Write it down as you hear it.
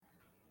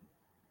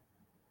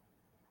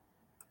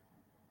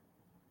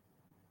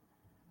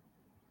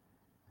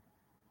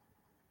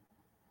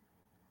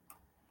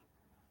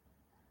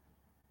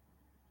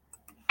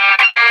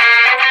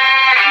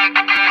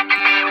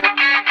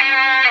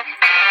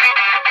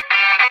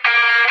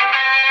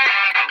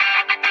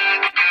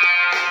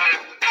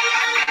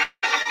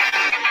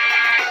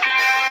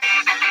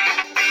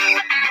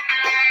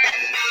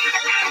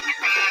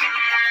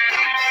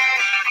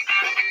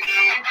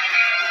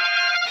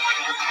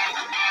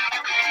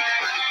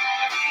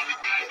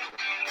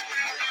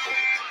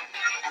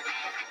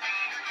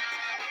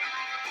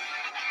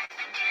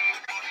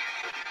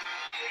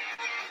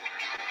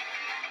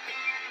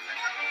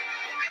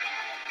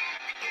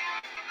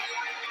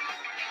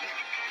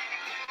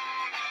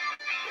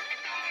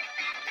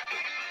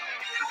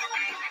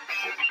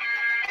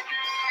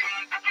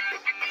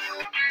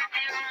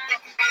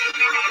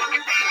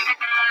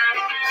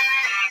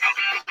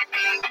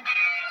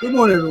Good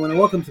morning, everyone, and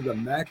welcome to the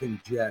Mac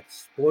and Jack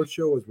Sports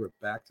Show as we're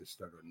back to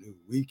start our new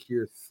week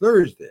here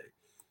Thursday.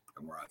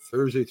 And we're on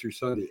Thursday through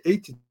Sunday,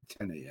 8 to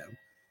 10 a.m.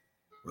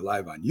 We're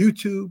live on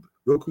YouTube,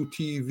 Roku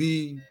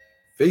TV,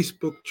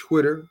 Facebook,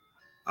 Twitter.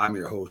 I'm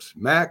your host,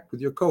 Mac,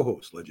 with your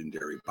co-host,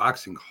 legendary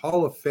Boxing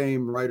Hall of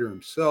Fame writer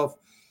himself,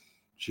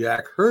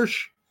 Jack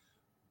Hirsch.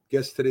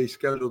 Guest today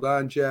scheduled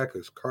on, Jack,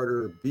 is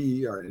Carter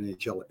B., our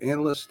NHL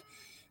analyst.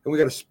 And we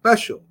got a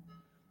special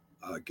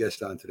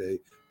guest on today,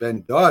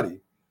 Ben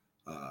Doughty.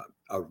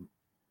 An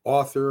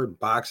author in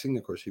boxing.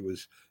 Of course, he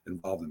was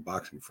involved in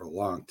boxing for a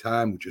long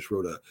time. We just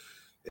wrote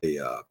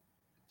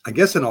I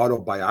guess an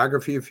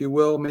autobiography, if you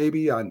will,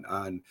 maybe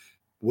on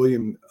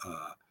Wilfred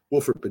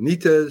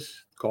Benitez,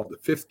 called The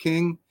Fifth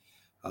King.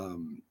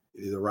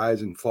 The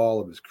rise and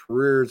fall of his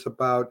career is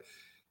about.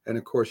 And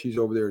of course, he's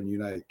over there in the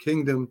United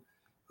Kingdom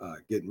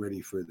getting ready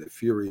for the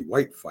Fury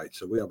White fight.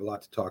 So we have a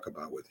lot to talk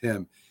about with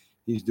him.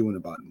 He's doing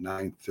about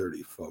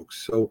 9:30,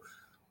 folks. So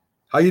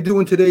how you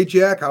doing today,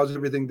 Jack? How's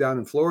everything down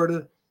in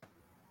Florida?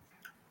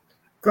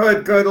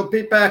 Good. I'll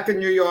be back in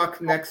New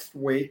York next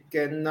week,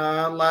 and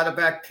a lot of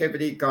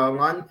activity going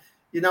on.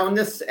 You know, in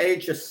this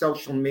age of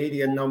social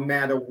media, no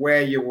matter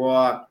where you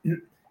are,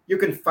 you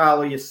can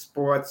follow your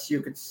sports. You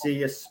could see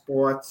your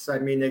sports. I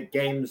mean, the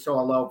games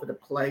all over the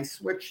place,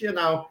 which, you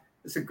know,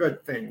 is a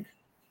good thing.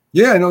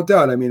 Yeah, no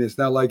doubt. I mean, it's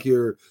not like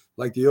you're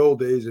like the old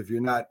days. If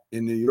you're not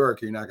in New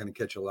York, you're not going to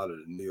catch a lot of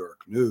the New York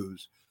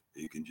news.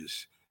 You can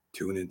just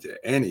tune into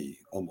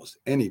almost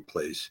any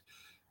place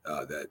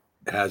that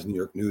has New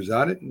York news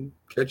on it and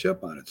catch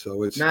up on it.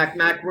 So it's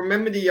Mac,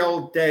 remember the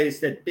old days?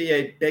 There'd be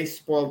a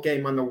baseball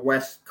game on the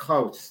West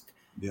Coast,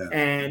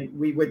 and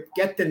we would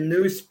get the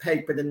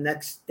newspaper the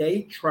next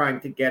day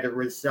trying to get a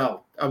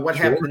result of what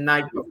happened the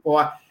night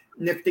before.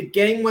 And if the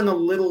game went a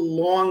little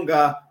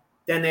longer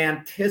than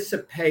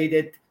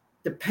anticipated,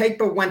 the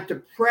paper went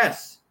to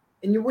press,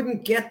 and you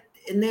wouldn't get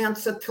an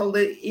answer till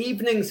the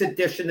evening's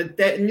edition.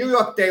 The New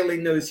York Daily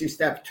News used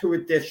to have two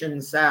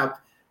editions out,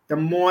 the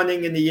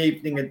morning and the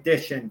evening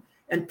edition.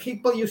 And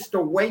people used to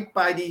wait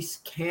by these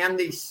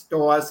candy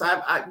stores.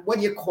 What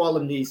do you call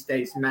them these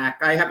days, Mac?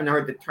 I haven't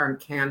heard the term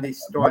candy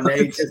store in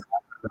ages,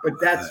 but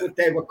that's what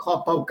they were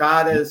called,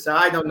 Bogatas,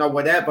 I don't know,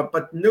 whatever.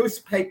 But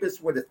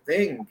newspapers were the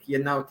thing,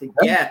 you know, to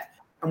get.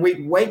 And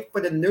we'd wait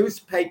for the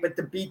newspaper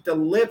to be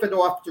delivered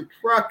off the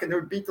truck, and it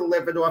would be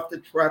delivered off the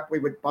truck. We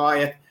would buy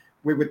it.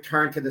 We would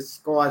turn to the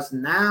scores.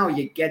 Now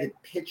you get it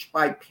pitch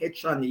by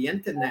pitch on the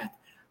internet.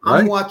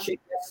 Right. I'm watching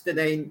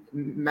yesterday,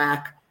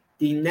 Mac,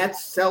 the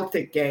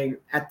Nets-Celtic game.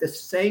 At the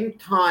same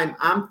time,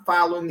 I'm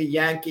following the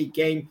Yankee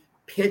game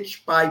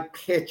pitch by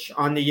pitch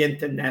on the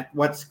internet.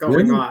 What's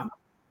going on?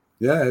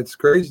 Yeah, it's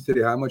crazy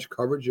today how much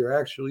coverage there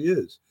actually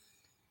is.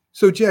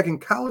 So, Jack, in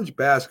college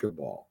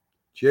basketball,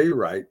 Jay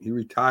Wright, he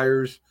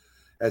retires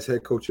as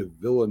head coach of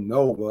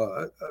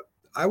Villanova.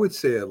 I would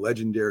say a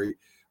legendary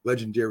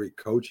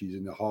coach. He's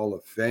in the Hall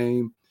of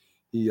Fame.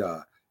 He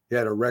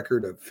had a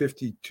record of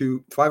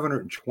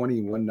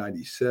 520,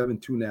 197,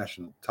 2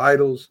 national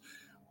titles,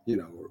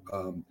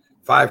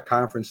 5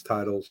 conference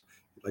titles.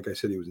 Like I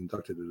said, he was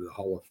inducted into the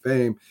Hall of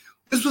Fame.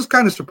 This was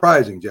kind of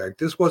surprising, Jack.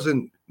 This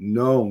wasn't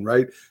known,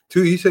 right?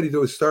 He said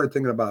he started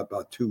thinking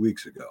about 2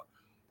 weeks ago.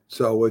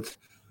 So it's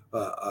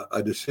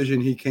a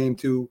decision he came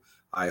to.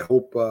 I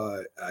hope,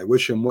 I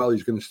wish him well.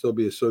 He's going to still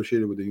be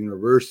associated with the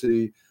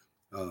university,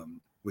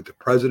 with the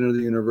president of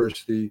the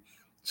university.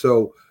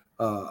 So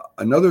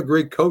another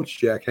great coach,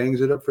 Jack,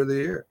 hangs it up for the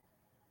year.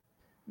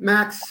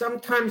 Max,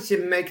 sometimes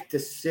you make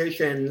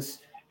decisions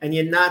and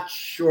you're not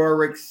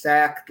sure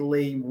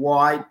exactly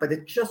why, but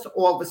it just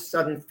all of a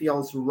sudden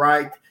feels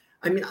right.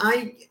 I mean,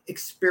 I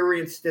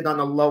experienced it on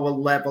a lower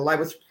level. I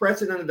was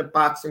president of the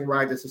Boxing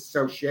Writers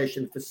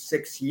Association for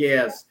 6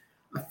 years.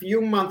 A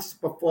few months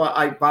before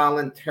I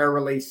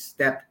voluntarily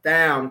stepped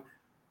down,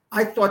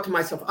 I thought to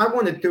myself, I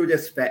want to do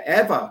this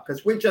forever,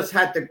 because we just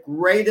had the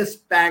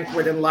greatest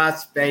banquet in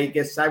Las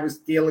Vegas. I was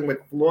dealing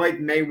with Floyd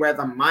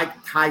Mayweather, Mike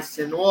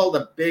Tyson, all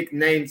the big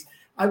names.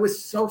 I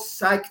was so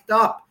psyched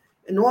up.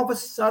 And all of a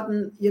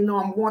sudden,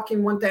 I'm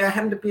walking one day, I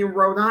happened to be in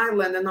Rhode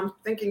Island, and I'm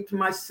thinking to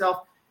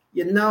myself,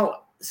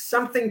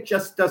 something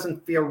just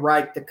doesn't feel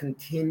right to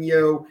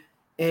continue.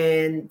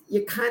 And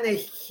you kind of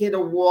hit a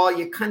wall.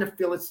 You kind of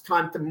feel it's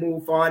time to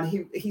move on.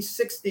 He's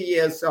 60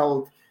 years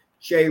old,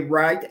 Jay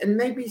Wright, and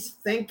maybe he's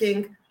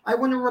thinking, I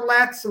want to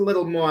relax a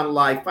little more in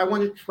life. I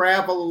want to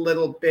travel a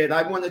little bit.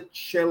 I want to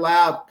chill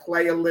out,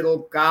 play a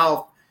little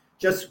golf,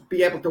 just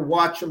be able to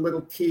watch a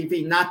little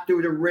TV, not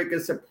do the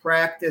rigors of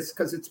practice,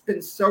 because it's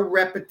been so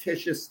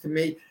repetitious to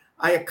me.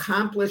 I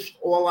accomplished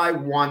all I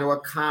want to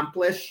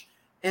accomplish,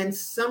 and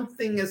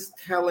something is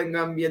telling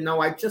him,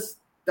 I just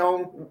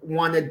don't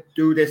want to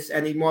do this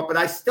anymore, but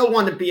I still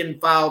want to be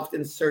involved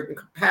in certain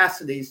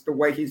capacities the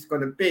way he's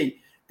going to be.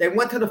 They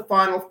went to the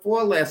Final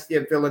Four last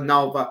year,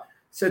 Villanova,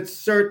 so it's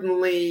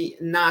certainly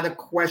not a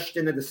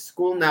question of the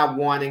school now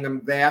wanting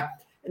him there.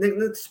 And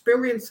an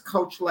experienced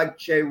coach like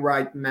Jay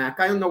Wright, Mac,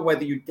 I don't know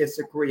whether you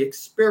disagree,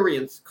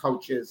 experienced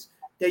coaches,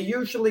 they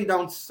usually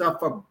don't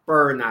suffer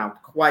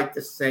burnout quite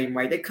the same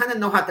way. They kind of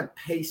know how to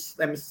pace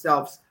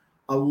themselves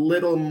a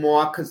little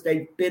more because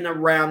they've been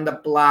around the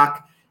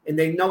block and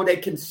they know they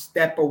can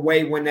step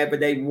away whenever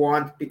they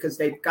want because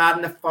they've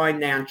gotten the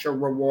financial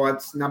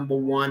rewards, number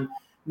one.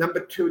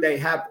 Number two, they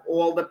have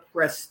all the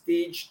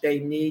prestige they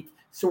need.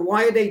 So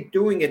why are they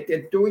doing it?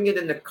 They're doing it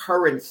in the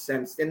current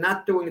sense. They're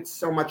not doing it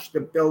so much to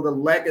build a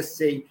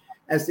legacy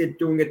as they're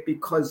doing it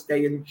because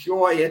they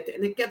enjoy it.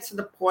 And it gets to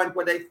the point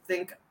where they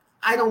think,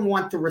 I don't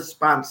want the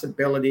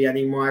responsibility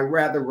anymore. I'd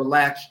rather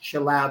relax,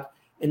 chill out,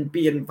 and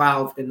be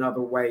involved in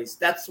other ways.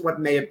 That's what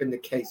may have been the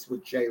case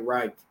with Jay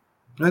Wright.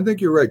 I think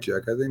you're right,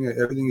 Jack. I think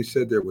everything you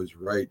said there was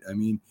right. I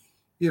mean,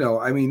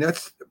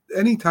 that's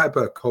any type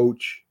of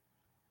coach,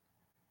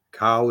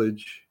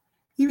 college,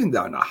 even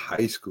down to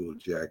high school,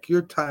 Jack.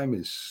 Your time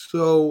is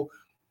so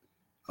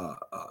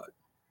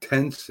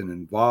tense and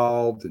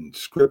involved and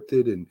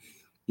scripted, and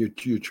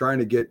you're trying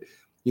to get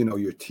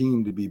your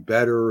team to be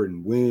better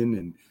and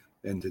win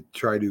and to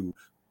try to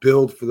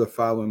build for the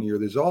following year.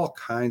 There's all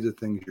kinds of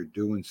things you're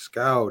doing,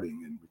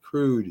 scouting and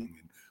recruiting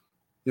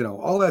and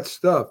all that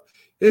stuff.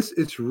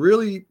 It's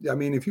really, I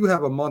mean, if you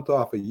have a month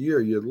off a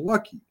year, you're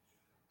lucky.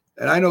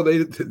 And I know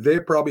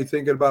they're probably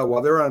thinking about it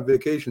while they're on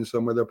vacation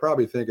somewhere. They're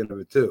probably thinking of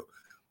it too.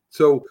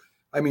 So,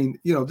 I mean,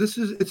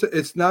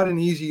 it's not an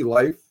easy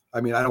life.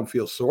 I mean, I don't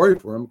feel sorry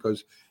for them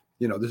because,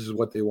 this is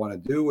what they want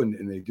to do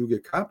and they do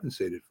get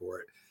compensated for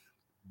it.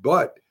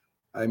 But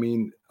I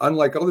mean,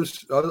 unlike other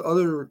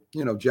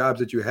jobs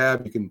that you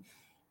have, you can,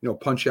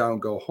 punch out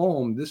and go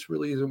home. This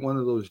really isn't one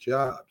of those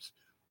jobs.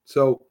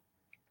 So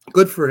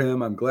good for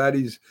him. I'm glad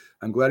he's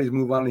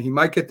moved on. He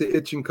might get the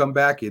itch and come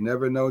back. You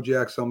never know,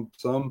 Jack. Some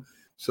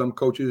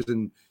coaches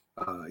and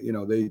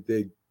they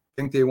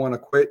think they want to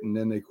quit and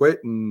then they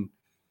quit and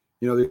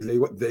they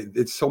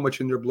it's so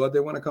much in their blood they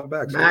want to come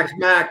back.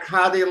 Mac,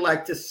 how do you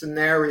like this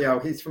scenario?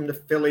 He's from the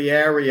Philly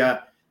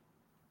area.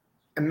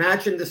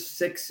 Imagine the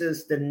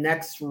Sixers the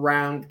next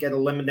round get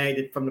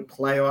eliminated from the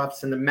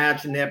playoffs, and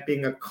imagine there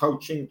being a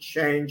coaching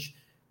change.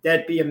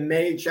 There'd be a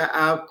major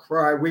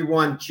outcry. We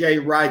want Jay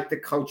Wright to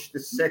coach the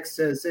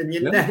Sixers, and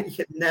you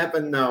never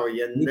know.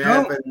 You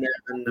never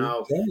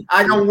know.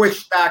 I don't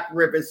wish Doc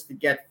Rivers to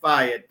get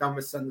fired. Don't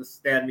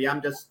misunderstand me.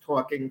 I'm just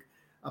talking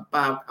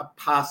about a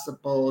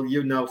possible,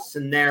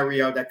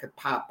 scenario that could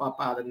pop up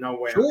out of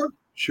nowhere.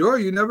 Sure.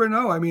 You never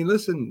know. I mean,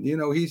 listen,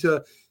 he's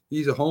a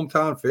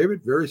hometown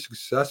favorite, very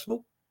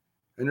successful.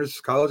 And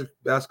there's college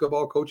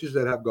basketball coaches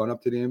that have gone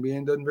up to the NBA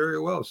and done very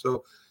well.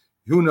 So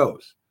who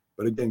knows?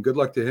 But again, good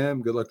luck to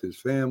him. Good luck to his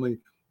family.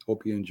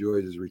 Hope he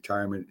enjoys his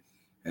retirement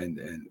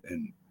and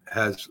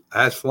has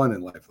fun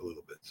in life a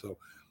little bit. So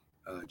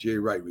Jay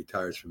Wright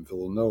retires from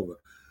Villanova.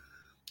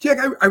 Jack,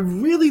 I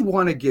really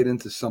want to get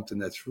into something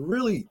that's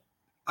really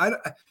I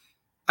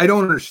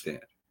don't understand.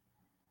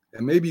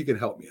 And maybe you can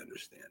help me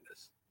understand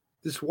this.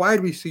 This wide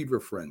receiver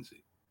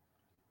frenzy.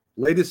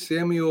 Latest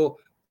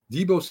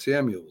Debo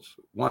Samuels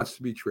wants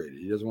to be traded.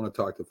 He doesn't want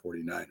to talk to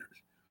 49ers.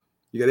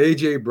 You got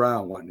A.J.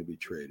 Brown wanting to be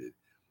traded.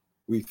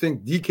 We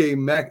think DK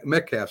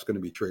Metcalf's going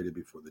to be traded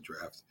before the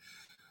draft.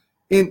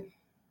 And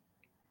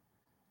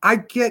I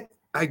get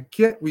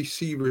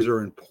receivers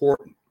are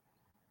important,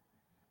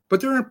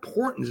 but their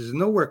importance is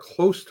nowhere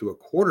close to a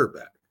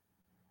quarterback.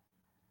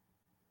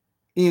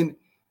 And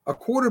a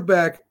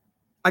quarterback,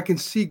 I can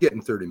see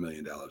getting $30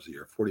 million a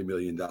year, $40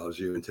 million a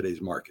year in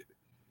today's market.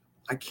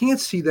 I can't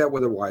see that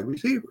with a wide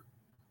receiver,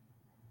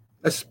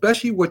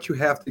 especially what you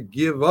have to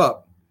give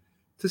up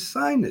to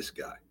sign this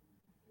guy.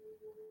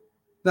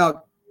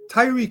 Now,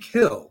 Tyreek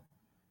Hill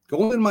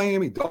going to the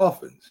Miami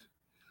Dolphins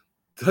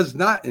does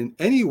not in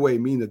any way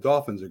mean the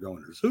Dolphins are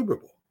going to the Super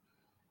Bowl.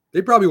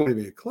 They probably won't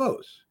even get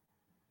close.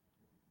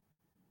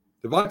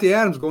 Devontae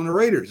Adams going to the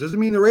Raiders doesn't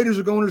mean the Raiders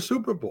are going to the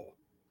Super Bowl.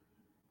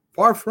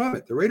 Far from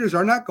it. The Raiders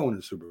are not going to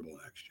the Super Bowl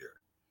next year.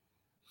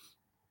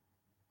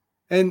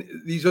 And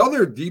these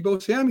other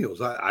Debo Samuels,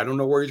 I don't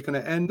know where he's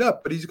going to end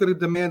up, but he's going to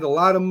demand a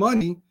lot of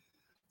money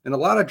and a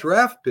lot of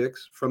draft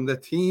picks from the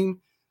team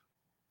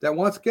that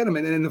wants to get him.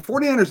 And the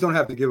 49ers don't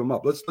have to give him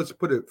up. Let's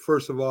put it,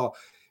 first of all,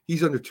 he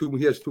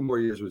has 2 more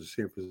years with the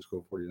San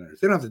Francisco 49ers.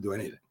 They don't have to do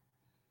anything.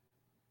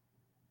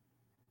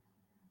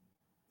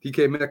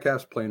 DK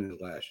Metcalf's playing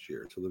his last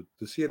year. So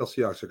the Seattle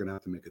Seahawks are going to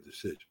have to make a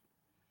decision.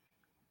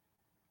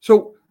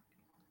 So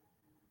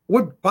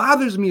what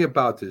bothers me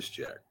about this,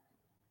 Jack,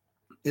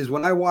 is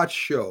when I watch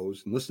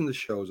shows and listen to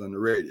shows on the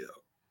radio,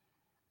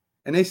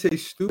 and they say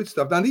stupid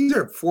stuff. Now, these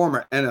are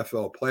former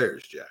NFL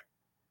players, Jack.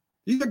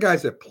 These are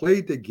guys that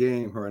played the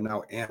game who are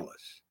now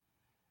analysts.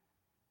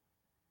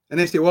 And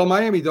they say, well,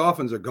 Miami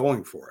Dolphins are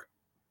going for it.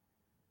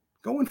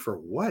 Going for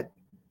what?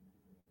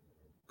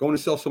 Going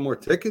to sell some more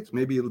tickets?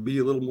 Maybe it'll be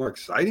a little more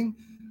exciting?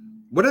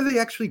 What are they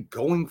actually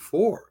going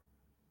for?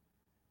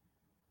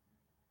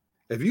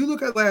 If you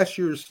look at last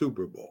year's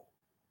Super Bowl,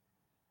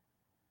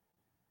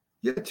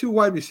 you had 2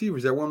 wide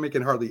receivers that weren't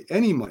making hardly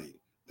any money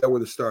that were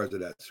the stars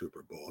of that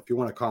Super Bowl, if you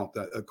want to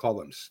call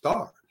them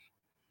stars.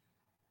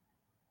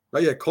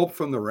 Right? You had Cope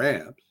from the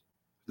Rams,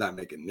 not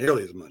making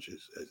nearly as much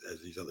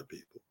as these other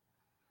people.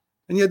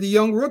 And you had the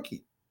young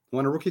rookie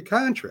on a rookie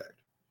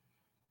contract.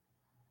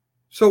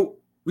 So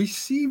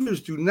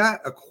receivers do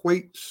not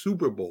equate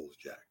Super Bowls,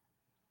 Jack.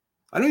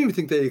 I don't even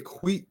think they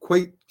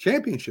equate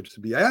championships, to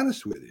be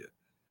honest with you.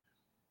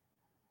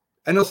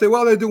 And they'll say,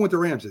 well, they're doing what the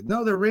Rams did.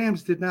 No, the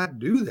Rams did not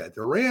do that.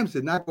 The Rams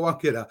did not go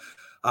out and get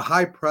a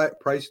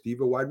high-priced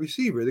diva wide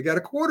receiver. They got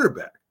a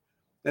quarterback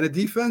and a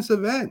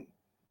defensive end.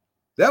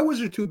 That was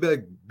their two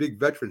big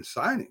veteran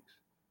signings.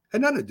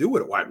 Had nothing to do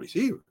with a wide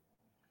receiver.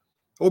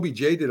 OBJ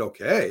did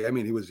okay. I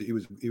mean, he was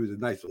a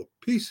nice little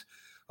piece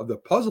of the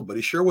puzzle, but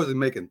he sure wasn't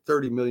making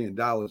 $30 million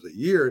a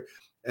year,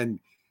 and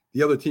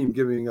the other team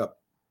giving up,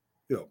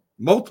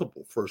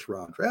 multiple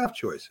first-round draft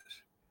choices.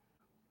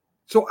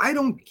 So I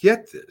don't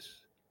get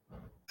this.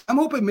 I'm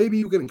hoping maybe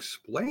you can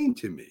explain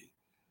to me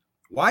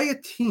why a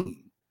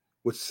team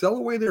would sell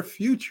away their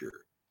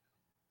future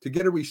to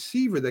get a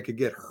receiver that could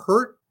get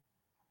hurt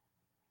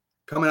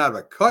coming out of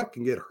a cut,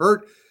 can get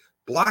hurt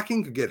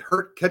blocking, could get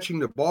hurt catching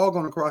the ball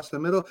going across the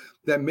middle,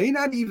 that may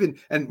not even,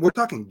 and we're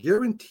talking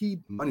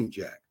guaranteed money,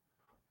 Jack.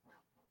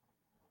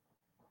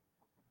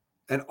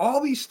 And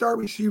all these star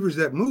receivers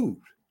that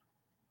moved,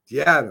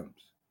 the Adams,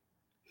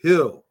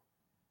 Hill,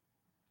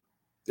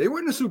 they were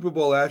in the Super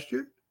Bowl last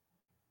year.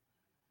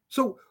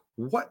 So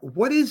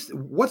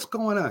what's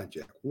going on,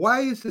 Jack? Why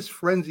is this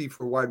frenzy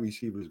for wide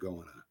receivers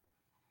going on?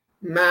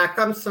 Mac,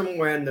 I'm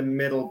somewhere in the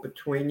middle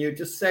between you.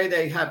 Just say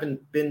they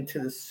haven't been to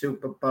the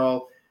Super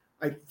Bowl,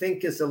 I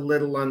think is a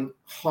little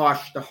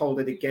harsh to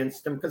hold it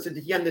against them, because at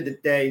the end of the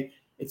day,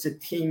 it's a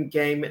team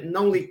game, and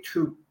only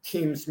two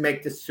teams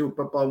make the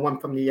Super Bowl, one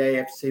from the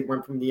AFC,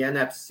 one from the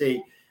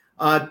NFC.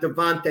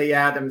 Davante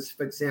Adams,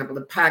 for example,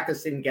 the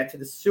Packers didn't get to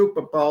the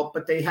Super Bowl,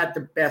 but they had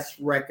the best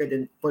record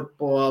in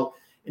football,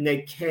 and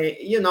they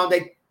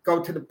they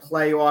go to the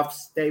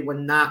playoffs. They were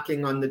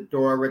knocking on the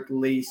door at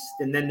least,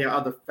 and then there are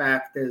other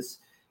factors,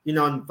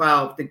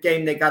 involved. The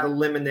game they got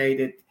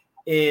eliminated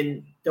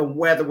in, the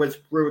weather was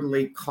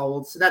brutally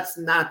cold, so that's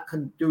not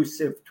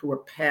conducive to a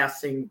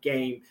passing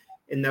game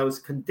in those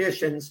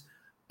conditions.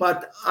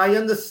 But I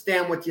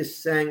understand what you're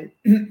saying.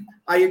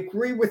 I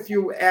agree with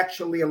you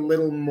actually a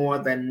little more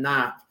than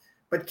not.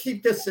 But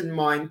keep this in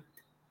mind.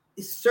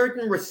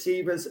 Certain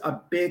receivers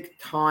are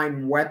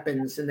big-time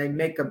weapons, and they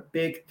make a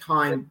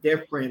big-time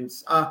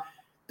difference.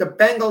 The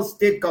Bengals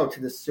did go to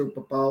the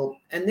Super Bowl,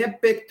 and their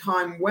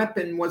big-time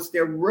weapon was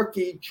their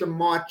rookie,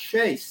 Jamar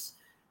Chase.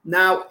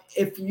 Now,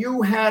 if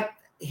you had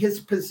his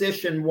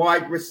position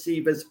wide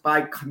receivers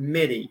by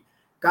committee,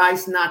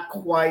 guys not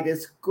quite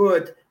as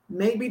good,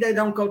 maybe they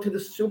don't go to the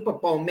Super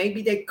Bowl.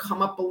 Maybe they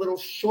come up a little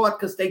short,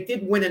 because they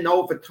did win in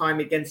overtime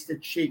against the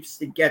Chiefs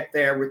to get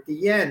there at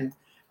the end.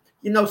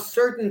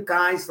 Certain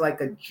guys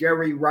like a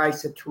Jerry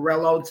Rice, a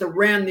Terrell Owens, a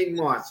Randy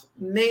Moss,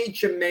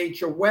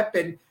 major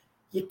weapon.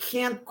 You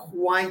can't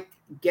quite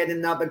get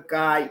another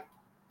guy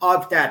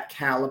of that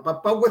caliber.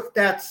 But with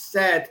that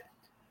said,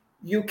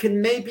 you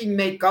can maybe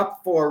make up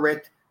for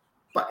it.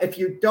 But if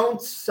you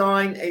don't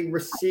sign a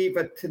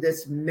receiver to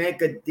this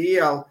mega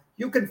deal,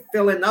 you can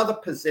fill in other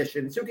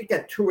positions. You could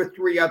get 2 or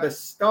 3 other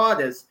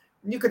starters,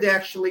 and you could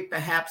actually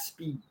perhaps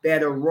be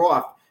better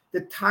off.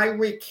 The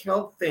Tyreek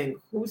Hill thing,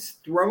 who's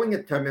throwing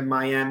it to him in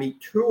Miami?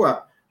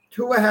 Tua.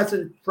 Tua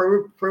hasn't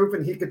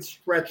proven he could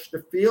stretch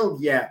the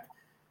field yet.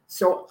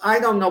 So I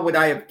don't know what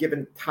I have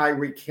given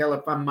Tyreek Hill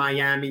if I'm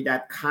Miami,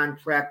 that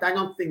contract. I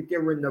don't think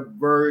they're in the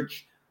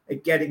verge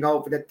of getting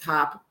over the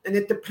top. And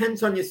it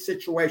depends on your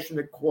situation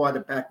at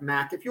quarterback,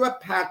 Mac. If you have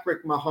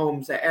Patrick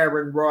Mahomes or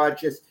Aaron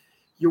Rodgers,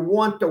 you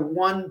want the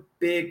one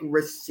big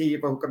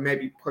receiver who can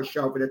maybe push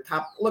over the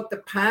top. Look, the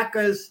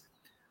Packers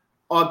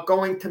are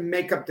going to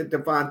make up the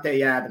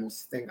Davante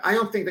Adams thing. I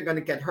don't think they're going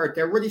to get hurt.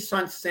 They already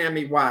signed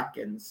Sammy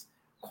Watkins.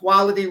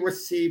 Quality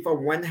receiver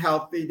when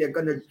healthy. They're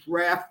going to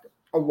draft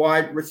a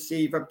wide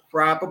receiver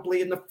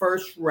probably in the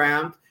first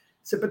round.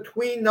 So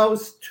between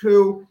those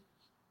two,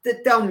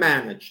 they'll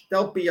manage.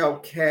 They'll be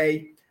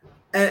okay.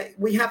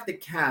 We have the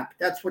cap.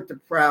 That's what the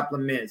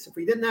problem is. If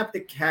we didn't have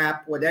the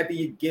cap, whatever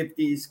you give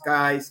these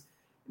guys,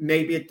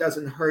 maybe it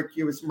doesn't hurt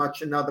you as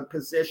much in other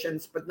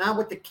positions. But now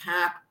with the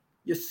cap,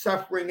 you're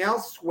suffering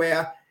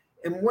elsewhere.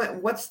 And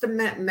what's the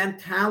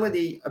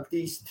mentality of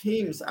these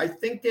teams? I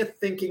think they're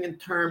thinking in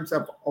terms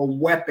of a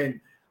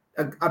weapon,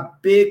 a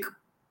big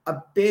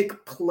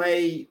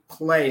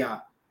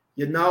player,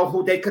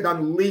 who they could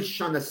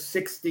unleash on a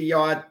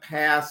 60-yard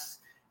pass,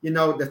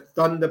 the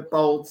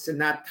Thunderbolts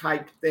and that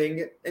type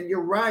thing. And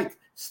you're right.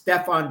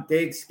 Stephon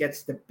Diggs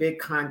gets the big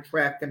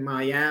contract in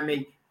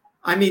Miami.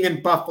 I mean,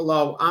 in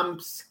Buffalo, I'm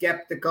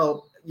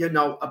skeptical,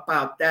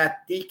 about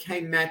that.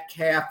 DK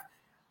Metcalf,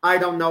 I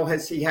don't know,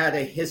 has he had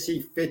a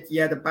hissy fit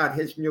yet about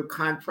his new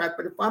contract?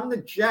 But if I'm the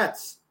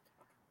Jets,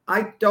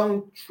 I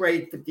don't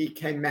trade for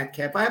DK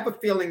Metcalf. I have a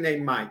feeling they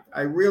might.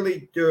 I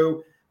really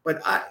do.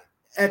 But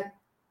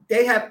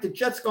the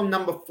Jets go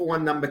number 4,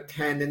 number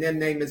 10, and their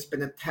name has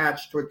been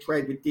attached to a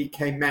trade with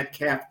DK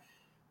Metcalf.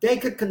 They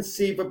could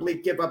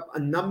conceivably give up a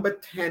number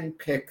 10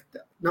 pick,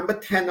 number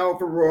 10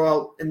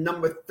 overall, and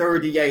number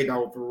 38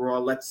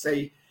 overall, let's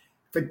say,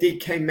 for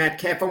DK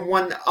Metcalf and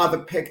one other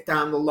pick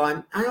down the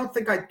line. I don't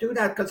think I'd do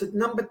that because at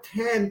number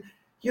 10,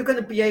 you're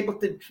going to be able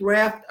to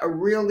draft a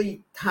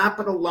really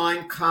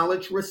top-of-the-line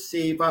college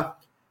receiver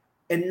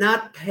and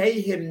not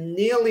pay him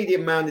nearly the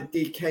amount of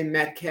DK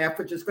Metcalf,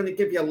 which is going to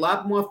give you a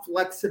lot more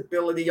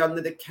flexibility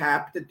under the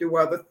cap to do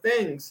other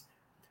things.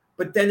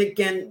 But then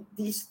again,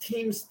 these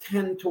teams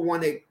tend to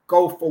want to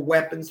go for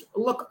weapons.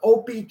 Look,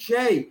 OBJ,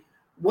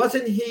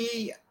 wasn't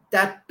he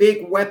that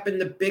big weapon,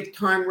 the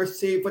big-time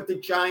receiver with the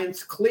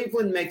Giants?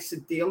 Cleveland makes a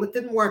deal. It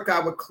didn't work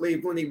out with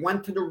Cleveland. He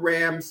went to the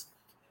Rams.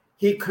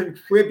 He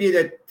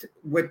contributed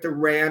with the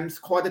Rams,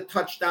 caught a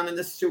touchdown in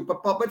the Super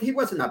Bowl, but he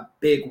wasn't a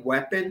big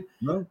weapon.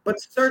 No.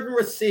 But certain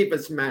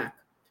receivers, Mac,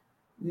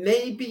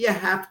 maybe you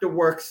have to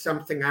work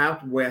something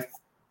out with,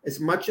 as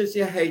much as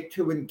you hate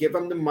to, and give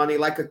him the money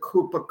like a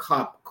Cooper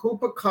Kupp.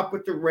 Cooper Kupp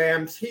with the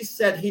Rams, he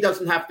said he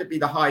doesn't have to be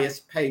the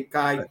highest paid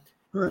guy.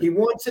 Right. He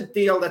wants a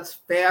deal that's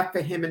fair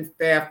for him and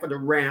fair for the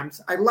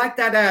Rams. I like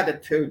that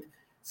attitude.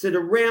 So the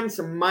Rams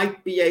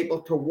might be able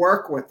to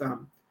work with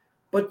him.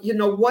 But,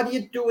 what do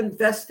you do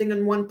investing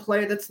in one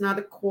player that's not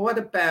a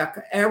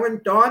quarterback?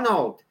 Aaron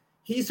Donald,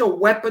 he's a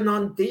weapon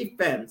on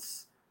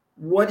defense.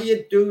 What do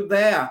you do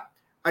there?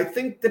 I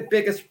think the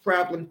biggest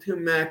problem too,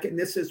 Mac, and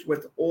this is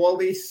with all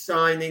these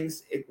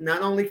signings,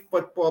 not only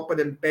football, but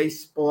in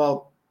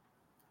baseball,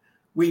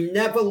 we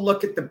never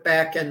look at the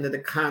back end of the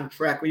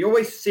contract. We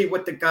always see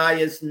what the guy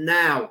is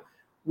now.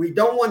 We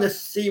don't want to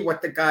see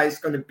what the guy is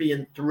going to be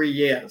in 3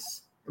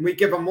 years. And we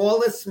give them all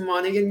this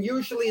money, and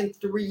usually in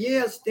 3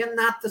 years, they're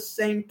not the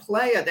same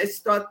player. They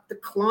start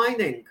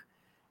declining.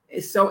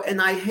 So,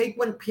 and I hate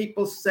when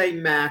people say,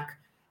 Mac,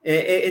 and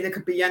it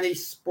could be any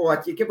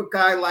sport, you give a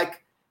guy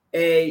like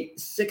a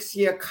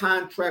 6-year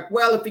contract.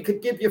 Well, if he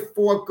could give you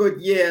 4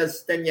 good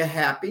years, then you're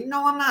happy.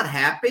 No, I'm not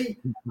happy.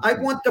 I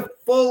want the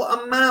full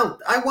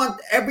amount. I want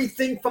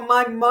everything for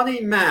my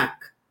money,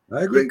 Mac.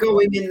 I agree. You're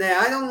going in there.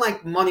 I don't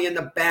like money in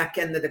the back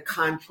end of the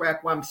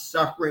contract where I'm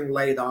suffering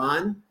later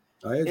on.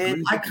 I agree.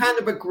 And I kind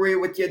of agree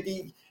with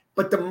you.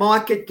 But the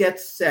market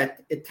gets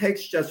set. It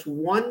takes just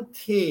one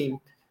team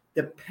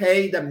to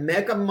pay the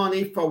mega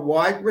money for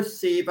wide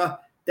receiver.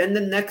 Then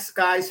the next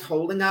guy's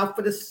holding out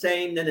for the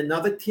same. Then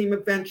another team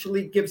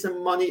eventually gives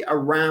him money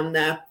around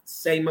that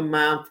same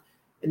amount.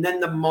 And then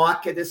the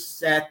market is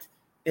set.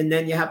 And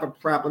then you have a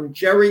problem.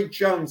 Jerry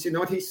Jones, you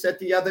know what he said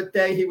the other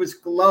day? He was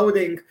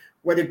gloating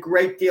what a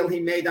great deal he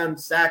made on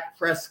Dak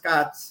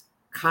Prescott's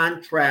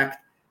contract,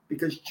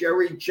 because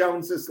Jerry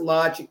Jones's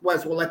logic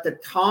was, well, at the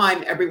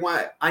time,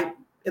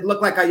 it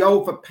looked like I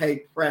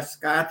overpaid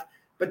Prescott.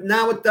 But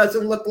now it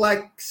doesn't look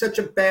like such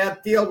a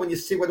bad deal when you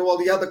see what all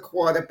the other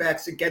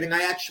quarterbacks are getting.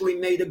 I actually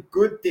made a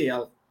good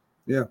deal.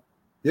 Yeah.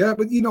 Yeah,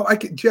 but, I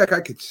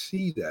could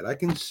see that. I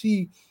can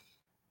see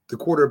the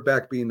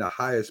quarterback being the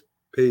highest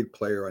paid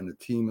player on the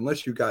team,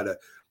 unless you got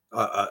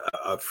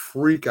a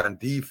freak on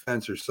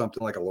defense or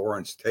something like a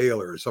Lawrence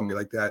Taylor or something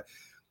like that.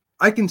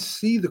 I can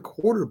see the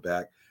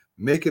quarterback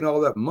making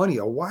all that money.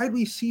 A wide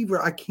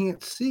receiver, I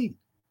can't see.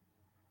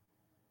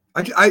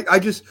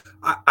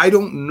 I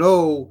don't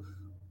know.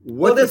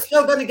 Well, they're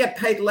still going to get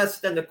paid less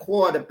than the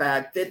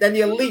quarterback, than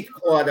the elite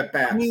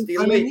quarterbacks.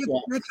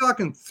 You're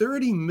talking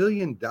 $30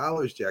 million,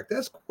 Jack.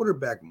 That's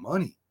quarterback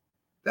money.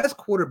 That's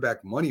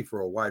quarterback money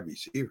for a wide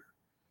receiver.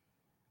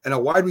 And a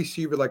wide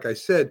receiver, like I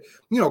said,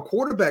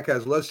 quarterback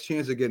has less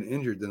chance of getting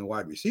injured than a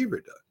wide receiver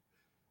does.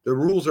 The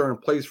rules are in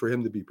place for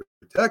him to be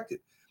protected.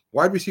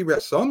 Wide receiver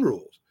has some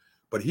rules,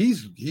 but he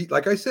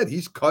like I said,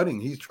 he's cutting.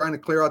 He's trying to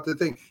clear out the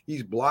thing.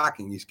 He's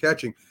blocking. He's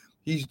catching.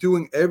 He's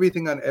doing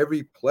everything on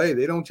every play.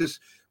 They don't just,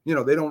 they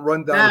don't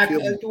run down the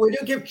field. Would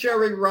you give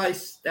Jerry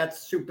Rice that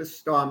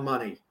superstar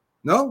money?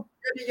 No.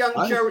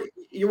 Jerry,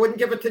 you wouldn't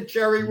give it to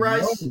Jerry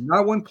Rice? No,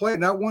 not one player,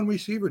 not one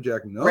receiver,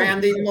 Jack. No.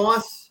 Randy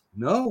Moss?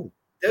 No.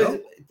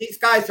 These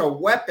guys are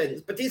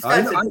weapons, but these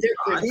guys are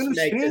difference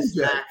makers.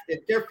 They're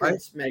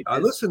difference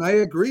makers. Listen, I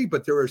agree,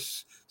 but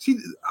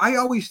I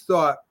always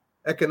thought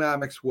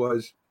economics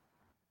was,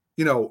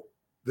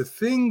 the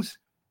things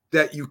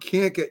that you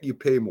can't get, you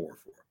pay more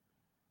for.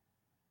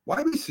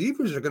 Wide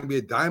receivers are going to be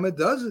a dime a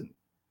dozen.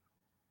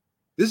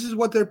 This is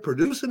what they're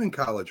producing in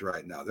college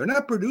right now. They're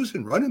not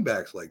producing running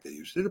backs like they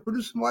used to. They're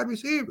producing wide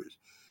receivers.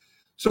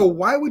 So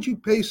why would you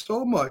pay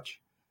so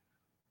much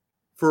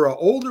for an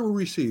older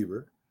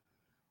receiver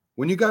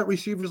when you got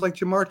receivers like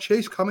Jamar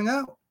Chase coming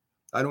out?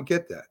 I don't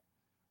get that.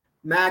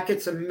 Mac,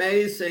 it's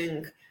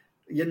amazing,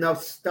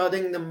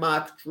 studying the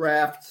mock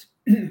drafts,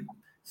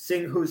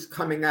 seeing who's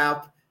coming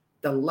out,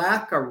 the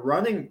lack of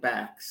running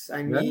backs.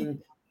 I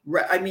mean,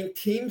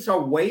 teams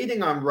are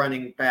waiting on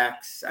running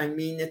backs. I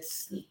mean,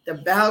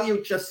 the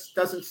value just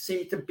doesn't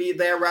seem to be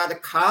there out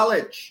of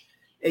college.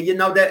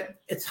 That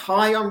it's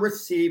high on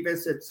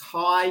receivers, it's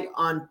high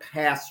on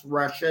pass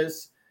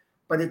rushes,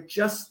 but it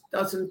just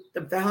doesn't,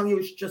 the value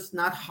is just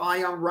not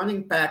high on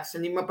running backs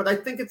anymore. But I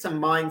think it's a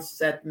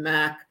mindset,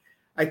 Mac.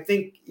 I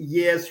think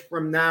years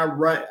from now,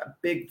 a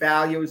big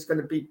value is going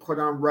to be put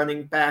on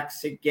running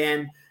backs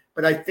again.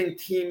 but I think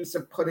teams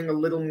are putting a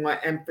little more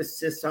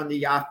emphasis on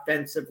the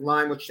offensive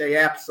line, which they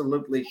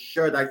absolutely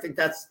should. I think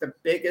that's the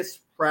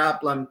biggest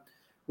problem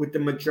with the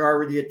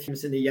majority of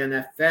teams in the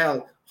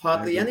NFL.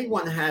 Hardly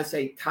anyone has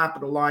a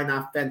top-of-the-line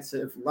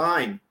offensive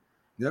line.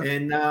 Yeah.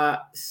 And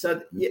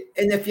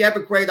if you have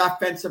a great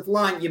offensive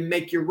line, you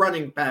make your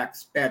running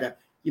backs better.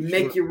 You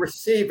make your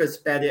receivers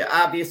better.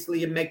 Obviously,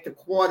 you make the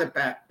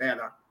quarterback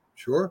better.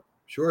 Sure,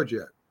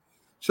 Jack.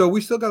 So we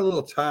still got a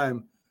little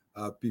time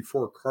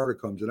before Carter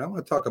comes in. I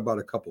want to talk about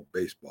a couple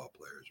baseball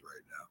players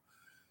right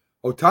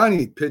now.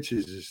 Ohtani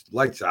pitches just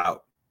lights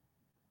out.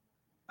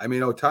 I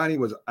mean, Ohtani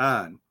was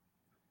on.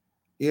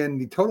 And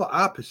the total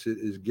opposite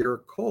is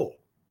Garrett Cole.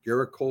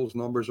 Garrett Cole's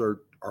numbers are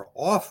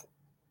awful.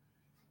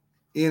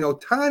 And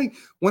Ohtani,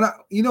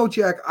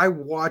 Jack, I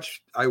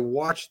watched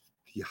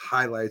the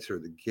highlights or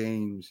the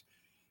games,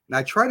 and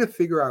I try to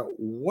figure out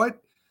what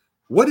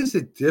is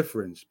the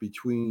difference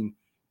between,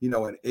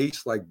 an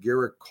ace like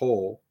Garrett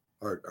Cole,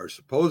 or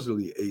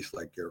supposedly ace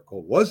like Garrett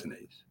Cole was an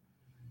ace,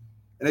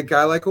 and a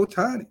guy like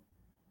Ohtani.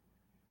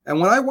 And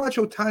when I watch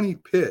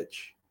Ohtani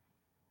pitch,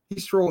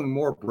 he's throwing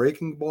more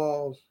breaking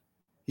balls.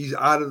 He's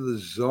out of the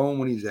zone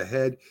when he's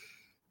ahead,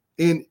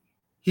 and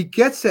he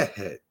gets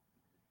ahead.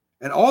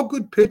 And all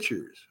good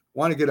pitchers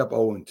want to get up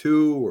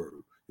 0-2 or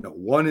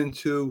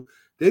 1-2.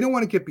 They don't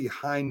want to get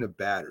behind the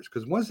batters,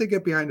 because once they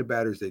get behind the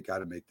batters, they got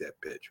to make that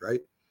pitch,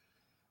 right?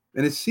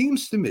 And it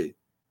seems to me,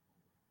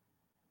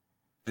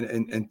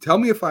 and tell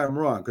me if I'm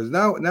wrong, because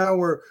now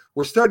we're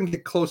starting to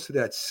get close to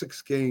that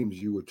 6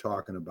 games you were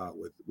talking about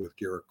with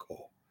Garrett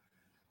Cole.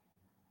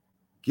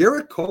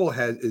 Garrett Cole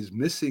is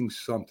missing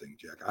something,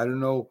 Jack. I don't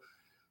know.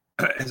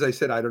 As I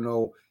said, I don't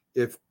know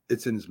if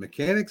it's in his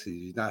mechanics.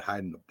 He's not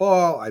hiding the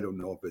ball. I don't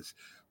know if it's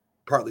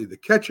partly the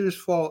catcher's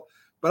fault.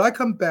 But I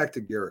come back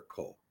to Garrett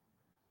Cole.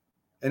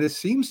 And it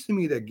seems to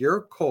me that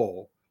Garrett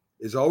Cole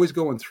is always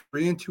going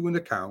 3-2 in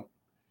the count,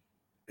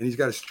 and he's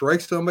got to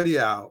strike somebody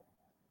out,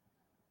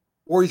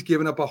 or he's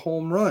giving up a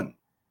home run.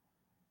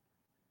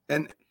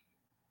 And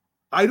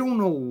I don't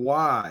know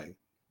why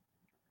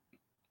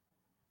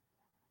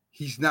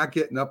he's not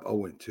getting up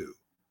 0-2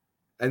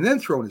 and then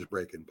throwing his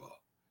breaking ball.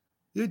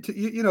 You're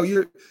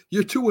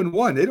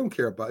 2-1. They don't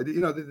care about it.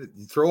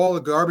 You throw all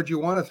the garbage you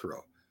want to throw.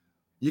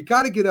 You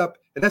got to get up,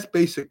 and that's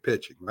basic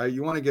pitching, right?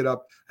 You want to get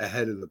up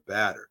ahead of the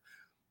batter.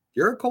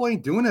 Garrett Cole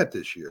ain't doing that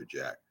this year,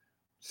 Jack.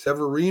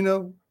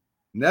 Severino,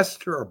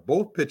 Nestor are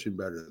both pitching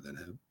better than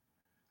him.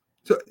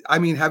 So, I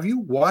mean, have you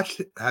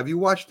watched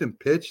him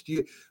pitch?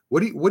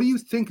 What do you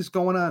think is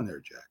going on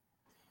there, Jack?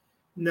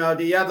 No,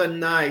 the other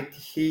night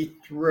he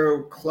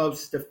threw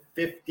close to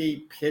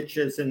 50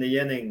 pitches in the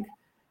inning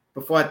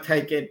before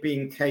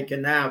being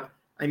taken out.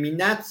 I mean,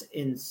 that's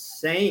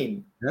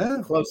insane. Yeah.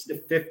 Close to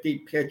 50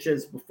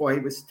 pitches before he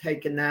was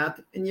taken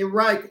out. And you're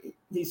right.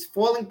 He's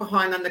falling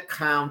behind on the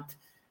count.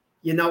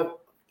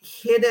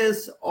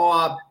 Hitters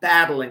are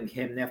battling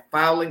him. They're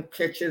fouling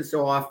pitches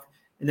off,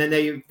 and then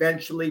they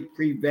eventually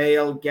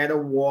prevail, get a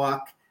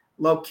walk.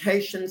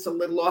 Location's a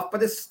little off,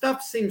 but his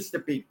stuff seems to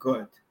be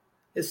good.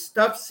 It's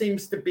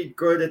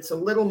a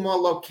little more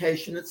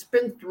location. It's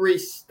been 3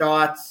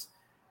 starts.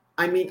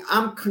 I mean,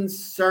 I'm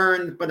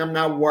concerned, but I'm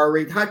not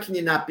worried. How can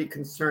you not be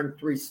concerned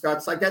 3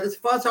 starts like that? As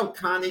far as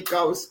Ohtani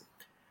goes,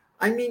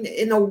 I mean,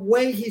 in a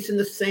way, he's in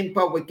the same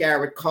boat with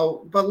Garrett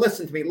Cole. But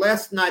listen to me.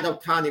 Last night,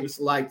 Ohtani was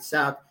lights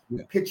out.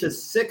 Yeah.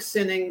 Pitches 6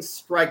 innings,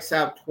 strikes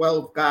out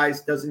 12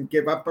 guys, doesn't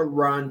give up a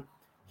run.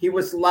 He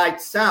was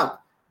lights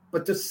out.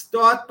 But the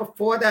start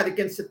before that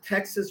against the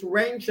Texas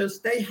Rangers,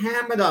 they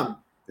hammered him.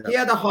 Yeah. He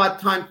had a hard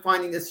time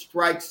finding the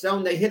strike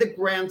zone. They hit a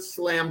grand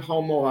slam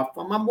home off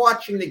him. I'm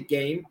watching the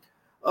game.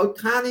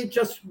 Ohtani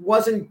just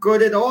wasn't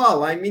good at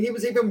all. I mean, he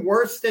was even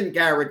worse than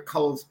Garrett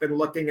Cole's been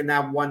looking in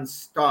that 1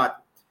 start.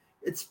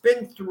 It's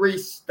been 3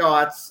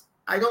 starts.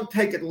 I don't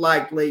take it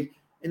lightly.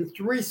 In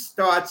 3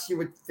 starts, you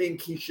would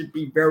think he should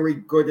be very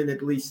good in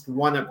at least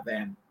one of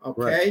them,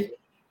 okay? Right.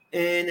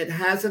 And it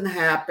hasn't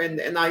happened.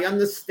 And I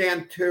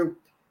understand, too,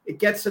 it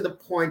gets to the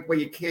point where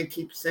you can't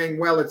keep saying,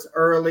 well, it's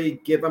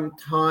early, give him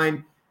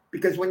time.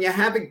 Because when you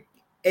have an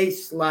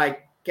ace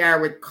like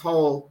Garrett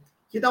Cole,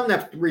 you don't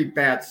have 3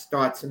 bad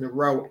starts in a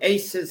row.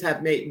 Aces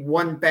have made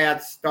 1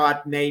 bad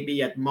start,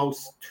 maybe at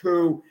most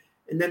 2,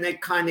 and then they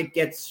kind of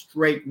get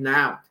straightened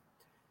out.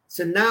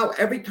 So now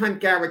every time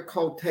Garrett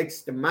Cole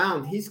takes the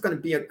mound, he's going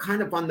to be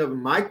kind of under the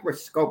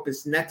microscope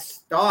his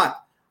next start.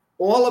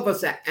 All of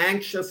us are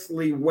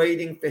anxiously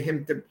waiting for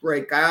him to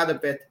break out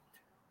of it.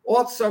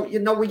 Also,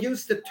 we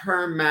use the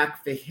term,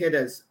 Mac, for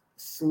hitters,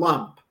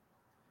 slump.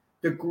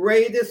 The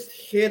greatest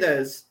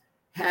hitters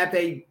have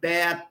a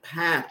bad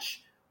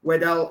patch where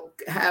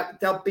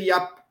they'll be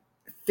up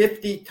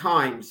 50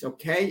 times,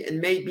 okay, and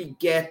maybe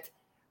get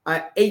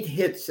 8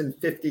 hits and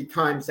 50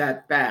 times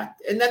at bat.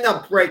 And then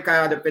they'll break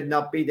out of it and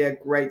they'll be their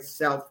great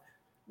self.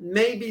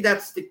 Maybe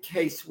that's the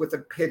case with a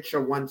pitcher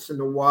once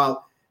in a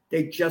while.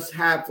 They just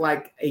have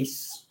like a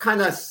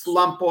kind of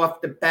slump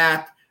off the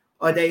bat,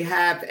 or they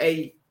have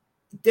a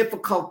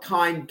difficult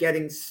time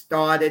getting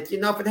started.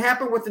 If it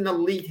happened with an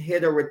elite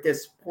hitter at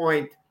this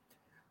point,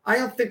 I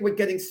don't think we're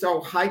getting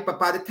so hype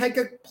about it. Take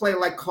a player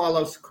like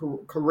Carlos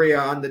Correa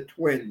on the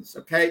Twins,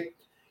 okay?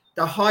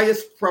 The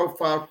highest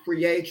profile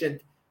free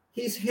agent.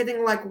 He's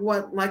hitting like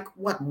what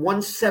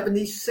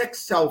 176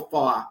 so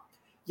far.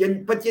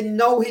 But you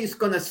know he's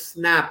going to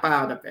snap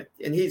out of it,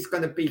 and he's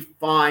going to be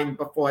fine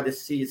before the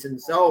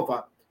season's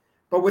over.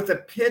 But with a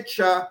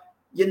pitcher,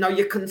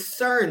 you're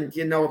concerned,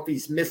 if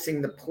he's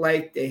missing the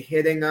plate, they're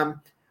hitting him.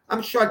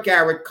 I'm sure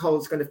Garrett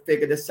Cole's going to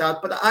figure this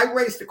out. But I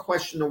raised a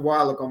question a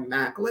while ago,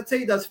 Mac. Let's say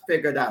he does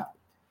figure it out.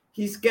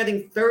 He's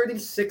getting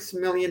 $36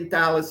 million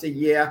a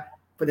year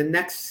for the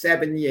next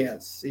 7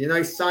 years.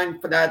 He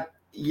signed for that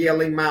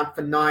yearly amount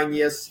for 9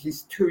 years.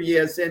 He's 2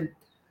 years in.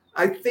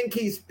 I think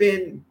he's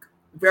been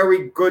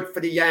very good for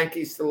the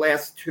Yankees the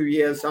last 2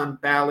 years on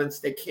balance.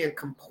 They can't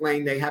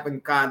complain. They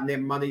haven't gotten their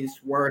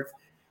money's worth.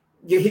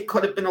 He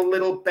could have been a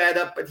little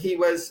better, but he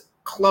was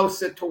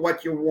closer to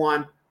what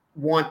you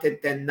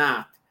wanted than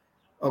not.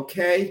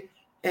 Okay?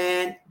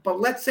 But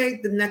let's say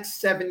the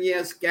next 7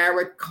 years,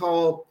 Garrett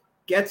Cole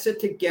gets it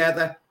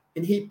together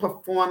and he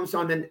performs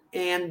on an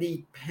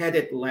Andy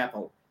Pettitte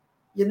level.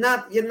 You're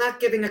not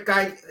giving a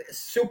guy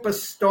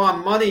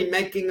superstar money,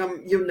 making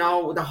him,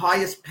 the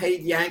highest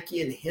paid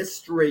Yankee in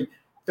history,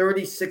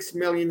 $36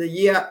 million a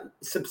year,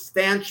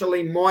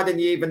 substantially more than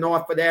you even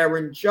offered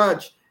Aaron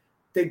Judge,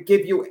 to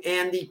give you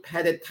Andy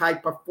Pettitte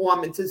type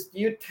performances. Do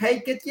you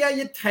take it? Yeah,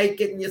 you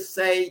take it and you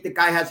say the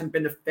guy hasn't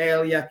been a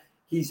failure.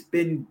 He's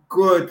been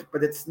good,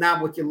 but it's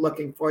not what you're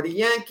looking for. The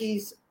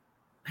Yankees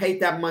paid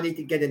that money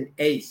to get an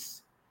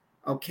ace,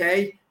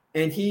 okay?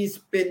 And he's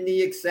been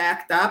the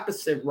exact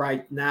opposite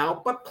right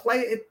now. But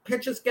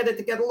pitchers get it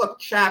together. Look,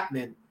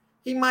 Chapman,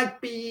 he might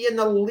be an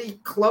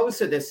elite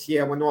closer this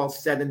year when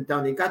all's said and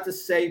done. He got the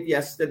save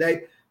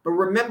yesterday. But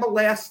remember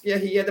last year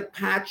he had a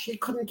patch. He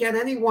couldn't get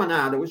anyone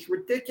out. It was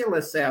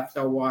ridiculous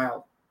after a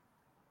while.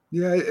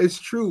 Yeah, it's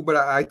true. But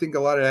I think a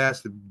lot of it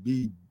has to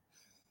be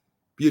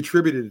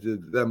attributed to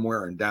them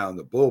wearing down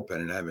the bullpen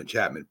and having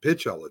Chapman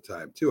pitch all the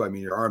time, too. I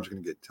mean, your arm's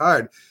going to get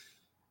tired.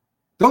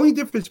 The only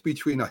difference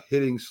between a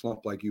hitting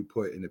slump, like you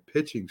put, and a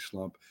pitching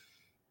slump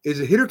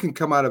is a hitter can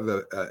come out of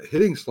a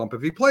hitting slump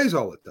if he plays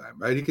all the time,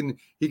 right?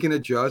 He can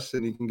adjust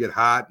and he can get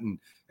hot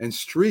and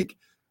streak.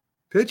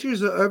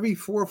 Pitchers every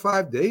 4 or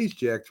 5 days,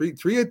 Jack,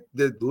 three at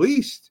the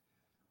least.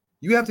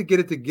 You have to get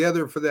it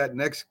together for that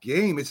next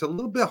game. It's a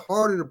little bit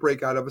harder to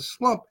break out of a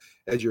slump,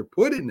 as you're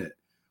putting it.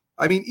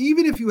 I mean,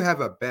 even if you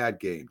have a bad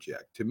game,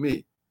 Jack, to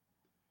me,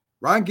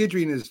 Ron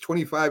Guidry in his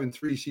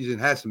 25-3 season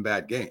had some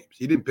bad games.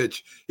 He didn't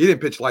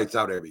pitch lights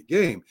out every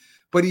game,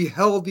 but he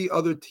held the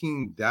other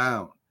team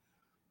down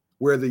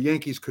where the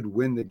Yankees could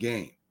win the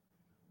game.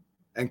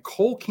 And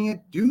Cole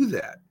can't do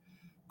that.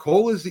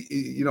 Cole is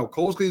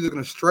Cole's either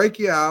going to strike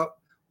you out,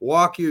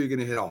 walk you, or you're going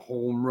to hit a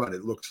home run,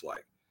 it looks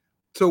like.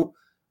 So,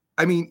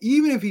 I mean,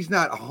 even if he's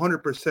not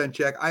 100%,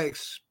 Jack, I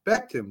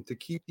expect him to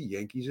keep the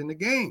Yankees in the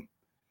game.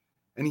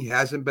 And he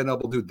hasn't been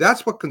able to do.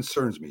 That's what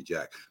concerns me,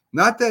 Jack.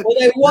 Not that. Well,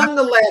 they won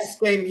the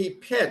last game he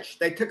pitched.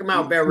 They took him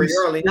out very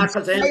early, not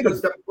because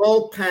the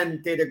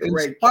bullpen did a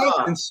great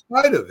job. In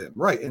spite of him,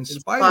 right? In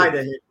spite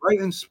of him, right?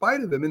 In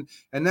spite of him,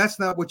 and that's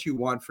not what you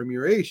want from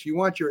your ace. You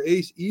want your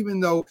ace,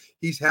 even though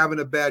he's having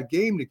a bad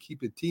game, to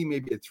keep the team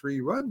maybe at 3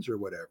 runs or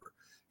whatever.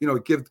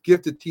 Give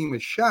the team a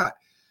shot.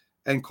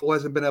 And Cole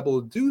hasn't been able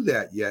to do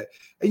that yet.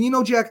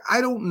 And Jack,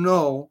 I don't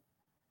know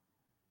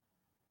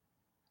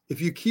if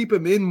you keep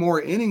him in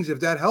more innings, if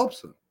that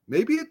helps him.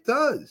 Maybe it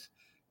does.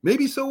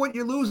 Maybe so what,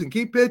 you're losing.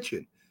 Keep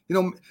pitching.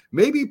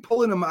 Maybe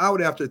pulling him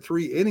out after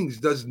 3 innings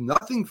does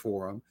nothing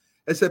for him,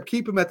 except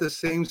keep him at the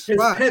same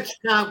spot. His pitch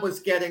count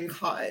was getting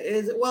high.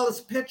 His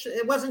pitch,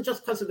 it wasn't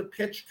just because of the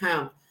pitch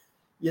count.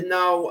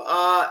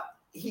 The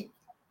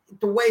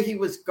way he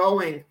was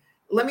going.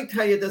 Let me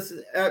tell you this.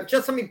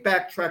 Just let me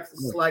backtrack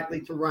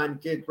slightly to Ron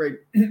Guidry.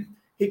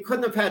 He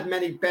couldn't have had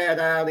many bad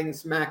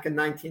outings, Mac, in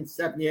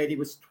 1978. He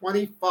was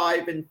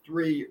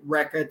 25-3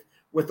 record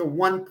with a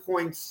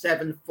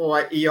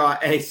 1.74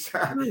 ERA. So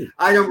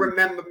I don't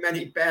remember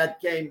many bad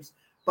games.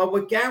 But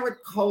with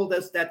Garrett Cole,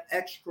 there's that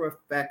extra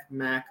effect,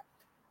 Mac.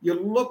 You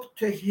look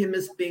to him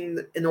as being,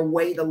 in a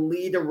way, the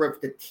leader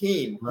of the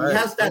team. Right. He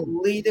has that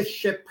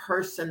leadership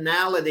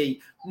personality,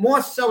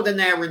 more so than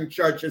Aaron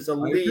Judge is a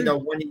leader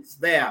when he's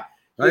there.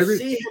 You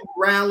see him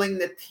rallying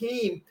the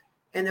team.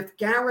 And if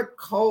Garrett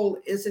Cole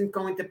isn't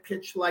going to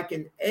pitch like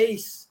an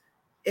ace,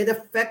 it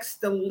affects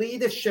the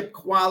leadership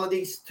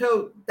qualities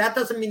too. That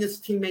doesn't mean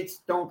his teammates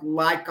don't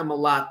like him a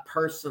lot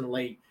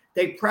personally.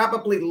 They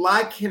probably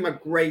like him a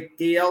great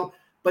deal.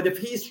 But if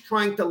he's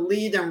trying to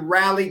lead and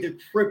rally the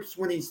troops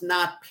when he's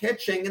not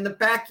pitching, in the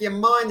back of your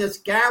mind is,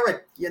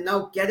 Garrett,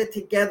 get it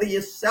together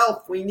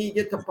yourself. We need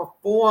you to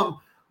perform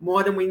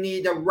more than we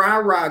need a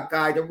rah-rah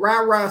guy. The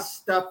rah-rah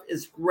stuff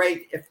is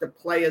great if the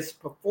player's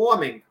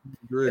performing.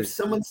 Great. If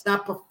someone's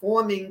not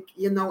performing,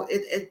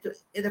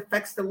 it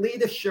affects the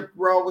leadership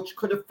role, which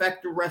could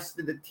affect the rest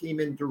of the team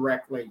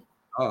indirectly.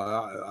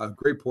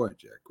 Great point,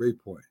 Jack.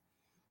 Great point.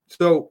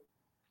 So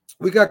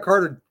we got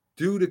Carter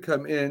due to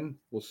come in.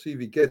 We'll see if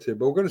he gets it.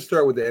 But we're going to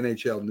start with the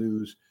NHL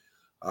news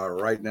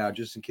right now,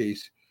 just in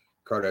case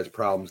Carter has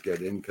problems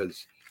getting in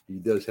because he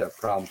does have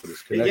problems with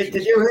his connection.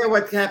 Did you hear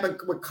what happened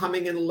with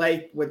coming in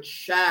late with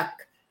Shaq?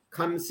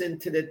 Comes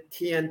into the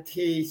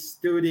TNT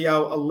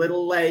studio a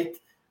little late,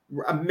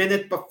 a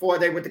minute before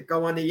they were to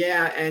go on the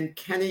air, and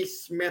Kenny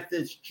Smith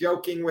is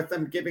joking with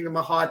him, giving him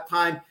a hard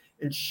time,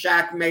 and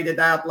Shaq made it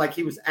out like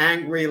he was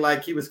angry,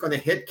 like he was going to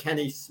hit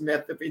Kenny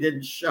Smith if he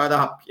didn't shut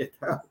up, you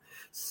know.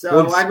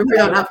 So we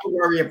don't have to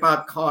worry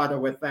about Carter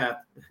with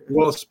that.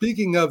 Well,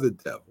 speaking of the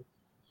devil,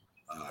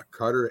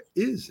 Carter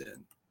is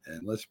in,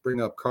 and let's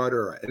bring up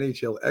Carter, our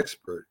NHL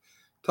expert,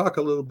 talk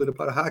a little bit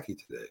about hockey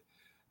today.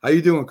 How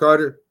you doing,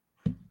 Carter?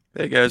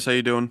 Hey guys, how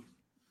you doing?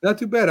 Not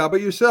too bad. How about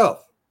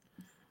yourself?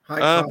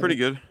 Hi, pretty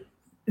good.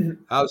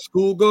 How's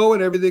school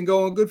going? Everything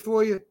going good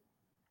for you?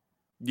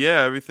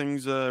 Yeah,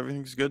 everything's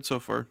good so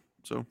far.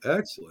 So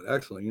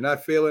excellent. You're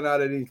not failing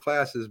out at any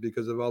classes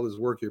because of all this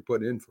work you're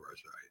putting in for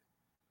us,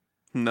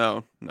 right?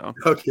 No.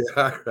 Okay,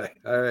 all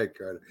right,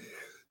 Carter.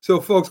 So,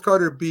 folks,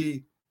 Carter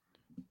B,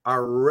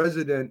 our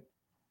resident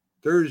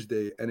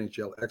Thursday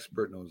NHL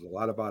expert, knows a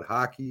lot about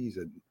hockey. He's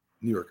a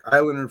New York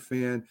Islander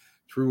fan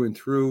through and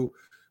through,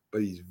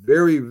 but he's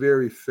very,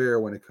 very fair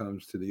when it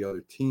comes to the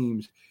other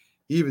teams,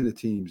 even the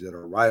teams that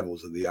are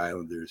rivals of the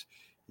Islanders.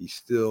 He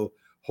still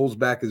holds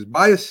back his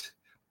bias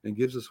and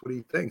gives us what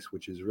he thinks,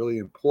 which is really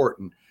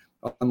important,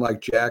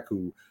 unlike Jack,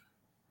 who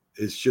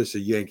is just a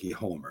Yankee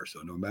homer.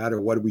 So no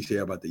matter what we say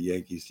about the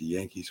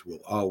Yankees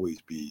will always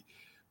be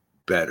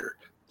better.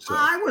 So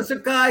I was a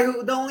guy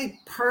who the only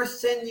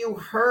person you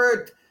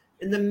heard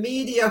in the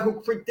media who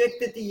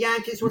predicted the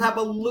Yankees would have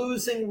a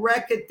losing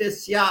record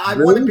this year. I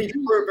want to be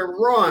proven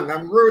wrong.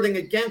 I'm rooting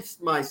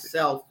against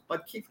myself,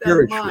 but keep that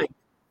in mind.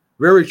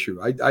 Very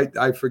true.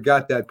 I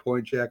forgot that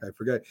point, Jack. I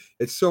forgot.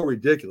 It's so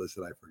ridiculous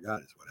that I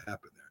forgot is what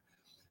happened there.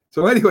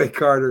 So anyway,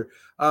 Carter,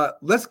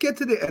 let's get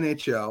to the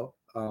NHL.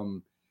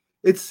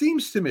 It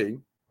seems to me,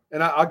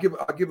 and I'll give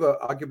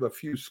a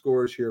few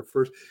scores here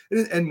first.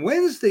 And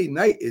Wednesday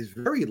night is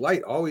very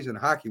light always in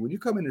hockey. When you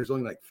come in, there's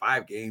only like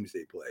 5 games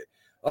they play.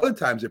 Other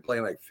times they're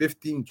playing like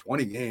 15,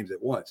 20 games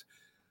at once.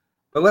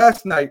 But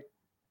last night,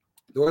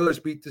 the Oilers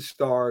beat the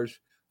Stars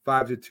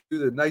 5-2.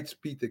 The Knights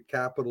beat the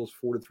Capitals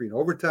 4-3 in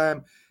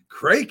overtime.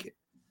 Kraken,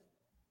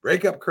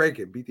 break up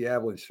Kraken, beat the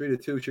Avalanche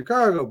 3-2.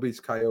 Chicago beats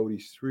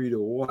Coyotes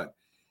 3-1.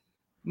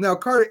 Now,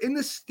 Carter, in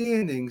the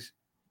standings,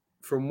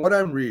 from what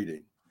I'm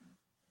reading,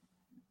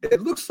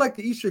 it looks like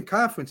the Eastern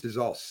Conference is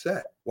all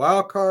set.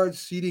 Wild cards,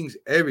 seedings,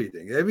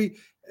 everything.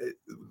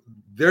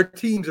 Their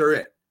teams are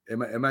in.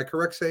 Am I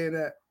correct saying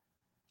that?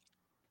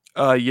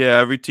 Yeah,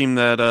 every team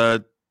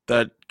that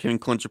can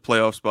clinch a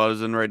playoff spot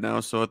is in right now.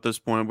 So at this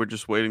point, we're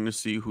just waiting to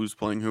see who's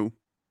playing who.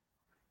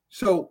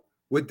 So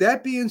with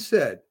that being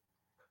said,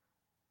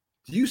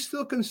 do you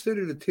still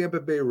consider the Tampa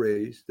Bay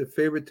Rays the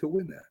favorite to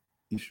win that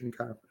Eastern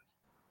Conference?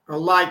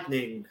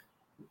 Lightning.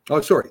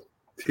 Oh, sorry.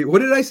 What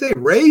did I say?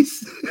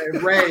 Rays?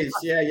 Rays,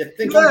 yeah. You're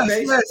thinking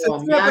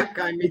baseball, Mac.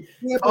 I mean,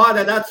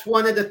 Carter, that's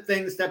one of the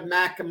things that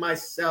Mac and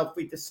myself,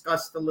 we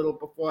discussed a little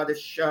before the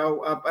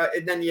show.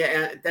 And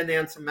then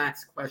answer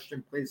Mac's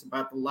question, please,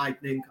 about the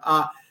Lightning.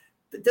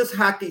 This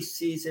hockey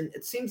season,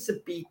 it seems to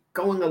be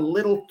going a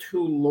little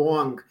too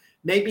long.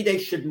 Maybe they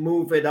should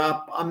move it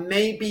up.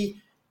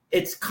 Maybe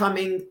it's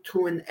coming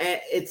to an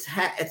end.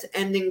 It's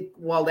ending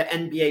while the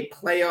NBA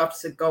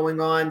playoffs are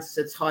going on,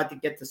 so it's hard to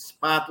get the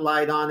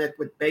spotlight on it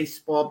with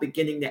baseball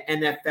beginning the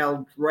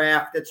NFL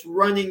draft. It's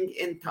running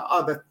into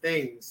other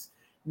things.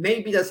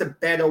 Maybe there's a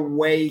better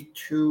way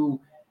to,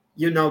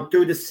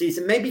 do the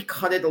season. Maybe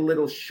cut it a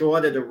little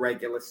shorter, the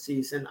regular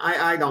season.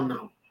 I don't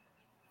know.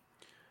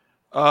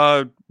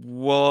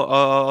 Well,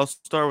 I'll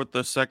start with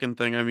the second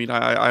thing. I mean,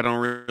 I don't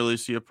really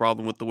see a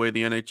problem with the way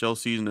the NHL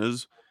season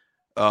is.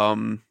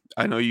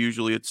 I know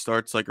usually it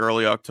starts like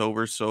early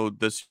October, so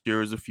this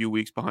year is a few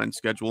weeks behind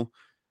schedule.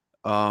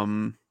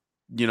 But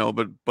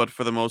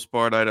for the most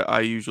part, I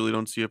usually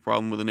don't see a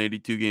problem with an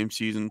 82 game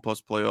season plus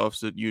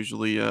playoffs. It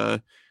usually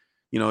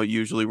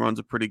runs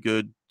a pretty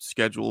good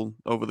schedule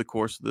over the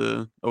course of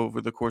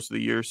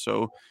the year.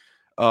 So,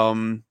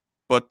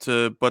 but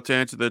to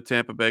answer the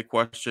Tampa Bay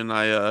question,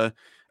 I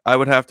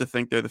would have to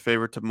think they're the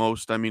favorite to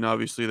most. I mean,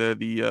 obviously they're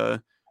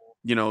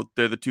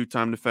the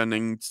two-time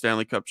defending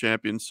Stanley Cup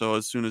champions. So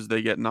as soon as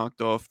they get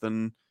knocked off,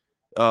 then,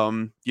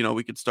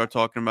 we could start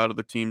talking about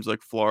other teams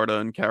like Florida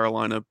and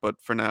Carolina.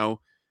 But for now,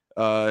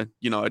 I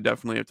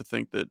definitely have to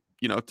think that,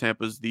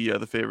 Tampa's the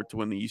favorite to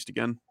win the East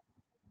again.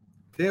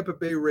 Tampa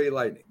Bay Ray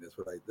Lightning.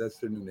 That's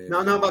their new name.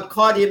 No, but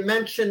Claude, you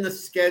mentioned the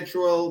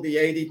schedule, the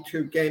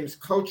 82 games.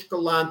 Coach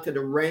Gallant to the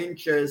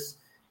Rangers,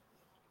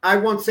 I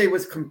won't say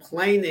was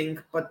complaining,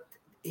 but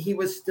he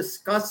was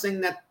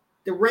discussing that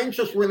the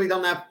Rangers really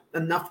don't have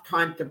enough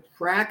time to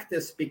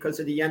practice because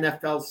of the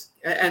NFL's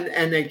and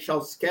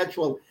NHL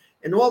schedule.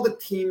 And all the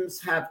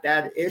teams have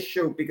that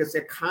issue because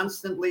they're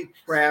constantly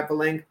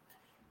traveling.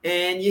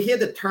 And you hear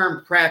the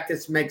term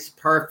practice makes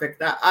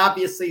perfect.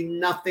 Obviously,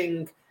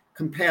 nothing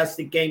compares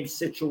to game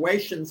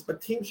situations,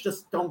 but teams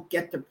just don't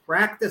get the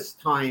practice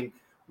time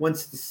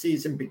once the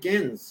season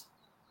begins.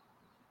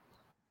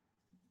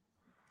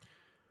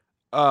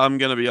 I'm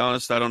gonna be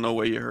honest. I don't know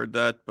where you heard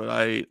that, but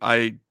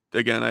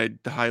again, I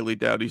highly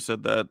doubt he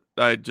said that.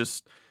 I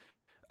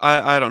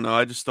don't know.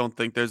 I just don't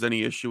think there's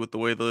any issue with the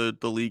way the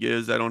league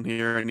is. I don't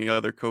hear any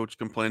other coach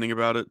complaining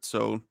about it.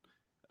 So,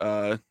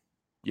 uh,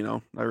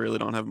 I really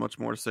don't have much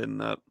more to say than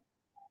that.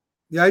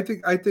 Yeah, I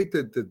think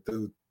that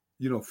the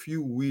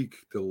few week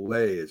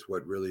delay is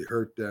what really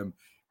hurt them.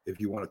 If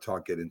you want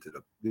to get into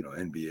the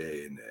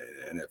NBA and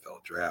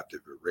NFL draft, if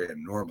it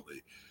ran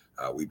normally,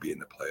 we'd be in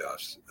the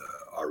playoffs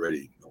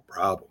already, no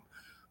problem.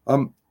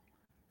 Um,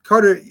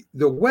 Carter,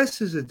 the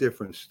West is a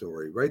different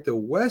story, right? The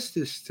West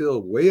is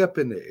still way up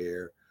in the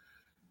air.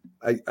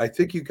 I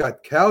think you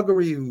got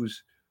Calgary,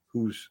 who's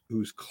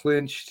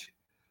clinched,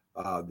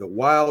 the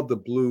Wild, the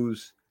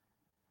Blues,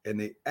 and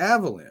the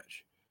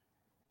Avalanche.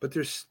 But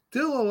there's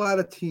still a lot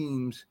of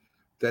teams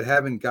that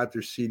haven't got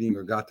their seeding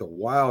or got the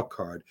wild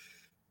card.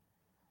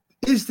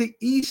 Is the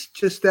East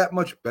just that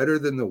much better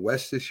than the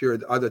West this year?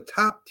 Are the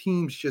top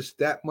teams just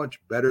that much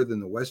better than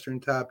the Western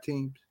top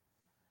teams?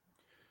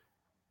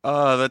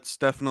 That's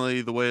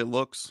definitely the way it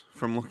looks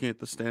from looking at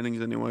the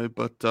standings anyway.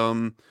 But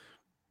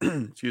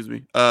excuse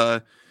me.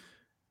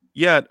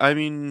 Yeah, I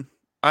mean,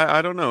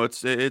 I don't know.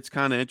 It's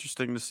kind of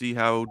interesting to see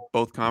how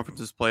both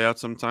conferences play out.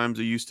 Sometimes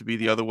it used to be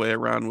the other way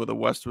around, where the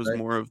West was Right.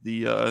 more of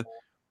the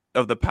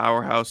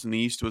powerhouse, and the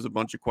East was a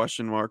bunch of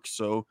question marks.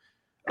 So,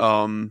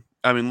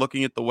 I mean,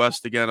 looking at the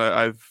West again,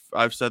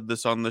 I've said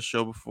this on this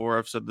show before.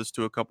 I've said this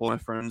to a couple of my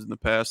friends in the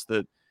past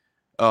that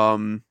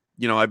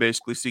I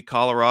basically see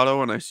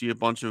Colorado and I see a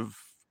bunch of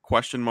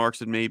question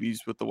marks and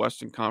maybes with the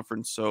Western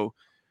Conference. So,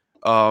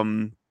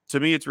 to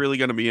me, it's really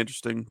going to be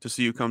interesting to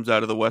see who comes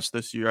out of the West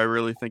this year. I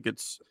really think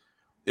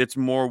it's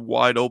more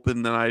wide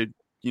open than I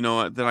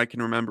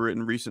can remember it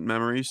in recent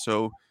memory.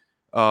 So,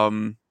 I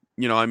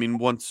mean,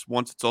 once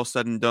it's all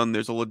said and done,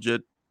 there's a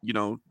legit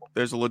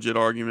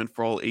argument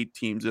for all 8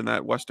 teams in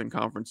that Western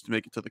Conference to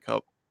make it to the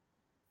Cup.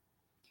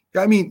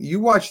 Yeah, I mean,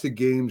 you watch the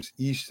games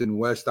East and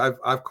West.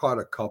 I've caught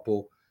a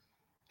couple,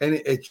 and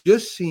it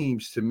just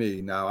seems to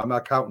me, now I'm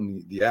not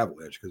counting the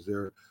Avalanche because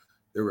they're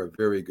a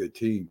very good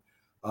team,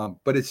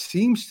 but it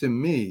seems to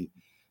me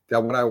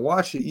that when I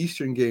watch the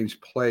Eastern games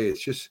play,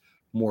 it's just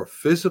more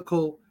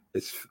physical.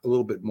 It's a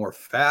little bit more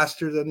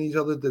faster than these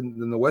other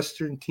than the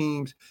Western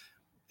teams.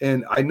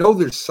 And I know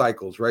there's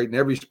cycles, right? In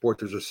every sport,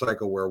 there's a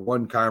cycle where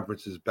one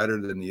conference is better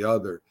than the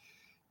other.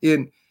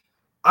 And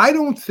I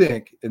don't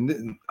think,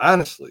 and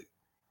honestly,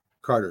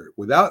 Carter,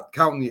 without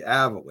counting the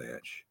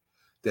Avalanche,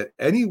 that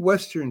any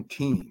Western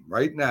team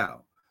right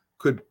now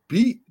could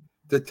beat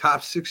the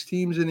top 6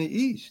 teams in the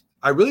East.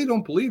 I really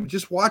don't believe it.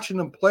 Just watching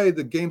them play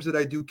the games that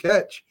I do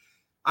catch,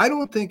 I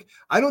don't think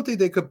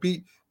they could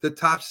beat the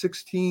top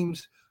 6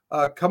 teams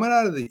coming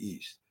out of the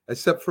East,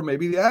 except for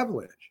maybe the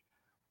Avalanche.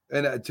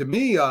 And to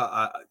me,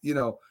 I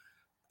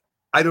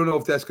don't know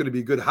if that's going to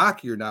be good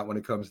hockey or not when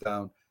it comes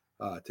down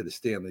to the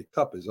Stanley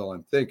Cup. Is all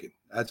I'm thinking.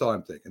 That's all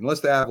I'm thinking.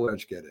 Unless the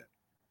Avalanche get in.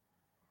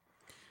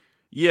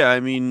 Yeah, I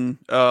mean,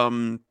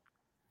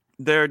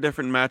 there are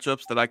different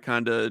matchups that I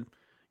kind of,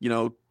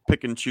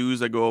 pick and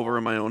choose. I go over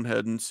in my own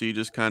head and see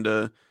just kind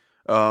of,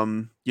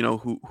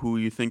 who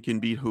you think can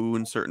beat who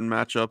in certain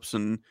matchups.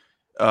 And,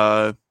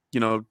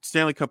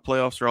 Stanley Cup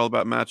playoffs are all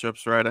about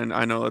matchups, right?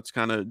 I know that's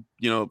kind of,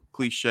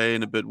 cliche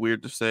and a bit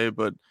weird to say,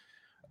 but,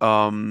 it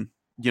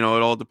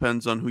all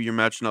depends on who you're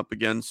matching up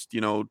against,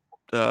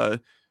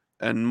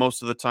 and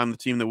most of the time, the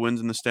team that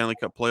wins in the Stanley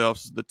Cup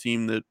playoffs is the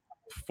team that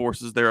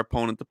forces their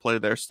opponent to play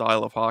their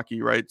style of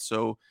hockey, right?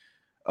 So,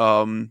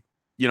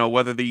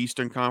 whether the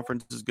Eastern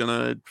Conference is going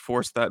to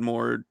force that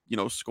more,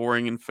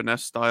 scoring and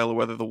finesse style, or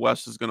whether the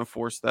West is going to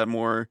force that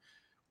more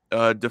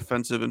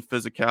defensive and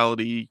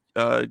physicality,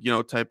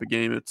 type of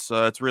game.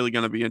 It's really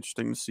going to be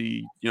interesting to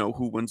see,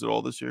 who wins it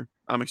all this year.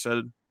 I'm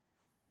excited.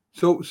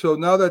 So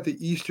now that the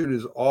Eastern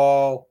is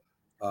all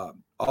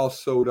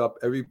sewed up,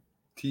 every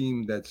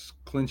team that's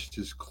clinched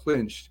is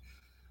clinched.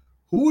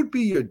 Who would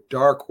be your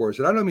dark horse?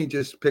 And I don't mean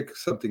just pick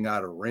something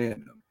out of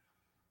random,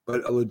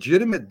 but a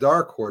legitimate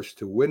dark horse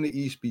to win the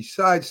East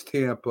besides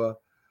Tampa,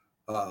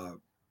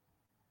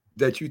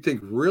 that you think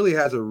really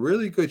has a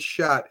really good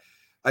shot.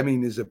 I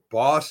mean, is it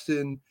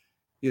Boston?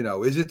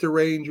 Is it the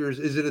Rangers?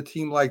 Is it a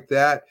team like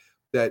that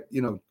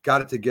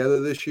got it together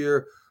this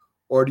year,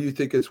 or do you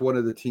think it's one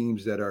of the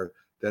teams that are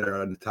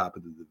on the top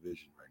of the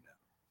division right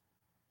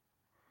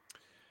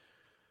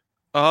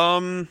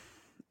Um,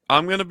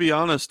 I'm gonna be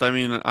honest. I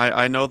mean,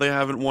 I know they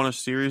haven't won a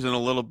series in a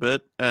little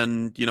bit,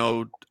 and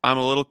I'm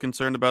a little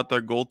concerned about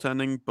their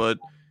goaltending, but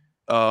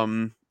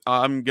I'm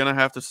gonna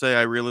have to say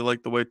I really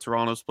like the way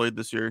Toronto's played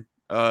this year.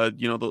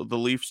 The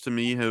Leafs to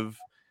me have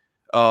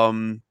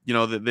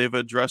they've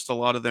addressed a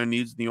lot of their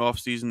needs in the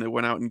offseason. They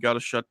went out and got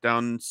a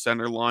shutdown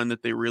center line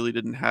that they really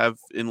didn't have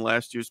in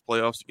last year's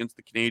playoffs against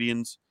the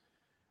Canadiens.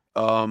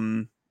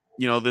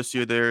 This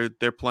year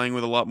they're playing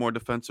with a lot more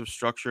defensive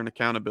structure and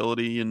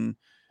accountability. And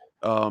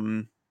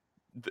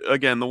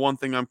again, the one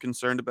thing I'm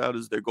concerned about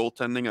is their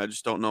goaltending. I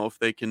just don't know if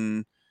they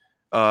can.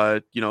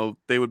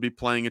 They would be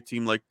playing a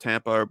team like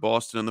Tampa or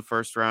Boston in the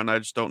first round. I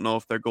just don't know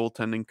if their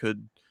goaltending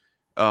could,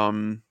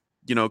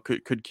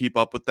 could keep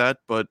up with that.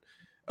 But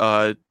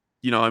I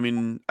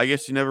mean, I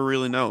guess you never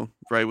really know,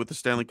 right? With the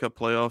Stanley Cup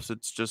playoffs,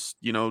 it's just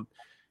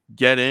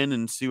get in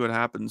and see what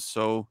happens.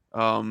 So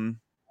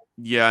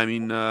yeah, I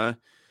mean,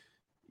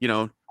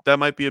 that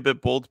might be a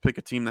bit bold to pick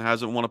a team that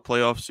hasn't won a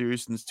playoff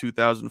series since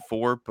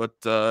 2004, but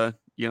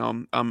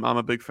I'm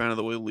a big fan of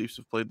the way the Leafs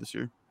have played this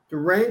year. The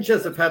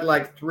Rangers have had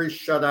like 3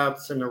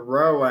 shutouts in a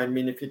row. I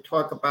mean, if you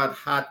talk about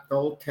hot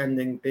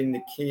goaltending being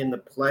the key in the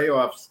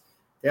playoffs,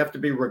 they have to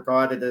be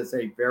regarded as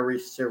a very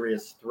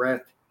serious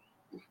threat.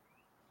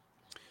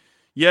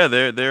 Yeah,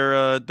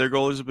 their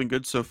goalies have been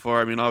good so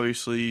far. I mean,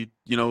 obviously,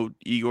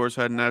 Igor's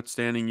had an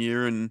outstanding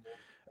year, and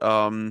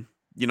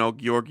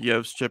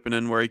Georgiev's chipping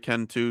in where he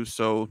can too.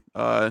 So,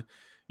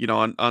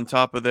 on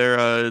top of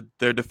their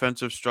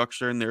defensive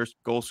structure and their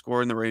goal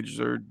scoring, the Rangers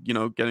are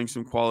getting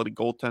some quality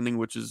goaltending,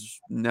 which is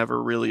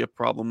never really a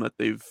problem that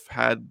they've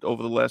had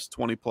over the last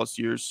 20 plus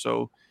years.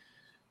 So,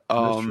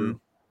 That's true.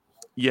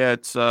 yeah,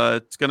 it's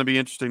going to be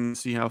interesting to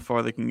see how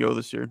far they can go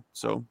this year.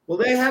 So, well,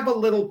 they have a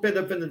little bit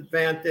of an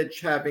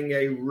advantage having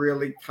a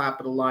really top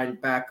of the line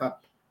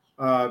backup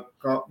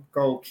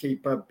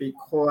goalkeeper,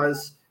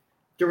 because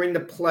during the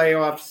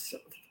playoffs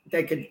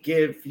they could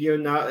give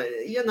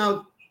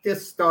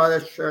this starter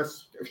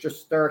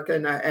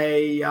Shesterkin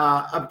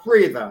a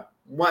breather.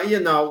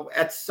 Well,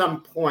 at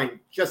some point,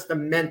 just a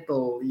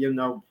mental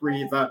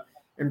breather,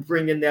 and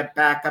bring in their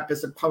backup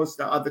as opposed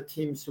to other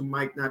teams who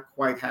might not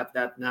quite have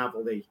that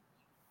novelty.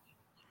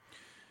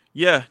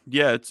 Yeah,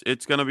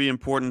 it's going to be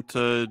important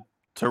to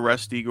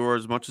rest Igor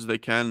as much as they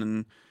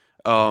can,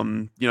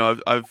 and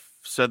I've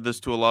said this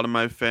to a lot of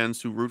my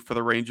fans who root for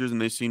the Rangers,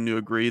 and they seem to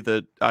agree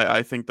that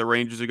I think the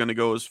Rangers are going to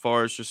go as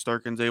far as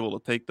Shesterkin's able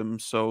to take them.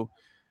 So,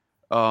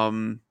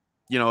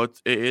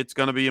 it's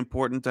going to be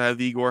important to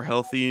have Igor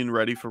healthy and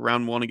ready for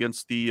round 1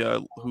 against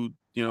the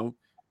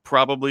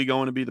probably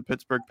going to be the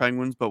Pittsburgh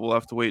Penguins, but we'll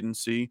have to wait and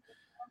see.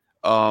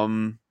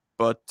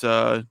 But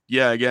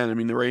yeah, again, I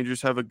mean, the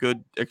Rangers have a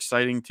good,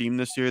 exciting team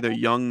this year. They're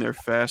young, they're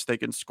fast, they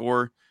can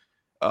score.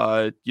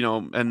 And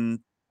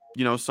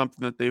something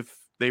that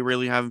they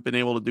really haven't been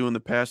able to do in the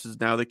past is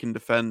now they can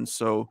defend.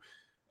 So,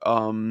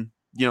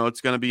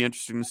 it's going to be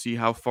interesting to see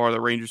how far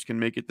the Rangers can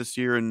make it this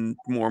year, and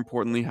more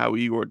importantly, how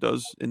Igor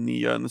does in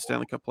the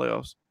Stanley Cup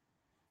playoffs.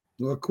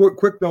 Well,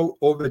 quick note: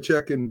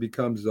 Ovechkin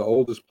becomes the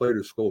oldest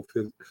player to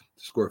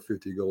score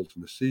 50 goals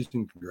in the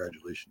season.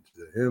 Congratulations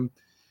to him.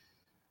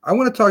 I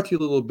want to talk to you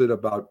a little bit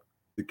about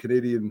the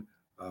Canadian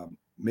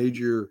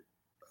Major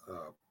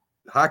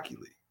Hockey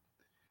League,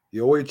 the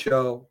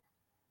OHL,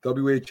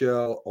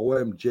 WHL,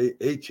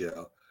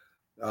 OMJHL.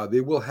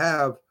 They will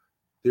have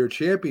their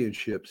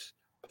championships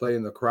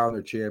playing the Crown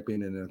their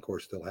champion, and then of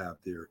course they'll have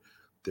their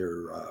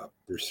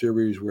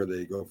series where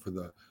they go for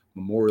the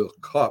Memorial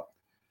Cup.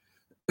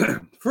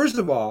 First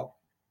of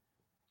all,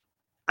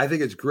 I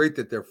think it's great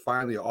that they're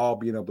finally all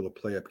being able to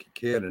play up in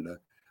Canada,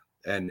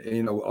 and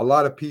a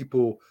lot of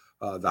people.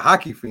 The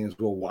hockey fans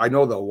I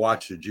know they'll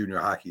watch the junior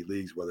hockey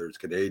leagues, whether it's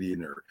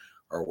Canadian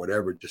or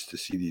whatever, just to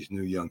see these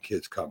new young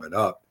kids coming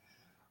up.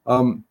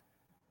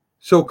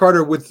 So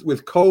Carter, with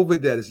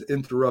COVID that has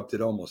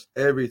interrupted almost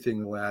everything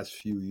in the last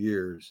few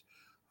years,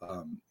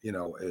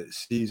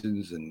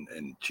 seasons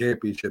and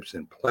championships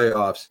and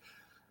playoffs,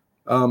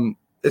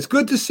 it's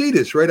good to see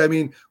this, right? I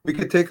mean, we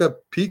could take a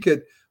peek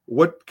at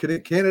what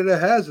Canada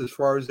has as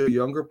far as their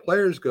younger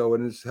players go,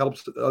 and it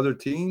helps other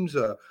teams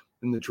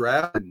in the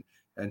draft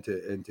and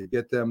to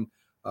get them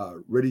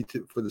ready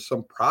for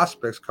some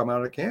prospects come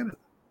out of Canada.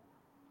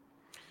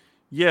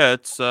 Yeah,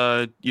 it's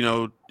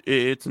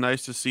it's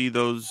nice to see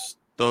those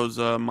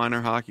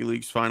minor hockey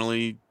leagues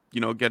finally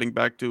getting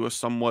back to a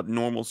somewhat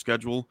normal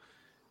schedule.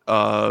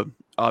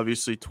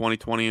 Obviously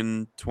 2020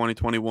 and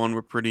 2021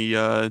 were pretty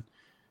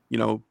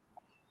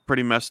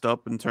pretty messed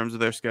up in terms of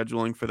their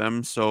scheduling for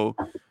them. So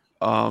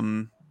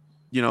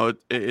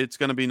it's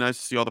going to be nice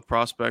to see all the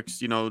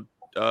prospects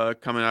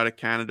coming out of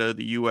Canada,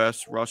 the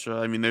US, Russia.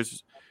 I mean,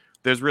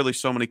 there's really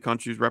so many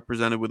countries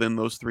represented within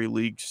those 3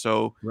 leagues.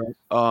 So, right.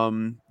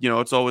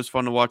 It's always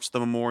fun to watch the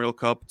Memorial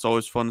Cup. It's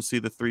always fun to see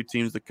the 3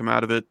 teams that come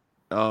out of it,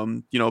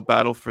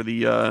 battle for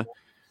the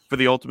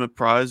ultimate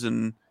prize.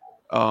 And,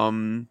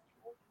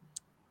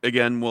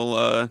 again,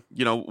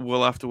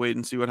 we'll have to wait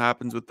and see what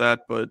happens with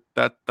that. But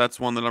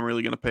that's one that I'm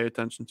really going to pay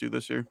attention to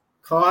this year.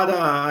 Carter,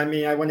 I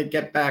mean, I want to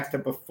get back to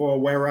before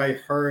where I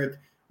heard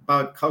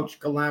about Coach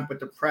Gallant with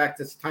the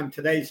practice time.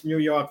 Today's New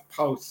York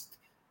Post.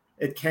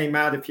 It came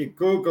out if you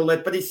Google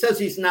it, but he says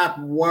he's not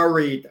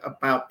worried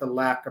about the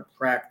lack of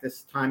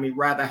practice time. He'd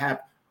rather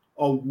have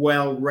a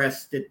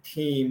well-rested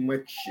team,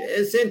 which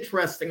is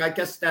interesting. I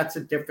guess that's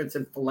a difference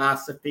in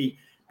philosophy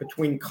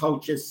between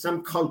coaches.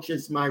 Some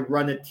coaches might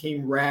run a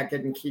team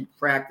ragged and keep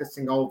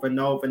practicing over and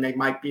over, and they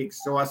might be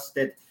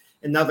exhausted.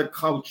 And other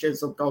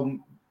coaches will go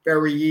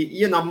very,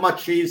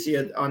 much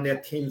easier on their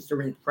teams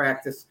during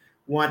practice,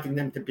 wanting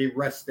them to be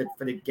rested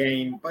for the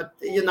game. But,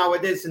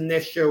 it is an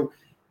issue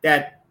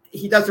that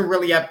he doesn't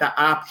really have the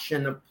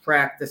option of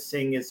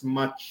practicing as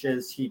much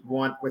as he'd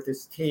want with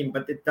his team,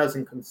 but it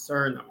doesn't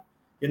concern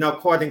him,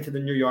 according to the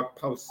New York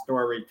Post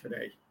story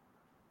today.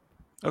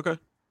 Okay.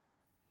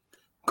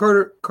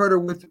 Carter,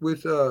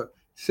 with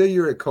say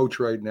you're a coach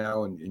right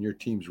now and your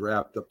team's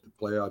wrapped up the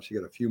playoffs, you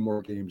got a few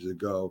more games to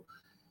go.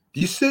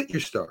 Do you sit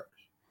your stars?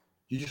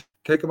 You just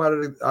take them out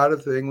of the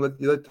thing,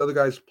 you let the other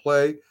guys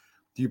play.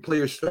 Do you play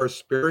your stars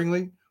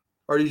sparingly,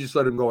 or do you just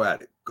let them go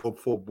at it, go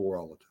full bore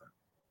all the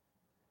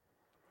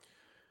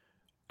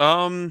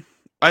time?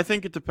 I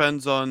think it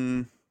depends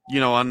on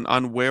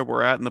on where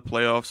we're at in the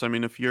playoffs. I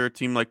mean, if you're a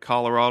team like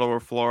Colorado or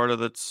Florida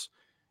that's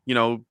you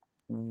know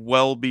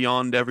well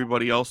beyond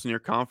everybody else in your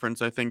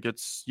conference, I think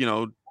it's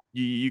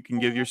you can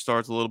give your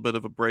stars a little bit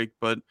of a break.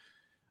 But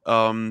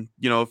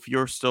if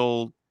you're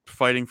still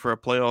fighting for a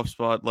playoff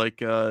spot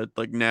like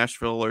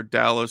Nashville or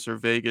Dallas or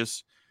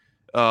Vegas,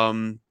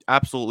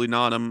 absolutely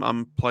not.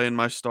 I'm playing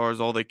my stars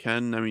all they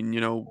can. I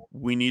mean,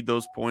 we need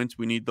those points.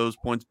 We need those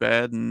points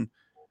bad, and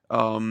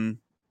um,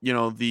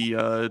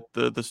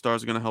 the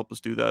stars are going to help us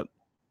do that.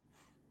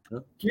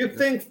 Do you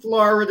think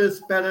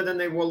Florida's better than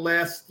they were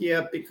last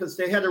year? Because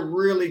they had a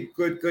really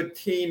good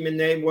team, and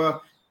they were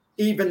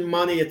even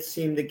money, it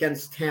seemed,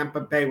 against Tampa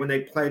Bay when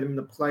they played them in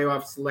the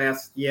playoffs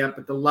last year.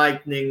 But the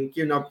Lightning,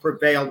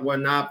 prevailed, were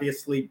an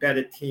obviously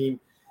better team,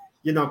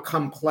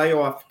 come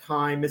playoff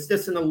time. Is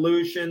this an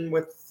illusion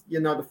with,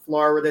 the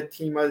Florida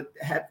team? Or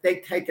have they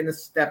taken a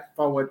step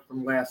forward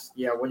from last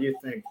year? What do you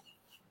think?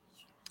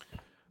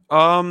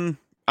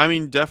 I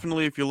mean,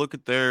 definitely if you look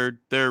at their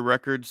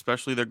record,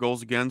 especially their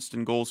goals against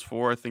and goals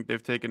for, I think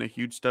they've taken a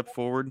huge step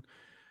forward.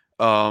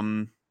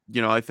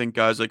 I think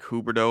guys like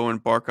Huberdeau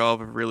and Barkov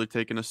have really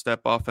taken a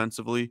step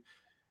offensively.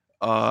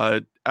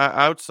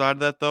 Outside of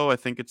that, though, I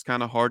think it's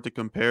kind of hard to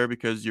compare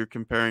because you're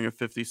comparing a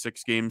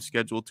 56 game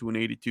schedule to an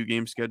 82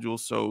 game schedule.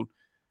 So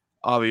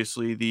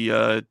obviously,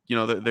 they're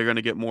going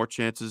to get more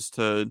chances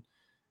to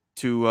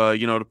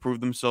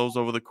prove themselves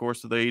over the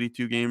course of the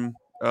 82 game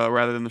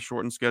rather than the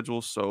shortened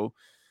schedule. So,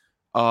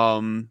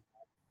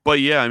 but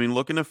yeah, I mean,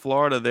 looking at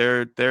Florida,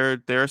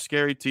 they're a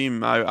scary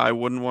team. I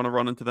wouldn't want to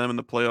run into them in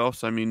the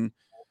playoffs. I mean,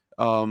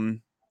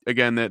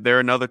 again, they're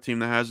another team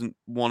that hasn't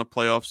won a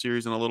playoff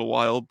series in a little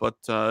while, but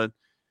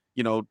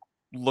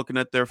looking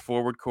at their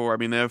forward core, I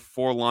mean, they have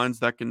 4 lines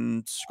that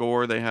can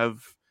score. They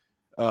have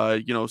 6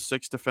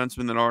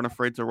 defensemen that aren't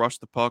afraid to rush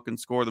the puck and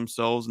score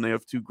themselves, and they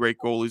have 2 great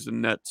goalies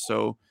in net.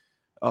 So,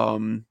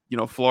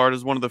 Florida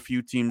is one of the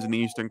few teams in the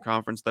Eastern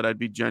Conference that I'd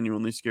be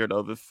genuinely scared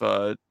of if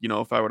I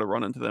were to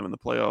run into them in the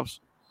playoffs.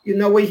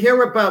 We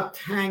hear about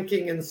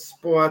tanking in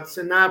sports,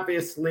 and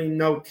obviously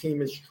no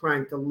team is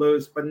trying to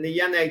lose. But in the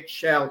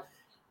NHL,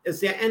 is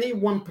there any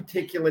one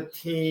particular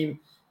team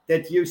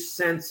that you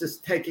sense is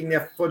taking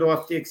their foot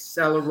off the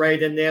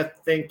accelerator and they're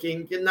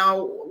thinking,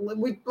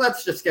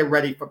 let's just get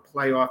ready for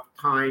playoff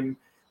time.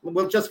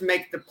 We'll just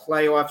make the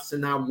playoffs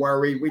and not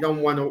worry. We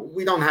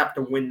don't have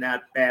to win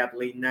that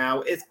badly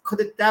now.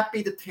 Could that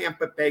be the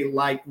Tampa Bay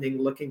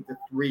Lightning looking to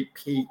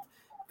repeat?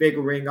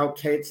 Figuring,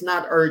 okay, it's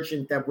not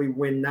urgent that we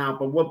win now,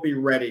 but we'll be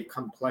ready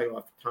come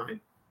playoff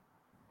time.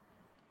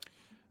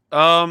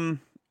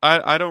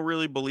 I don't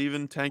really believe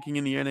in tanking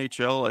in the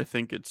NHL. I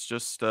think it's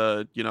just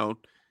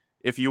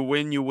if you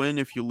win, you win.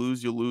 If you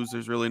lose, you lose.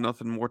 There's really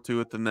nothing more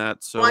to it than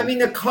that. So I mean,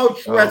 the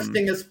coach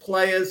resting his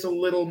players a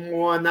little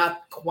more,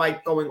 not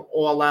quite going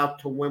all out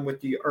to win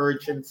with the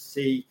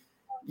urgency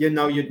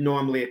you'd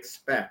normally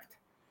expect.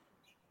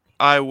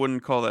 I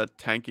wouldn't call that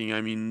tanking.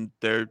 I mean,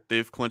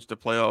 they've clinched a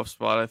playoff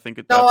spot. I think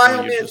at that point. No, I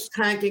don't mean it's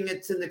tanking.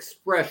 It's an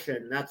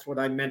expression. That's what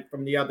I meant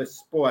from the other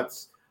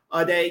sports.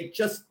 Are they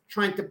just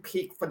trying to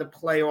peak for the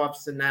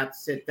playoffs and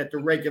that's it? That the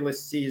regular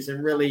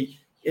season really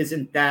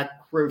isn't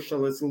that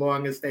crucial as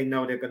long as they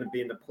know they're going to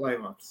be in the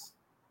playoffs?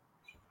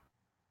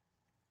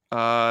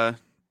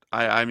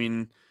 I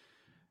mean,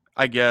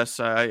 I guess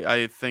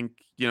I think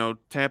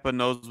Tampa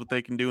knows what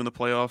they can do in the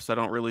playoffs. I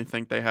don't really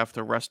think they have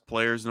to rest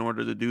players in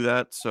order to do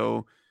that.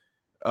 So.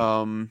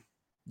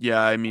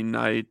 Yeah, I mean,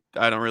 I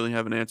don't really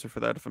have an answer for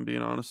that if I'm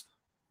being honest.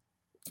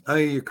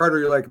 Carter,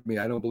 you're like me.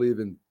 I don't believe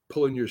in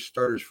pulling your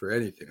starters for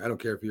anything. I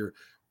don't care if you're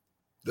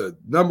the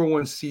number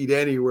 1 seed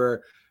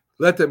anywhere.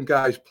 Let them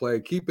guys play.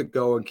 Keep it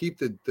going. Keep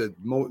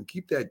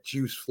keep that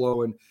juice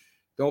flowing.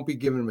 Don't be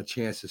giving them a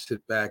chance to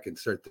sit back and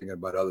start thinking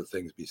about other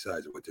things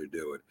besides what they're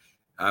doing.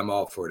 I'm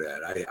all for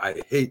that.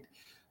 I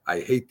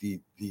hate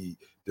the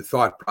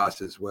thought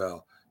process.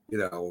 Well,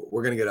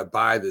 we're going to get a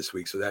bye this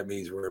week, so that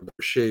means we're in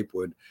better shape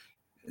when,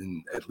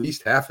 in at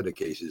least half of the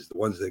cases, the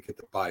ones that get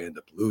the bye end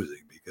up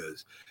losing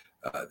because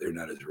they're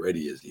not as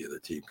ready as the other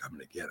team coming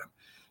to get them.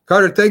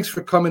 Carter, thanks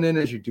for coming in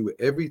as you do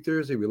every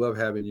Thursday. We love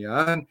having you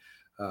on.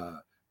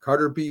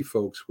 Carter B,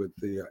 folks, with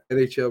the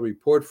NHL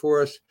report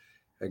for us.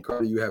 And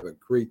Carter, you have a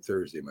great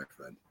Thursday, my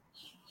friend.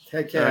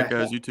 Take care. All right,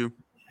 guys, you too.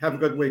 Have a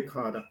good week,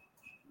 Carter.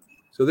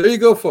 So there you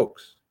go,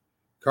 folks.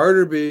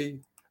 Carter B,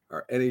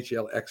 our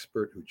NHL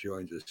expert who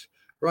joins us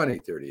around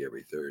 8:30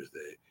 every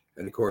Thursday.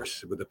 And, of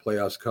course, with the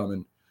playoffs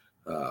coming,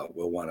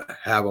 we'll want to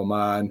have him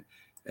on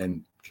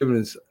and give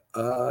us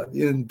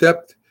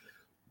in-depth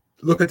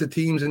look at the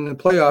teams in the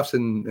playoffs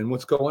and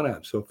what's going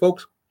on. So,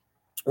 folks,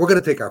 we're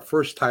going to take our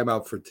first time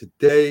out for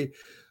today.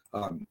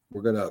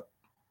 We're going to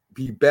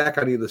be back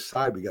on either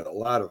side. We got a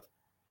lot of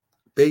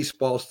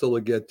baseball still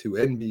to get to,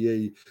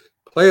 NBA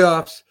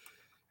playoffs,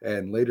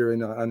 and later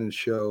on the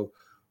show,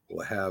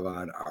 we'll have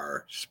on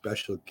our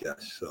special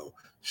guest. So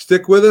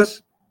stick with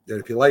us. And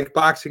if you like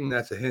boxing,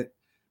 that's a hint.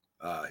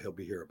 He'll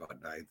be here about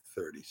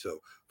 9:30. So,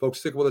 folks,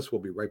 stick with us.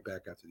 We'll be right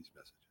back after these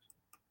messages.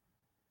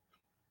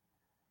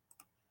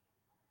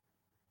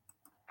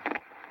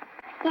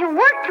 You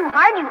worked too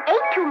hard, you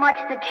ate too much,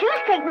 the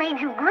cheesecake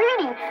made you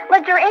greedy.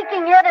 Let your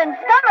aching head and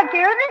stomach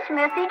hear this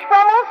message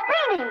from old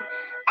Speedy.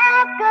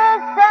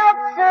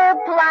 Alka-Seltzer,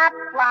 plop,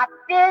 plop,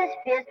 fizz,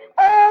 fizz.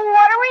 Oh,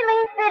 what a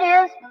relief it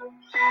is.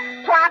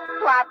 Plop,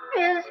 plop,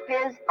 fizz,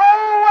 fizz.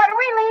 Oh, what a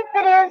relief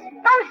it is.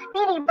 Those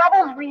Speedy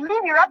bubbles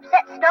relieve your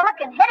upset stomach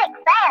and headache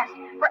fast.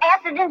 For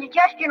acid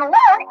indigestion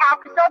alone,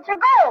 Alka-Seltzer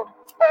Gold.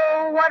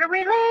 Oh, what a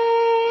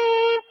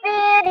relief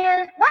it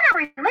is. What a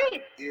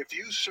relief. If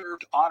you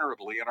served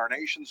honorably in our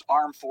nation's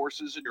armed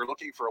forces and you're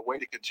looking for a way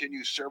to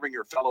continue serving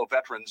your fellow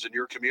veterans in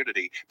your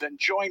community, then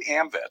join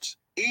AMVETS.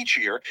 Each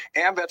year,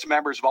 AMVETS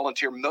members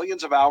volunteer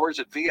millions of hours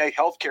at VA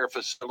healthcare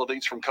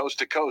facilities from coast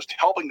to coast,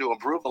 helping to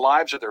improve the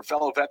lives of their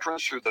fellow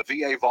veterans through the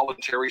VA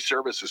Voluntary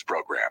Services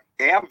Program.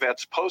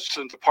 AMVETS posts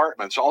and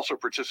departments also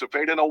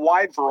participate in a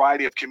wide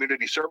variety of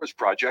community service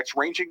projects,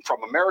 ranging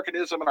from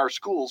Americanism in our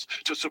schools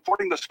to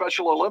supporting the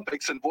Special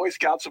Olympics and Boy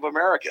Scouts of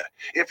America.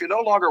 If you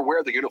no longer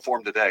wear the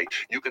uniform today,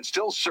 you can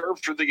still serve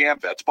through the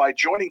AMVETS by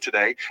joining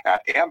today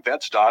at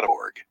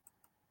amvets.org.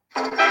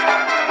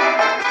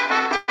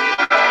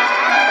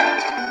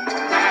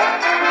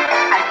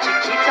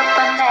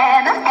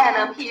 And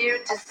I'm here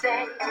to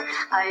say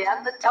I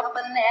am the top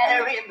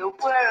banana in the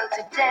world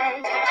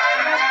today.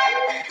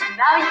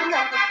 Now you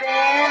know the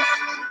best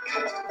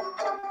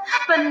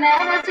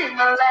bananas in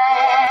the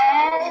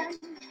land.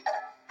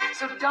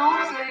 So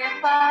don't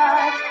slip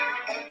up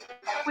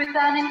with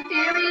an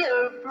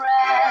inferior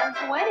brand.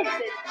 When it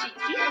says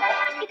Chiquita,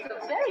 it's a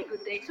very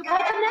good day to buy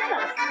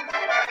bananas.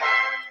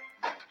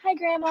 Hi,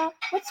 Grandma.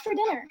 What's for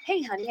dinner?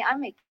 Hey, honey,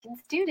 I'm making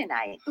stew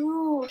tonight.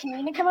 Ooh, can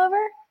Nina come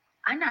over?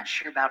 I'm not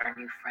sure about our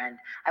new friend.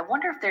 I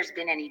wonder if there's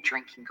been any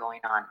drinking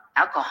going on.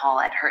 Alcohol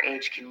at her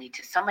age can lead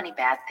to so many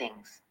bad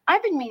things.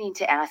 I've been meaning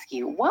to ask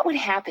you, what would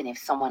happen if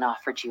someone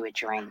offered you a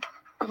drink?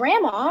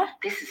 Grandma?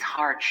 This is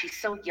hard. She's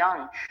so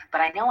young,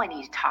 but I know I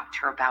need to talk to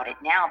her about it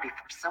now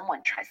before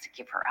someone tries to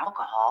give her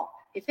alcohol.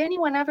 If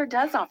anyone ever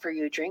does offer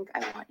you a drink,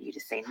 I want you to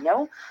say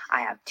no.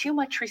 I have too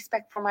much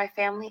respect for my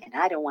family, and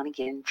I don't want to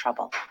get in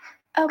trouble.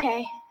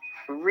 Okay.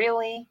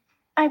 Really?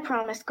 I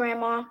promise,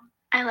 Grandma.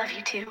 I love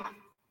you too.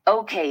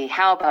 Okay,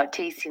 how about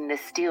tasting this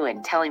stew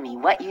and telling me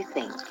what you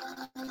think?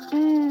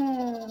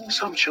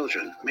 Some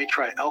children may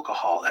try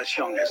alcohol as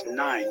young as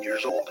 9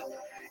 years old.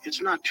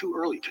 It's not too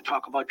early to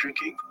talk about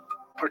drinking.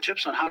 For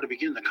tips on how to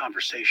begin the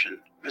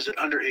conversation, visit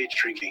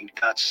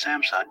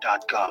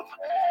underagedrinking.samhsa.gov.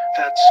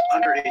 That's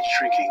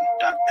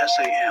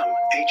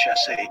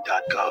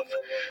underagedrinking.samhsa.gov.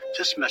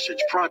 This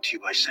message brought to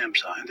you by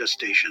SAMHSA and this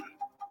station.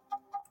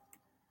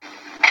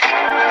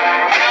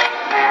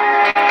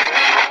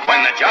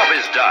 When the job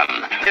is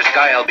done, this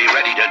guy'll be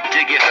ready to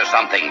dig into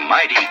something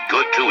mighty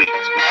good to eat.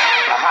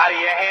 How do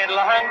you handle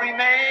a hungry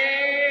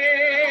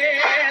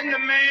man? The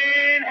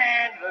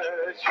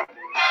manhandlers.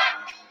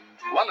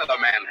 One of the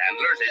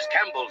manhandlers is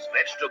Campbell's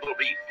vegetable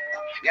beef.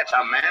 Gets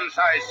a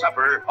man-sized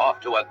supper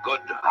off to a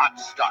good hot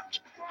start.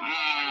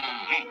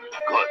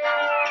 Good.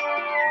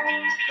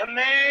 The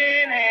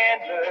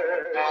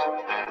manhandlers.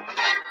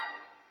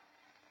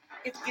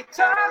 If you're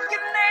talking,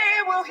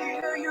 they will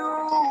hear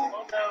you.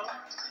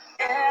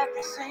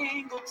 Every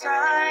single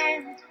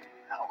time.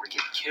 Now we're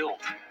getting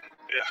killed.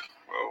 Yeah,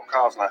 well,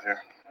 Kyle's not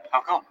here.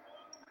 How come?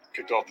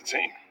 Kicked off the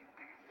team.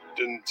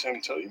 Didn't Tim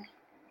tell you?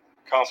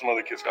 Kyle and some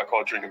other kids got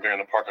caught drinking beer in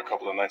the park a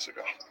couple of nights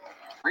ago.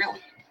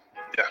 Really?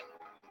 Yeah.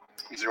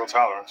 0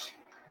 tolerance.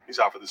 He's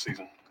out for the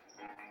season.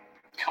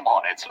 Come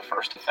on, it's a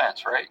first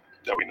offense, right?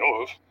 That we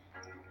know of.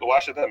 But why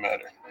should that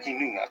matter? He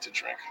knew not to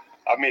drink.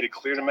 I've made it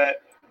clear to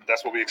Matt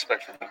that's what we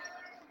expect from him.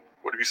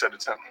 What have you said to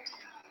Tim?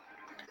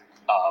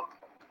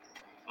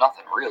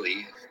 Nothing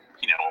really.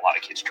 You know, a lot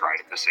of kids try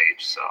it at this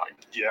age, so...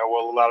 Yeah,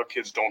 well, a lot of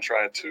kids don't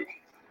try it too.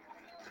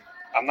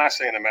 I'm not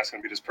saying that Matt's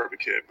going to be this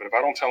perfect kid, but if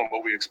I don't tell him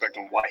what we expect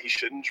and why he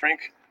shouldn't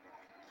drink,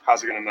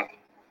 how's he going to know?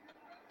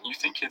 You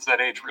think kids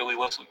that age really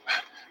listen?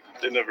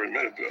 They never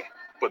admit it, Bill,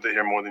 but they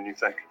hear more than you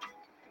think.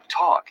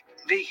 Talk.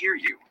 They hear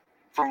you.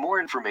 For more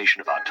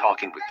information about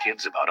talking with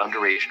kids about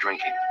underage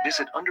drinking,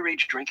 visit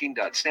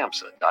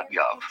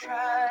underagedrinking.samhsa.gov.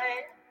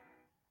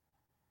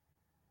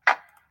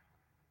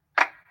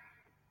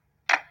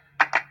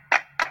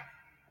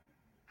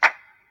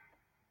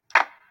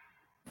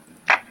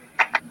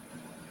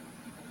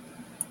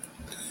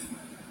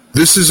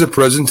 This is a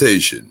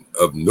presentation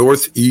of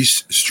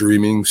Northeast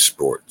Streaming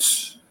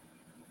Sports.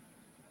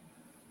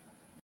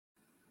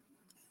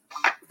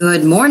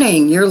 Good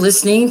morning. You're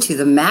listening to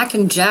the Mac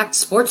and Jack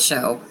Sports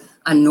Show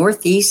on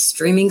Northeast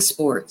Streaming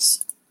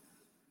Sports.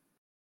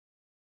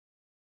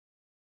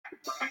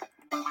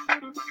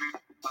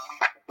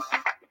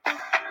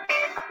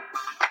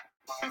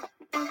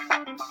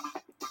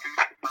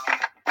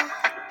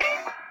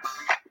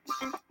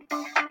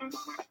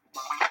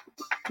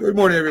 Good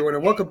morning, everyone,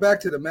 and welcome back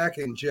to the Mac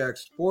and Jack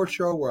Sports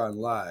Show. We're on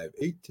live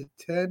 8 to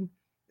 10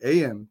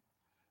 a.m.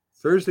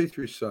 Thursday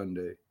through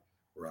Sunday.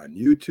 We're on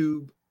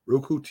YouTube,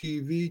 Roku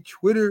TV,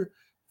 Twitter,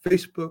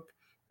 Facebook,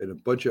 and a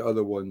bunch of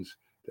other ones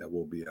that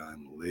we'll be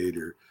on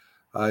later.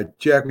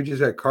 Jack, we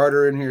just had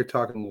Carter in here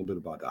talking a little bit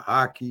about the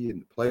hockey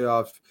and the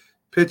playoff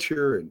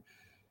picture and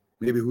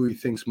maybe who he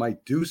thinks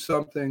might do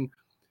something.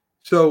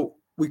 So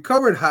we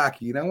covered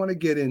hockey, and I want to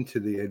get into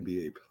the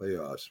NBA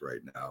playoffs right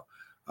now.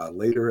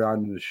 Later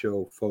on in the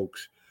show,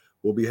 folks,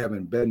 we'll be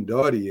having Ben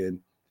Doughty in,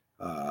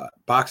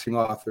 boxing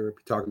author,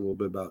 talking a little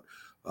bit about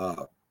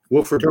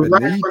Wilfred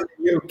Benitez. From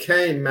the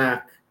UK,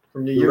 Mac.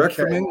 From the Direct UK.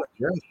 from England,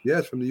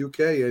 yes, from the UK.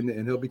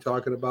 And he'll be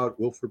talking about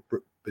Wilfred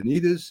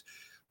Benitez,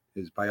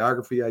 his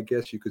biography, I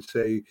guess you could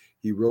say.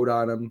 He wrote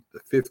on him,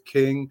 The Fifth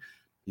King.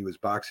 He was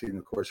boxing,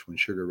 of course, when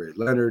Sugar Ray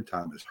Leonard,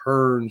 Thomas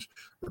Hearns,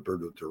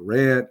 Roberto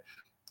Durant.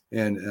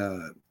 And,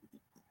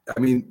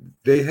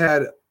 they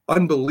had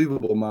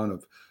unbelievable amount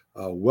of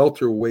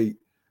welterweight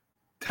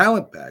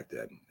talent back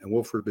then. And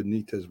Wilfred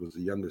Benitez was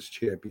the youngest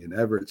champion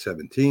ever at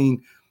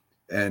 17.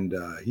 And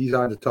he's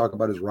on to talk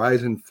about his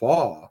rise and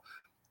fall,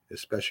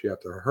 especially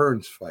after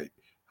Hearns' fight,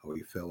 how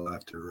he fell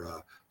after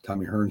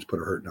Tommy Hearns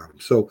put a hurting on him.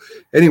 So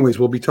anyways,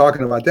 we'll be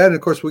talking about that. And,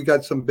 of course, we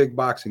got some big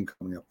boxing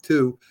coming up,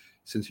 too,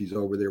 since he's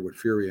over there with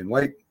Fury and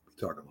White. We'll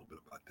be talking a little bit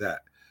about that.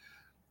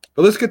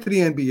 But let's get to the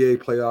NBA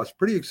playoffs.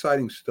 Pretty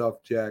exciting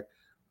stuff, Jack.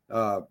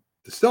 The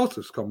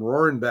Celtics come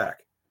roaring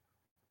back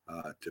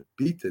to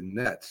beat the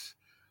Nets.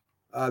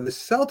 The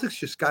Celtics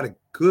just got a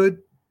good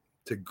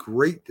to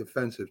great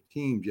defensive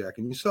team, Jack.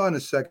 And you saw in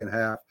the second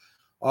half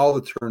all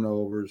the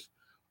turnovers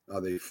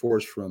they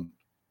forced from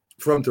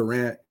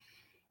Durant.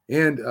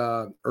 And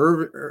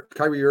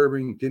Kyrie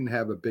Irving didn't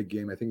have a big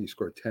game. I think he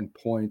scored 10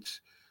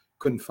 points,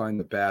 couldn't find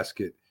the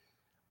basket.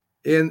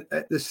 And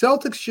the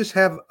Celtics just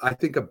have, I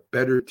think, a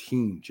better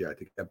team, Jack.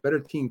 They got better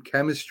team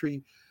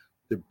chemistry.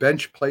 Their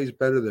bench plays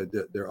better.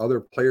 Their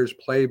other players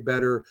play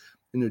better.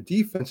 And their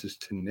defense is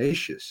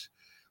tenacious.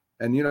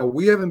 And,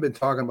 we haven't been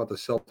talking about the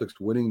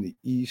Celtics winning the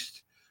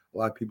East. A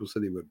lot of people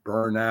said they would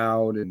burn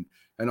out and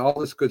all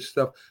this good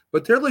stuff.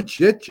 But they're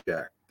legit,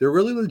 Jack. They're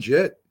really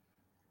legit.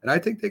 And I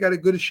think they got as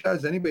good a shot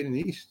as anybody in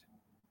the East.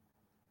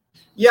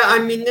 Yeah,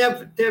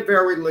 they're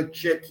very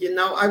legit.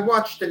 I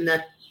watched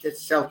the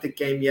Celtic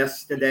game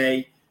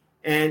yesterday,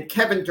 and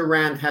Kevin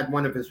Durant had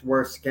one of his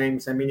worst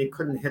games. He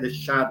couldn't hit a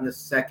shot in the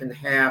second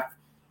half.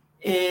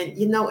 And,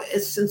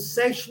 as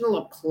sensational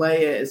a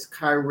player as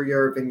Kyrie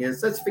Irving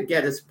is, let's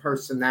forget his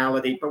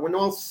personality, but when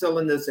all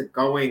cylinders are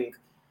going,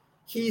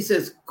 he's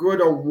as good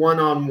a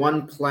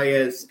one-on-one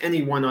player as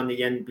anyone on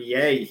the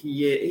NBA.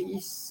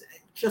 He's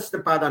just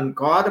about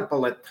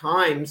unguardable at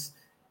times.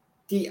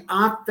 The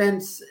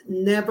offense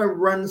never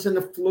runs in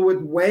a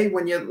fluid way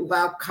when you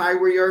allow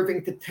Kyrie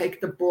Irving to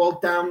take the ball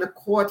down the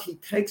court. He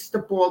takes the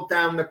ball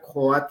down the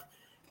court,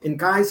 and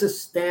guys are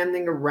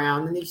standing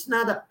around, and he's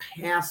not a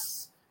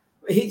passer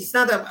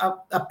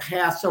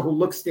who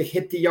looks to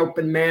hit the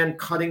open man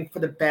cutting for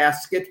the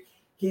basket.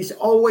 He's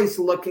always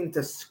looking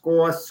to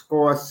score.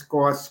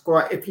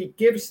 If he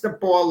gives the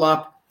ball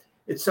up,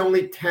 it's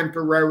only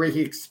temporary.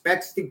 He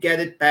expects to get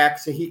it back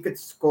so he could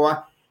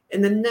score.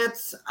 And the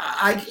Nets,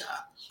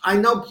 I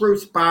know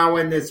Bruce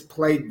Bowen has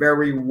played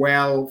very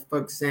well, for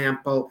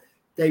example.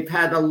 They've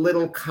had a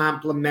little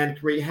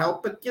complimentary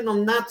help, but,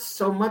 not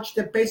so much.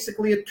 They're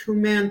basically a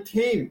two-man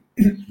team.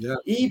 Yeah.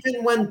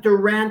 Even when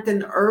Durant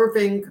and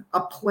Irving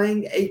are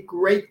playing a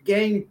great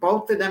game,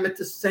 both of them at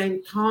the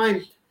same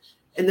time,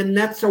 and the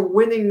Nets are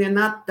winning, they're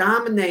not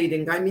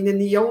dominating.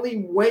 And the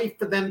only way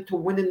for them to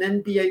win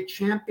an NBA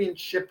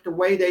championship the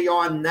way they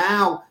are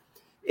now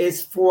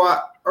is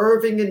for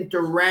Irving and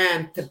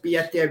Durant to be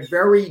at their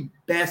very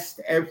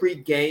best every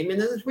game.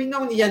 And as we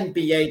know in the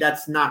NBA,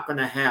 that's not going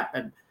to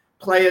happen.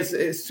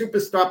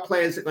 Superstar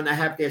players are going to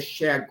have their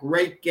share of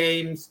great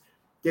games.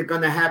 They're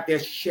going to have their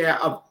share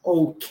of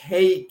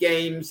okay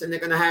games. And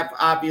they're going to have,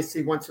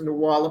 obviously, once in a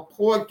while, a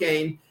poor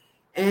game.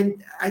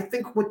 And I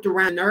think with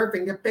Durant and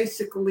Irving, they're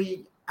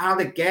basically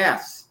out of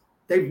gas.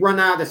 They've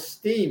run out of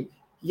steam.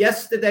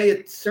 Yesterday,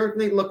 it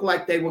certainly looked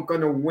like they were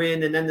going to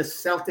win, and then the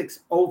Celtics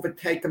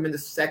overtake them in the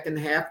second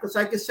half. Because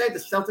like I say, the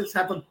Celtics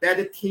have a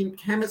better team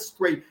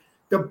chemistry.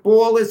 The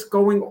ball is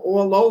going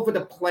all over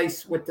the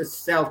place with the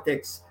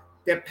Celtics.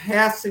 They're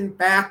passing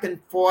back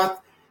and forth,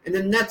 and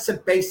the Nets are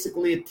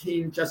basically a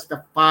team just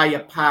of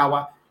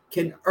firepower.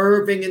 Can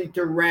Irving and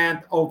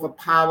Durant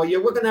overpower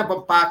you? We're going to have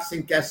a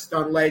boxing guest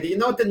on later.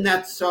 The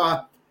Nets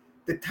are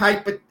the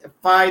type of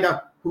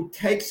fighter who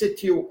takes it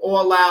to you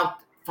all out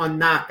for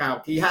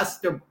knockout. He has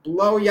to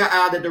blow you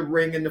out of the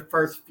ring in the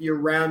first few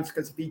rounds,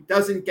 because if he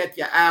doesn't get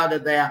you out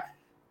of there,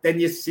 then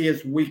you see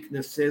his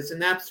weaknesses.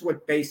 And that's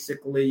what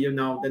basically,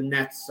 the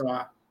Nets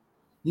are.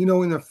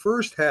 In the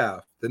first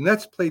half, the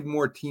Nets played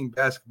more team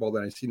basketball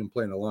than I've seen them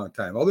play in a long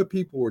time. Other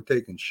people were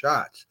taking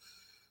shots.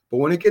 But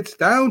when it gets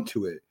down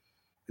to it,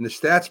 and the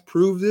stats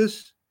prove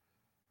this,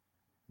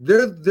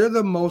 they're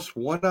the most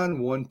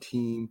one-on-one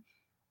team,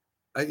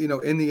 in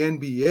the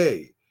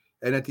NBA.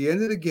 And at the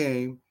end of the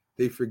game,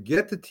 they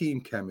forget the team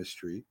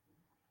chemistry,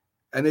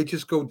 and they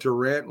just go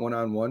Durant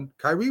one-on-one,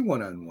 Kyrie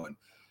one-on-one.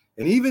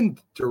 And even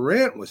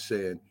Durant was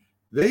saying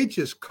they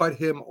just cut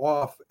him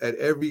off at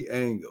every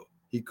angle.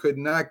 He could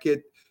not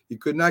get in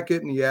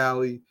the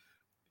alley.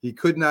 He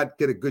could not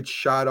get a good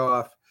shot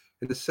off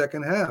in the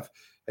second half.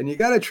 And you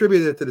got to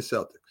attribute it to the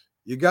Celtics.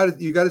 You got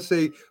to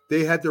say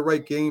they had the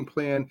right game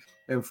plan.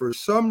 And for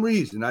some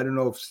reason, I don't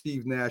know if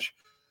Steve Nash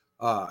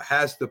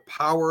has the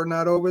power or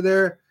not over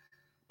there,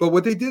 but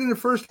what they did in the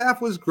first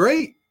half was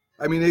great.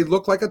 I mean, they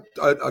looked like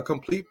a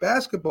complete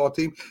basketball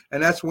team,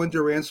 and that's when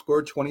Durant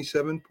scored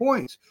 27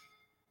 points.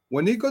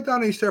 When they go down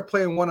and they start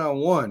playing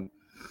one-on-one,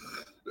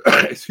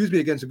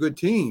 against a good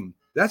team,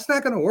 that's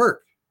not going to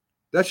work.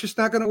 That's just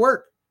not going to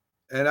work.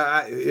 And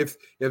if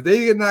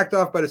they get knocked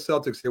off by the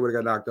Celtics, they would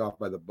have got knocked off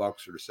by the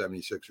Bucks or the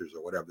 76ers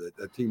or whatever,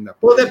 the team that.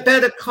 Well, they're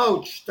better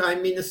coached. I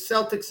mean, the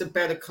Celtics are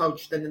better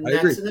coached than the Nets.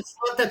 Agree. And it's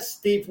not that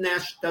Steve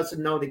Nash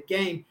doesn't know the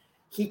game.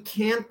 He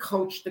can't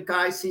coach the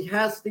guys he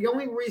has. The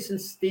only reason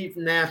Steve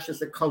Nash is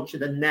the coach of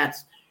the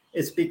Nets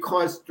is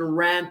because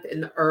Durant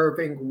and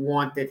Irving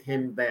wanted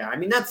him there. I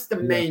mean, that's the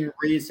main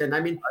reason.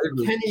 I mean,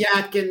 Kenny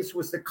Atkins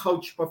was the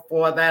coach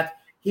before that.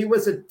 He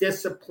was a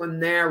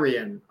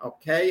disciplinarian,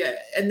 okay?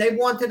 And they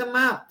wanted him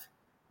out,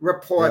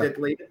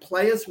 reportedly. The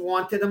players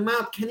wanted him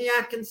out. Kenny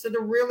Atkins did a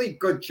really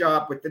good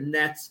job with the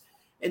Nets,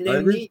 and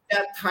they need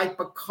that type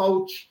of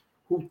coach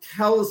who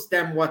tells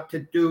them what to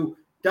do,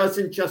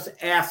 doesn't just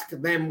ask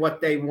them what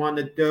they want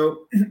to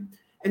do.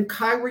 And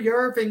Kyrie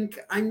Irving,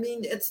 I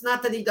mean, it's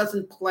not that he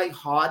doesn't play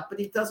hard, but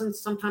he doesn't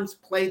sometimes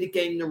play the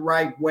game the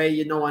right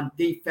way, on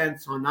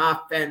defense, on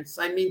offense.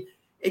 I mean,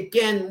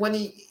 again, when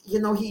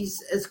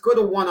he's as good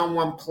a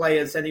one-on-one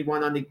player as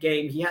anyone on the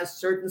game. He has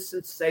certain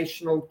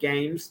sensational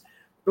games.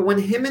 But when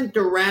him and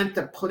Durant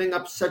are putting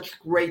up such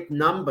great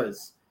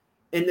numbers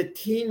and the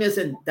team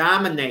isn't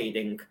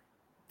dominating,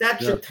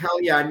 that should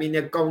tell you, I mean,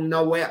 they're going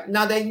nowhere.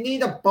 Now, they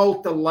need a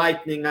bolt of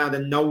lightning out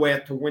of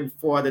nowhere to win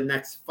 4 of the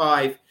next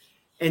 5.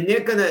 And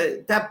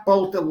that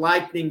bolt of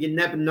lightning, you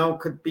never know,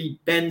 could be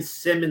Ben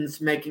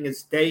Simmons making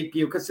his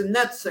debut, because the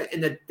Nets are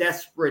in a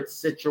desperate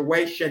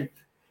situation.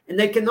 And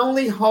they can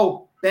only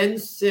hope Ben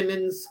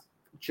Simmons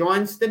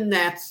joins the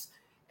Nets.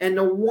 And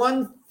the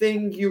one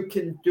thing you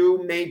can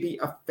do maybe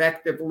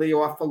effectively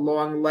off a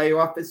long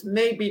layoff is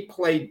maybe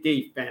play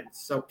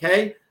defense,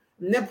 okay?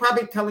 And they're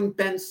probably telling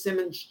Ben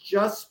Simmons,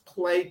 just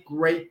play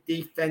great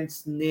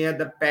defense near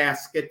the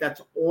basket.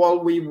 That's all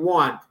we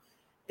want.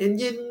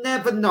 And you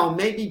never know.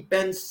 Maybe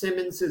Ben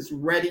Simmons is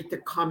ready to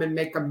come and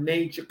make a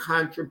major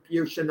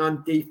contribution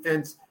on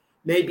defense.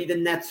 Maybe the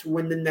Nets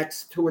win the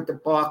next 2 at the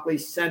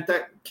Barclays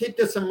Center. Keep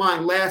this in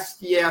mind.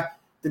 Last year,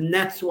 the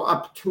Nets were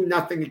up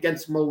 2-0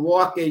 against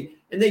Milwaukee,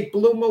 and they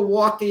blew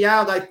Milwaukee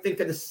out, I think,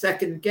 in the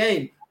second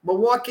game.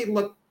 Milwaukee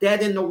looked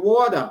dead in the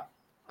water.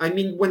 I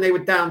mean, when they were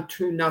down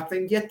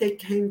 2-0, yet they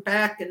came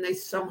back and they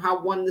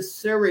somehow won the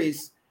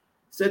series.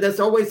 So there's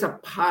always a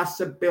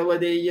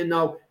possibility,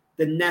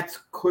 the Nets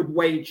could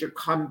wage a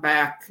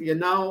comeback. I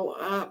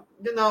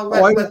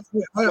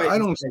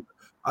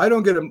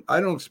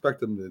don't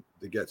expect them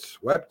to get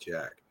swept,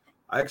 Jack.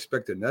 I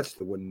expect the Nets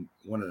to win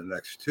one of the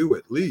next 2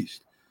 at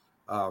least.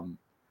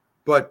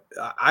 But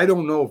I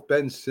don't know if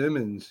Ben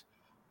Simmons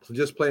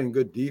just playing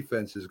good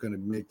defense is going to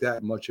make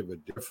that much of a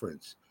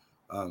difference.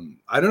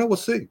 I don't know. We'll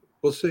see.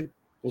 We'll see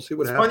what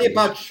happens. It's funny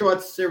about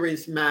short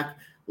series, Mac.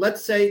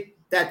 Let's say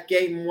that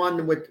game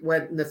 1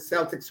 when the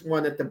Celtics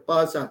won at the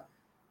buzzer.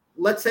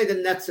 Let's say the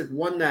Nets had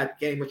won that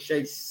game, which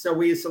they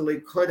so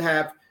easily could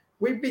have.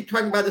 We'd be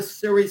talking about a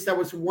series that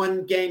was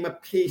 1 game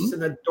apiece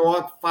and a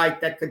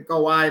dogfight that could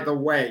go either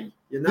way.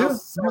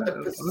 So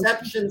the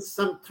perception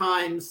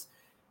sometimes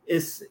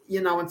is,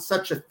 in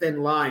such a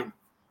thin line.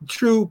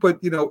 True, but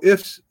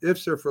ifs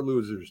are for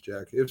losers,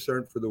 Jack. Ifs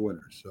aren't for the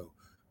winners. So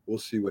we'll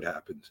see what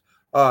happens.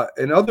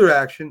 In other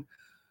action,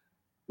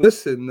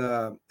 listen,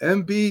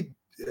 Embiid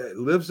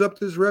lives up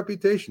to his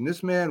reputation.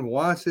 This man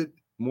wants it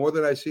more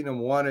than I've seen him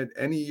want it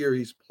any year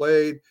he's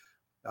played.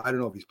 I don't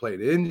know if he's played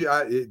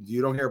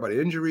you don't hear about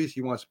injuries.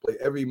 He wants to play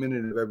every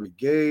minute of every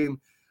game.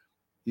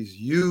 He's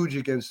huge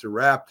against the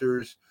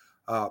Raptors.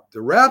 The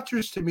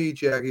Raptors, to me,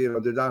 Jackie, they're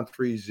down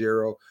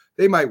 3-0.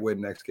 They might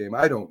win next game.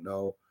 I don't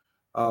know.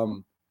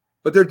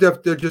 But they're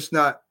just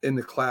not in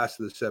the class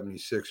of the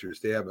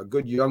 76ers. They have a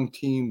good young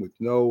team with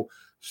no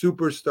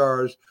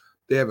superstars.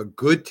 They have a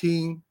good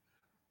team,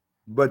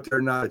 but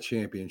they're not a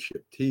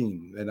championship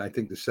team. And I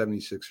think the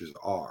 76ers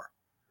are.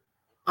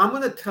 I'm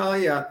going to tell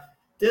you,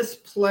 this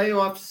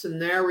playoff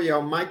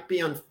scenario might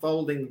be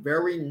unfolding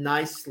very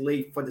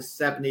nicely for the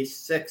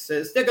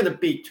 76ers. They're going to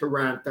beat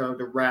Toronto,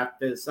 the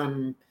Raptors.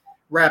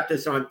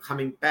 Raptors aren't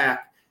coming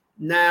back.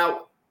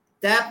 Now,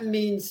 that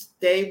means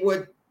they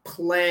would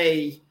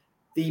play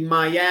the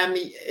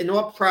Miami, in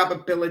all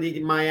probability,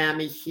 the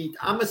Miami Heat.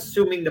 I'm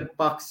assuming the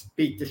Bucks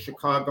beat the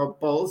Chicago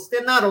Bulls.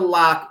 They're not a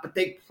lock, but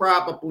they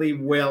probably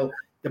will.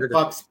 The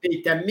Bucks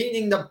beat them,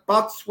 meaning the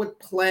Bucks would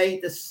play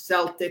the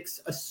Celtics,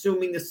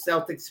 assuming the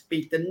Celtics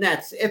beat the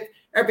Nets. If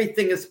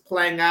everything is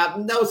playing out,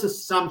 and those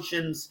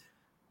assumptions,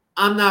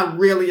 I'm not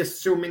really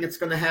assuming it's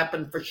going to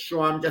happen for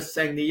sure. I'm just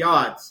saying the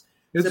odds.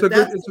 It's so a if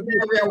that good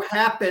scenario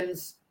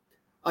happens,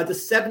 the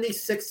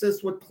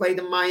 76ers would play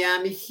the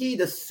Miami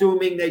Heat,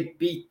 assuming they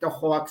beat the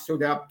Hawks, who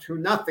they're up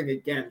 2-0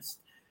 against.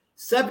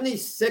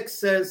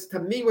 76ers,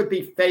 to me, would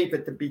be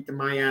favored to beat the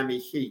Miami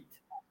Heat.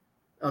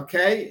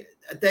 Okay?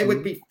 They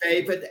would be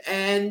favored,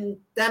 and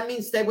that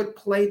means they would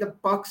play the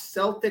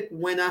Bucks-Celtic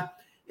winner.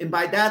 And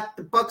by that,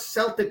 the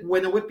Bucks-Celtic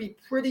winner would be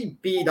pretty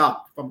beat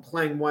up from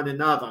playing one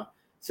another.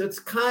 So it's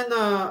kind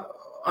of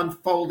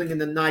unfolding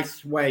in a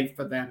nice way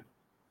for them.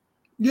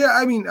 Yeah,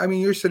 I mean,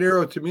 your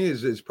scenario to me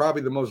is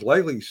probably the most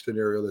likely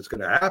scenario that's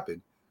going to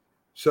happen.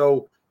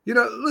 So,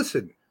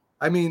 listen,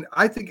 I mean,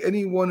 I think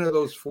any one of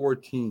those four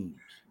teams,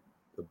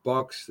 the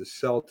Bucks, the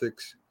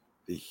Celtics,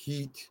 the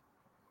Heat,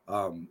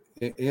 and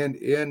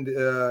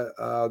the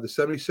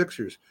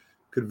 76ers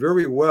could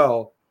very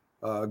well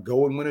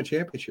go and win a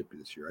championship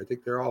this year. I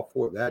think they're all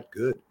four that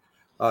good.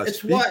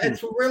 It's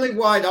really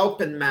wide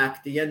open,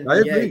 Mac, the NBA. I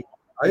agree.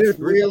 It's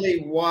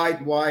really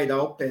wide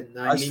open.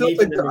 I mean,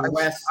 even in the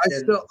West.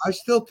 I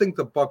still think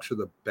the Bucks are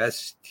the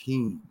best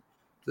team.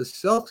 The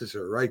Celtics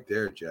are right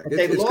there, Jack. But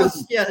they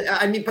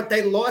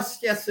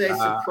lost yesterday.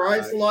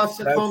 Surprise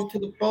loss at home to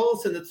the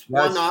Bulls, and it's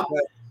 1-up.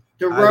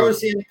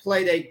 DeRozan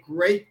played a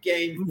great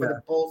game for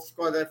the Bulls,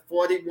 scored at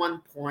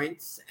 41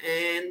 points,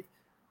 and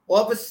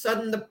all of a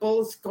sudden the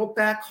Bulls go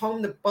back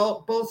home. The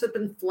Bulls have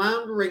been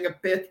floundering a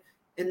bit,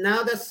 and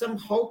now there's some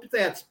hope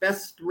there. It's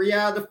best 3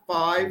 out of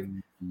 5.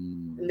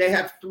 And they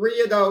have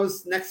 3 of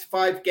those next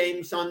 5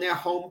 games on their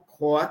home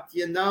court,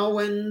 and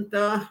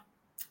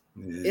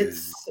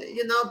it's,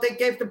 they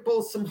gave the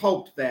Bulls some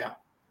hope there.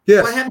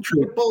 Yes, what happens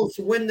if the Bulls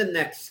win the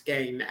next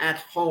game at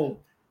home?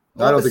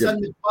 All of a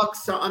sudden, the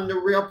Bucks are under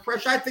real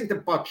pressure. I think the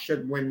Bucks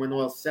should win when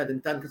all's said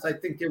and done because I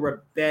think they're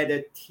a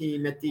better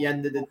team at the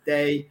end of the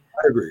day.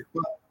 I agree.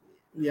 But,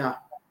 yeah,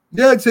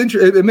 it's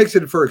interesting. It makes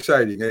it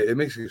exciting. It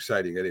makes it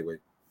exciting anyway.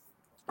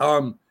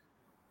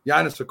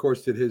 Giannis, of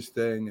course, did his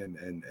thing,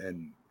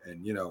 and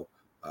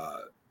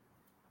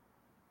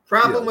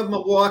problem with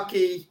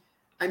Milwaukee.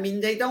 I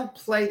mean, they don't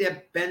play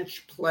their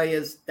bench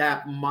players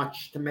that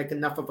much to make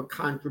enough of a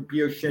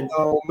contribution.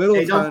 No,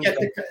 they don't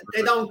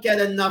get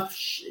enough.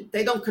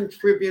 They don't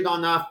contribute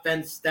on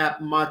offense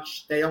that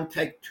much. They don't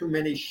take too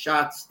many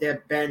shots.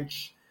 Their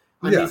bench.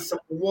 I mean, so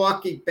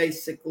Milwaukee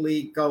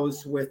basically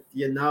goes with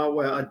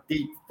a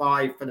deep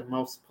 5 for the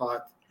most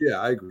part.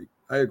 Yeah, I agree.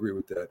 I agree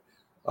with that.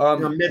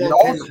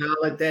 Middleton,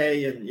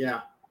 Holiday, and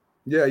yeah.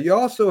 You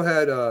also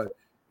had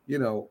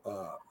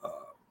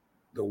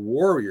the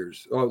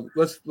Warriors. Oh,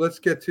 let's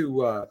get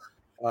to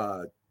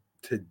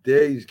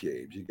today's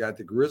games. You got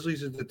the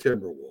Grizzlies and the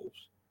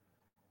Timberwolves.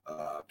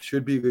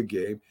 Should be a good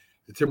game.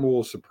 The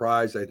Timberwolves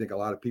surprised, I think, a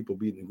lot of people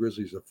beating the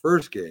Grizzlies the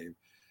first game.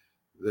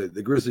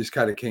 The Grizzlies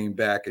kind of came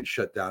back and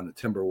shut down the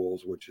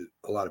Timberwolves, which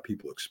a lot of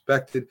people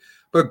expected.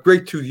 But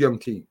great 2 young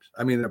teams.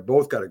 I mean, they've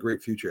both got a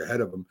great future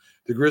ahead of them.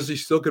 The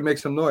Grizzlies still could make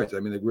some noise. I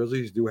mean, the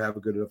Grizzlies do have a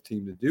good enough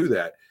team to do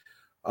that.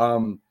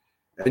 And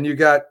you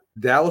got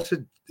Dallas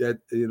at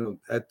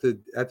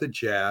the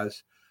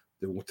Jazz.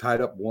 They were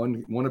tied up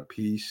one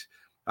apiece.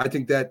 I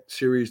think that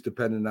series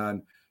depended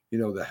on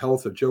the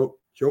health of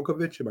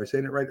Djokovic. Am I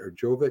saying it right? Or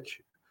Jovic?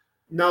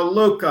 No,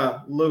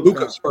 Luka.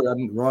 Sorry,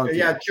 I'm wrong.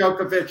 Yeah,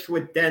 Djokovic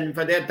with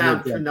Denver. They're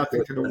down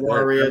 2-0 to the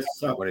Warriors.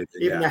 So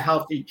even a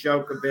healthy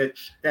Djokovic,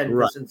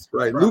 Denver's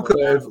right.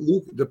 Luka,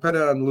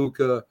 depending on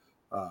Luka,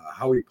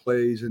 how he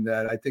plays and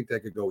that, I think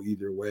that could go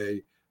either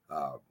way.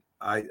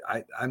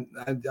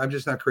 I'm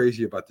just not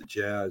crazy about the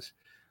Jazz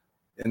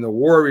and the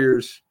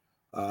Warriors.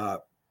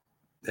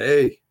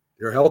 Hey,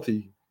 they're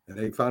healthy and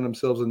they found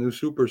themselves a new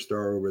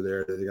superstar over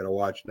there that they got to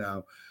watch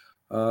now.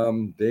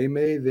 They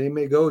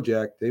may go,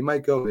 Jack. They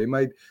might go. They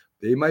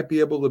might be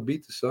able to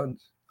beat the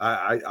Suns.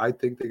 I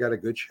think they got a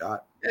good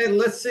shot. Hey,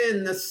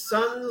 listen, the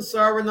Suns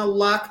are in a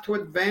lock to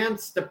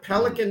advance. The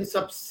Pelicans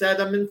upset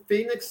them in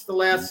Phoenix the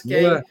last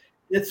game.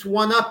 It's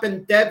 1-up,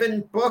 and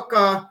Devin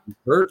Booker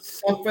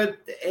suffered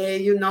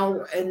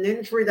an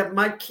injury that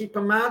might keep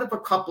him out of a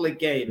couple of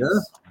games.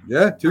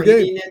 Yeah, 2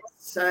 games.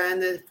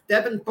 And if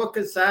Devin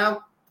Booker's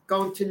out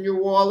going to New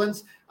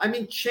Orleans, I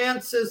mean,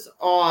 chances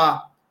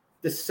are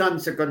the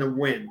Suns are going to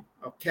win,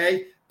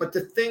 okay? But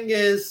the thing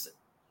is,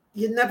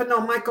 you never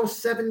know. It might go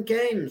 7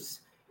 games.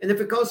 And if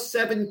it goes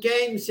 7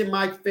 games, you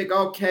might figure,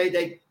 okay,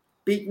 they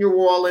beat New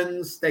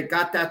Orleans. They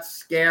got that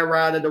scare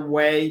out of the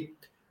way.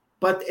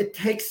 But it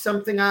takes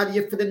something out of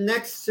you for the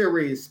next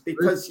series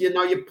because,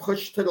 you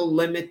push to the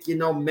limit,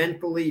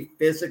 mentally,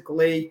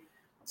 physically.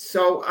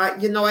 So, I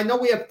know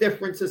we have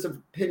differences of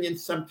opinion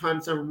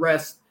sometimes on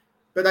rest.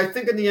 But I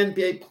think in the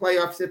NBA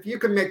playoffs, if you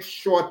can make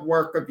short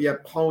work of your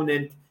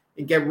opponent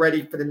and get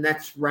ready for the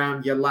next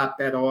round, you're a lot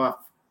better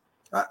off.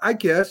 I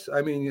guess.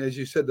 I mean, as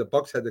you said, the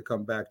Bucks had to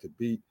come back to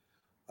beat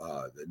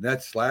the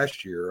Nets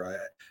last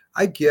year.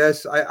 I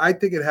guess. I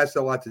think it has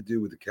a lot to do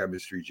with the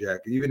chemistry,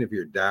 Jack. Even if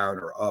you're down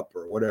or up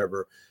or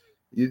whatever,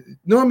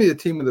 normally the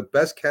team with the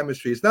best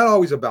chemistry, it's not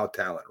always about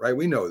talent, right?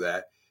 We know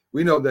that.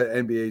 We know that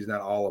NBA is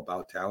not all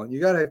about talent. You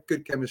got to have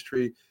good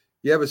chemistry.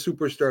 You have a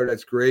superstar,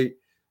 that's great.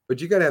 but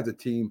you got to have the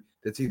team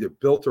that's either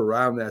built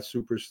around that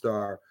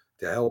superstar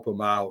to help him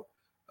out,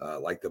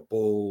 like the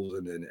Bulls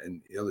and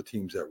the other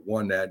teams that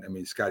won that. I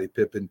mean, Scottie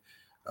Pippen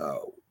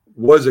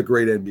was a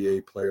great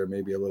NBA player,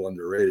 maybe a little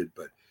underrated,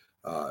 but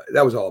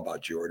that was all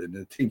about Jordan.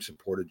 And the team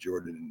supported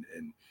Jordan,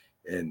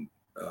 and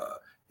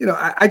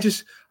I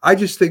just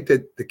think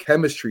that the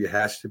chemistry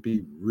has to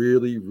be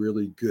really,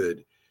 really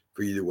good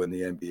for you to win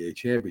the NBA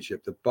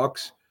championship. The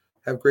Bucks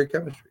have great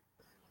chemistry.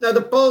 Now,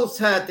 the Bulls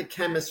had the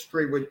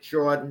chemistry with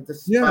Jordan,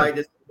 despite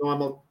his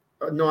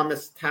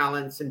enormous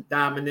talents and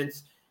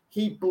dominance.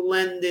 He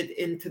blended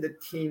into the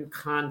team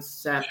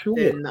concept. Sure.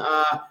 And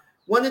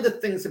one of the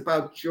things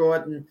about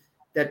Jordan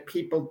that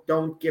people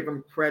don't give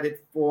him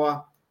credit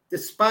for,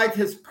 despite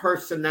his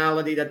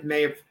personality that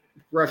may have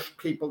brushed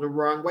people the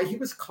wrong way, he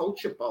was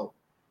coachable.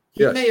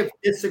 He may have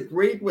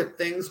disagreed with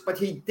things, but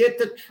he did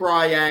the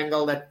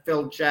triangle that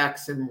Phil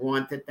Jackson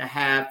wanted to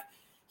have.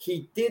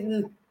 He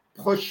didn't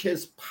push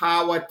his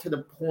power to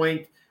the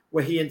point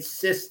where he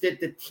insisted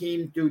the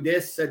team do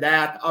this or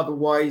that,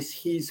 otherwise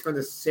he's going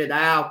to sit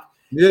out.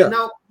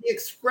 Yeah. He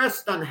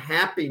expressed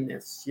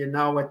unhappiness,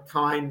 at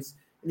times,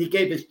 and he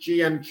gave his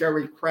GM,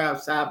 Jerry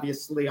Krause,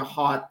 obviously a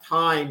hard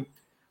time,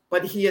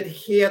 but he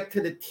adhered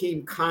to the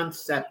team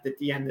concept at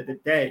the end of the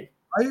day.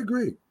 I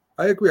agree.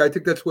 I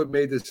think that's what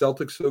made the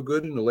Celtics so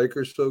good and the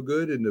Lakers so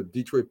good and the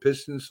Detroit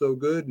Pistons so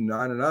good and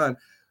on and on.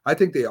 I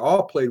think they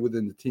all played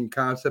within the team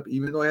concept,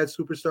 even though they had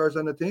superstars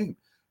on the team.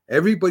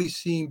 Everybody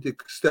seemed to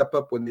step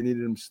up when they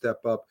needed them to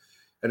step up.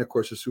 And, of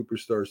course, the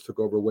superstars took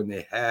over when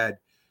they had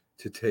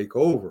to take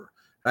over.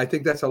 I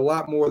think that's a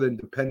lot more than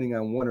depending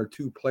on one or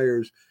two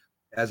players,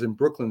 as in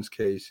Brooklyn's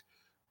case.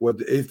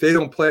 If they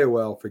don't play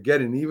well,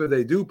 forget it. And even if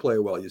they do play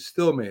well, you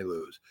still may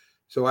lose.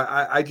 So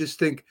I just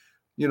think,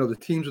 the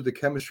teams with the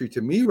chemistry, to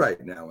me right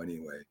now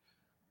anyway,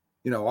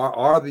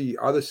 are the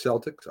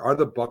Celtics, are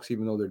the Bucks,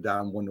 even though they're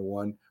down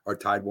 1-1 or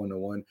tied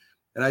 1-1.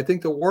 And I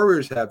think the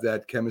Warriors have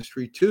that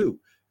chemistry too,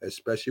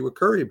 especially with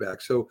Curry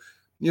back. So,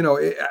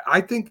 I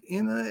think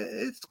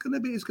it's going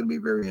to be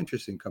very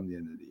interesting come the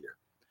end of the year.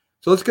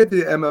 So let's get to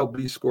the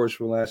MLB scores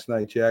from last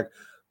night, Jack.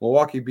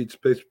 Milwaukee beats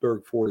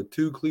Pittsburgh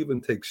 4-2.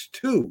 Cleveland takes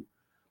 2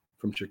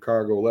 from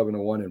Chicago,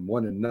 11-1 and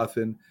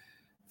 1-0.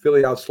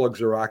 Philly outslugs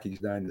the Rockies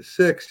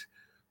 9-6.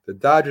 The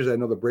Dodgers, I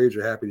know the Braves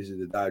are happy to see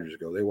the Dodgers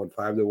go. They won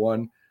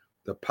 5-1.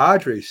 The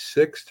Padres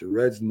 6 to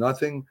Reds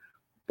 0.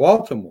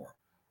 Baltimore,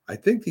 I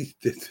think the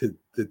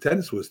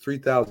attendance was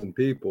 3,000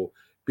 people.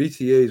 Beats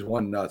the A's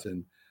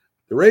 1-0.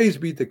 The Rays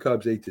beat the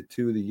Cubs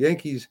 8-2. The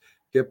Yankees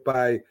get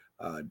by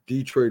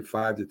Detroit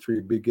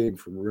 5-3. Big game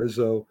from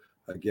Rizzo,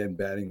 again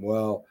batting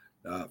well.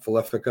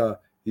 Falefica,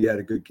 he had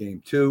a good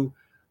game too.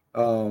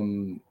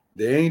 The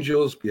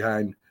Angels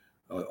behind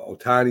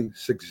Ohtani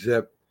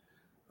 6-0.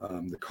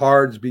 The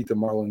Cards beat the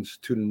Marlins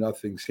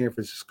 2-0. San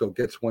Francisco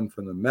gets one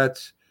from the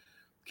Mets.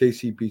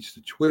 KC beats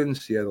the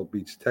Twins. Seattle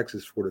beats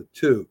Texas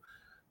 4-2.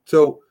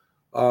 So,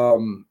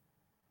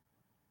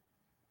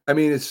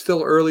 it's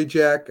still early,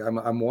 Jack.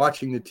 I'm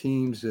watching the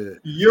teams.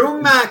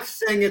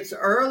 Max, saying it's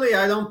early.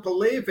 I don't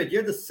believe it.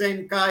 You're the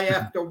same guy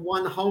after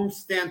one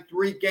homestand,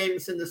 3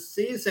 games in the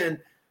season,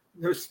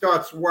 who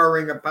starts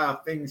worrying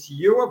about things.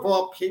 You, of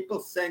all people,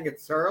 saying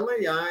it's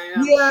early? I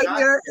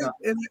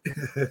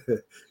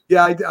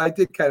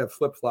did kind of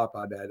flip-flop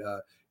on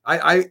that.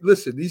 I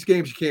listen, these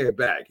games you can't get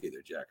back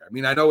either, Jack.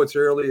 I know it's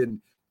early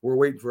and we're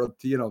waiting for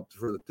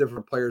the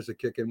different players to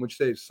kick in, which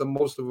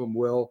most of them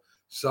will,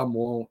 some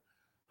won't,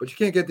 but you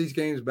can't get these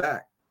games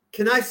back.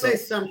 Can I say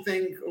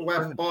something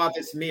what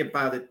bothers me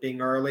about it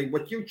being early?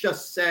 What you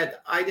just said,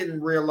 I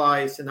didn't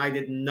realize and I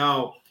didn't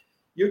know.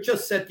 You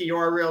just said the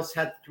Orioles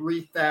had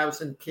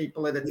 3,000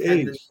 people at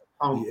attendance.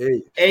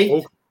 The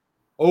A's.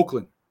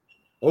 Oakland.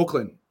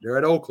 They're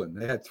at Oakland.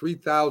 They had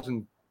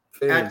 3,000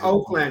 fans at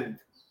Oakland.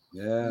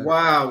 Yeah.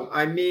 Wow.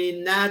 And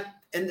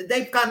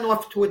they've gotten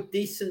off to a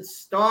decent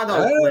start,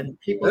 Oakland.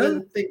 People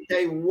didn't think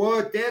they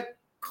would. They're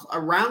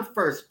around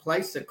first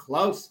place or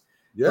close.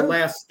 The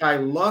last I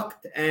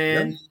looked.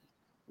 And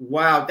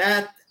wow,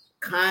 that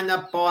kind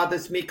of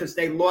bothers me because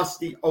they lost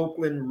the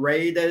Oakland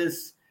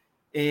Raiders.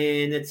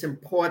 And it's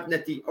important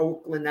that the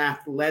Oakland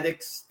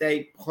Athletics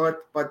stay put.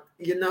 But,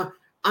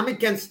 I'm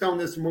against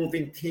owners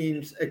moving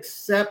teams,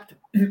 except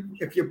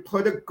if you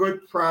put a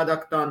good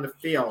product on the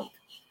field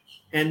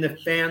and the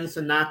fans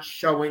are not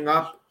showing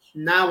up.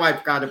 Now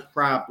I've got a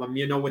problem,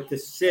 with the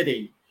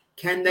city.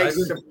 Can they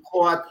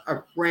support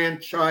a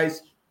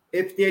franchise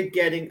if they're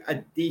getting a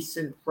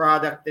decent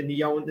product and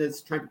the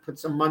owner's trying to put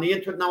some money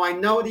into it? Now, I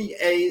know the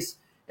A's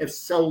have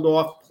sold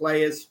off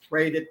players,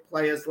 traded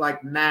players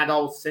like Matt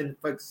Olson,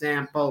 for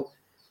example,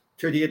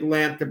 to the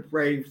Atlanta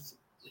Braves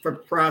for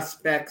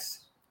prospects.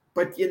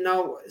 But,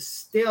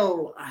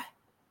 still,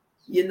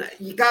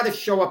 you got to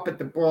show up at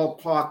the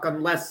ballpark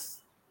unless,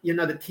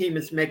 the team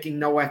is making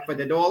no effort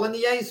at all. And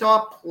the A's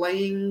are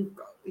playing,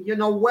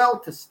 well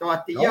to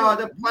start the year.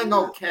 They're playing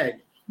okay.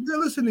 Yeah,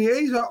 listen, the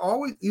A's are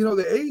always,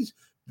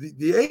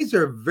 the A's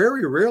are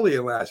very rarely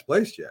in last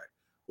place, Jack.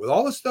 With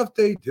all the stuff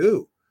they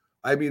do,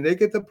 they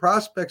get the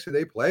prospects and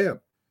they play them.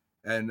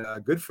 and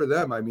good for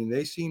them. I mean,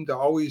 they seem to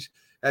always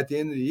at the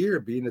end of the year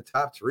be in the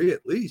top 3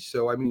 at least.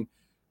 So I mean,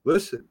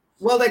 listen.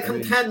 Well, they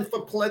contend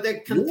for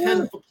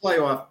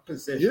playoff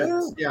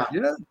positions. Yeah.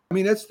 I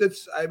mean,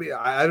 that's. I mean,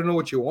 I don't know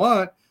what you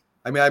want.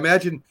 I mean, I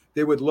imagine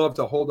they would love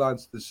to hold on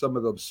to some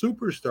of those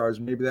superstars.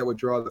 Maybe that would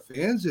draw the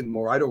fans in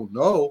more. I don't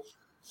know.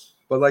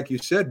 But like you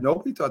said,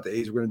 nobody thought the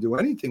A's were going to do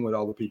anything with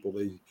all the people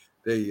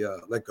they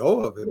let go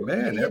of. And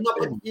man,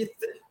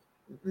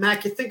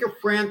 Mac, you think of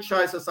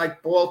franchises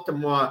like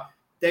Baltimore.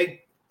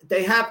 They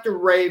have the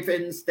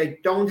Ravens. They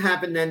don't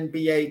have an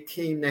NBA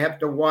team. They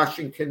have the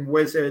Washington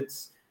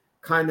Wizards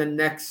kind of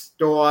next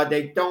door.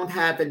 They don't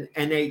have an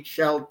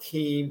NHL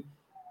team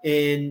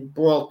in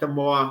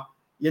Baltimore.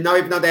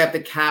 Even though they have the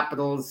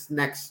Capitals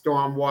next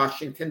door in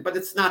Washington, but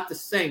it's not the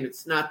same.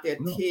 It's not their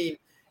team.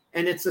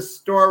 And it's a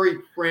storied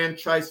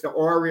franchise, the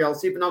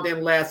Orioles. Even though they're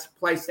in last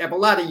place, they have a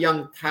lot of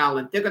young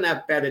talent. They're going to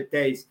have better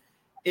days.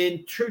 In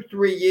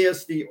 2-3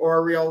 years, the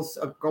Orioles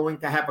are going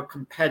to have a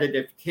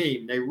competitive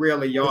team. They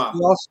really are.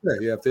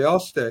 If they all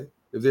stay.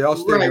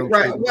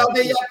 Right. Well,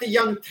 they have the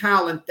young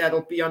talent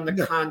that'll be on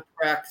the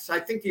contracts. I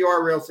think the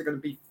Orioles are going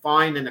to be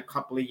fine in a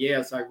couple of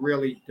years. I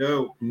really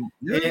do.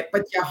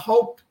 But you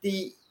hope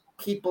the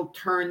people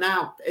turn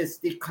out as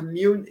the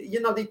community.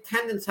 The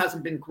attendance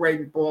hasn't been great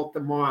in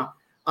Baltimore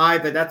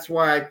either. That's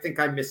why I think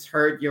I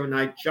misheard you and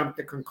I jumped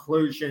to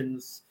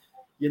conclusions.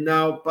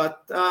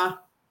 But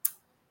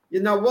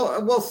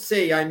we'll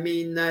see. I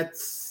mean,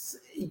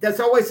 there's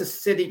always a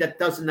city that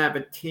doesn't have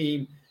a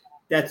team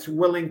that's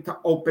willing to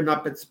open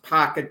up its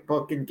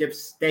pocketbook and give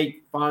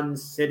state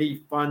funds,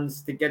 city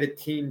funds to get a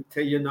team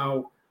to,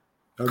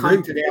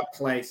 come to their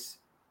place.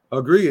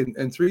 Agree.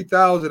 And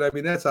 3,000, I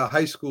mean, that's a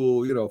high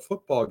school,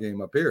 football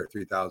game up here,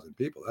 3,000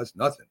 people. That's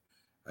nothing.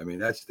 I mean,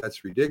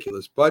 that's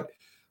ridiculous. But,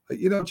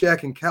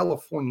 Jack, in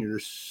California,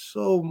 there's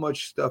so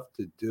much stuff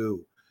to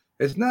do.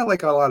 It's not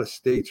like a lot of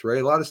states,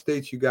 right? A lot of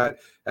states you got,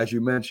 as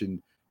you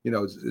mentioned,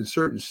 in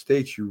certain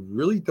states, you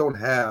really don't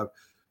have,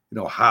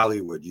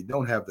 Hollywood. You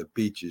don't have the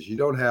beaches. You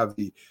don't have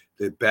the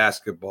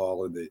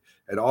basketball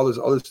and all this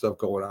other stuff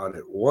going on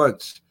at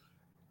once.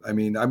 I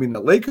mean,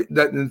 the Lakers.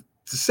 The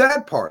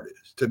sad part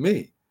is, to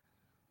me,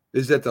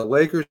 is that the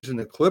Lakers and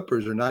the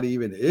Clippers are not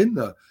even in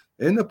the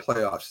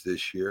playoffs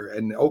this year,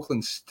 and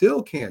Oakland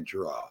still can't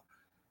draw,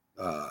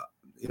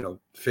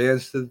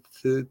 fans to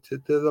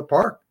the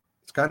park.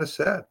 It's kind of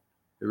sad.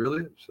 It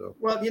really is. So,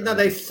 well,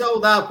 they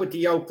sold out with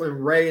the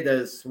Oakland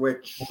Raiders,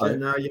 which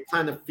you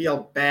kind of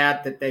feel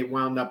bad that they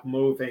wound up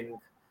moving.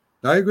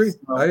 I agree.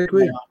 So,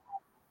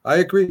 I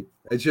agree.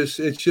 It's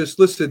just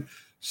listen.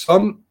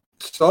 Some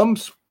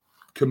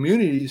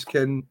communities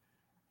can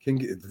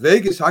get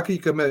Vegas. How can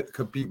you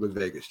compete with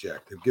Vegas,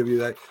 Jack? To give you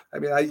that, I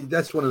mean,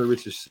 that's one of the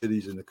richest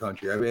cities in the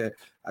country. I mean,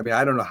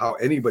 I don't know how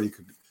anybody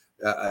could.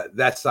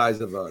 That size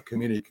of a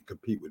community can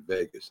compete with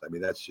Vegas. I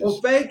mean, that's just.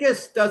 Well,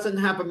 Vegas doesn't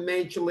have a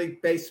Major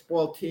League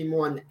Baseball team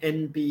or an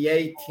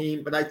NBA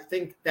team, but I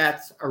think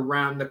that's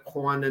around the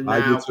corner now.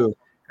 I do too.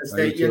 Because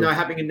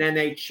having an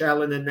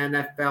NHL and an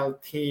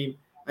NFL team,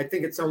 I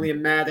think it's only a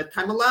matter of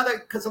time. A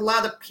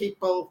lot of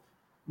people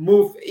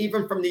move,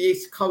 even from the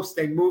East Coast,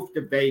 they move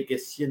to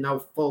Vegas,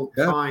 full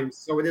time. Yeah.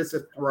 So it is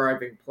a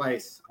thriving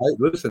place.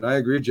 I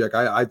agree, Jack.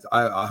 I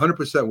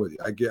 100% with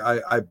you.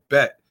 I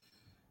bet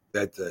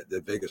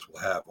that Vegas will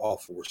have all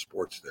 4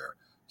 sports there.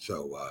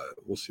 So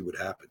we'll see what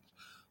happens.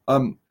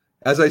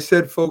 As I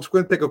said, folks,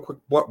 we're going to take a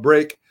quick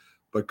break.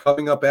 But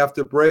coming up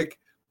after break,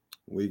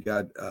 we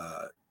got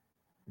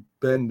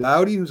Ben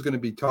Doughty, who's going to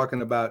be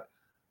talking about,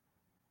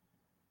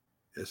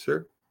 yes,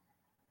 sir,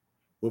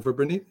 Wilfred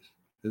Benitez,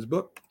 his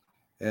book.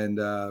 And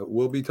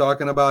we'll be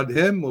talking about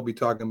him. We'll be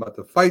talking about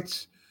the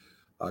fights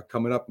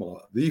coming up,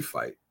 the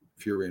fight,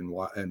 Fury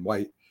and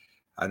White.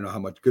 I don't know how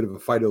much good of a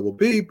fight it will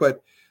be,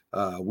 but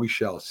we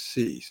shall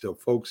see. So,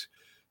 folks,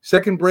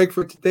 second break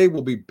for today.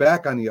 We'll be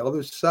back on the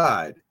other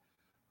side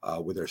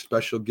with our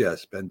special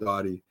guest, Ben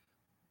Doughty.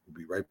 We'll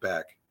be right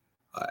back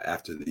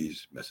after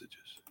these messages.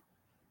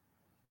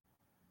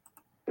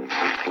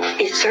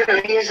 It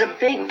certainly is a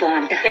big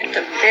bun. It's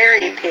a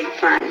very big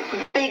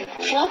bun. Big,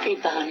 fluffy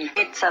bun.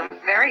 It's a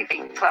very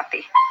big,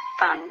 fluffy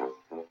bun.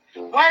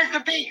 Where's the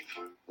beef?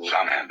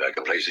 Some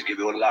hamburger places give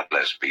you a lot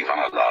less beef on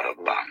a lot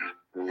of bun.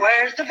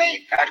 Where's the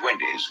beef? At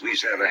Wendy's, we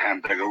serve a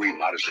hamburger we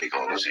modestly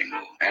call a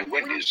single. And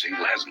Wendy's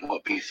single has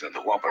more beef than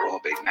the Whopper or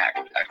Big Mac.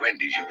 At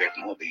Wendy's, you get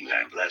more beef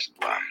and less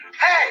bun.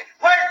 Hey,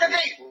 where's the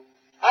beef?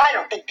 I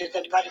don't think there's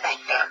anybody back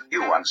there.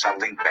 You want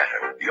something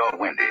better. You're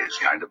Wendy's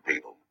kind of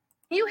people.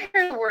 You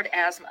hear the word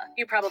asthma.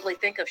 You probably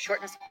think of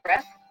shortness of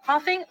breath,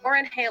 coughing, or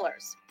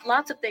inhalers.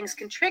 Lots of things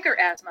can trigger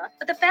asthma,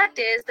 but the fact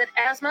is that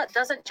asthma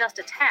doesn't just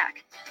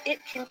attack, it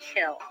can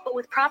kill. But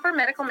with proper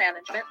medical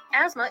management,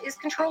 asthma is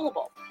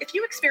controllable. If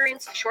you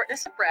experience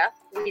shortness of breath,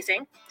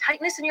 wheezing,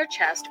 tightness in your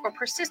chest, or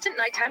persistent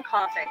nighttime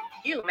coughing,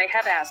 you may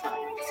have asthma.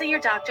 See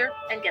your doctor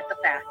and get the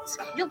facts.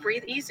 You'll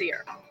breathe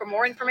easier. For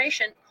more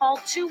information, call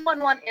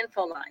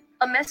 211-INFO-LINE.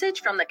 A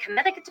message from the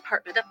Connecticut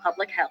Department of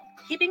Public Health,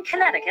 keeping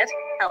Connecticut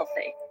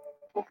healthy.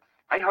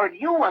 I heard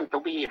you want to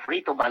be a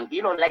frito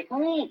bandito like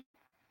me.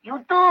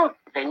 You do?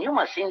 Then you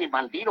must sing the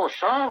Bandido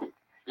song.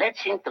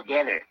 Let's sing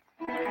together.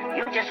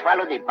 You just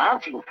follow the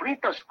bouncing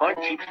Fritos corn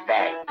chips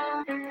bag.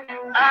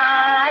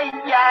 Ay,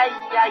 ay,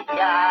 ay,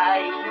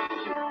 ay.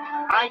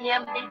 I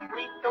am the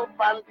Frito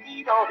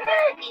Bandido.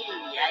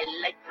 Hey, I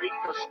like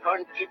Fritos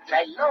corn chips.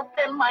 I love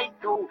them, I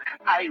do.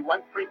 I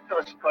want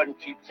Fritos corn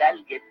chips.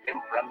 I'll get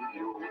them from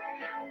you.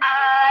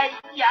 Ay,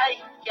 ay,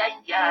 ay,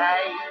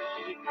 ay.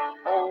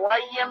 Oh,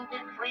 I am the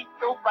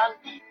Frito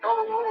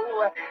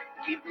Bandido.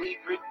 Give me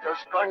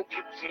Fritos corn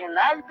chips and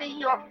I'll be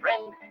your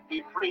friend.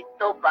 The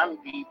Frito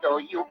Bandido,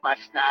 you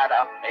must not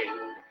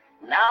offend.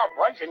 Now,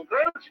 boys and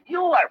girls,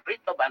 you are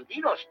Frito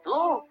Bandidos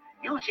too.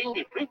 You sing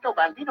the Frito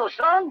Bandido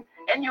song,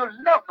 and you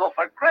loco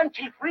for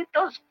crunchy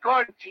Fritos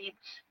corn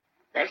chips.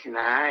 That's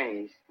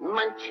nice.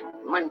 Munch,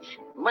 munch,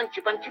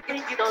 munchy, munchy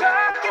Fritos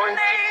corn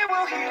chips. They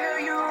will hear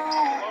you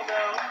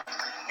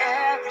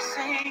every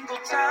single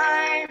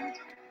time.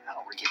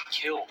 Oh, we're getting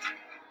killed.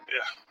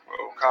 Yeah,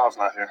 well, Kyle's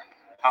not here.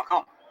 How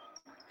come?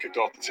 Kicked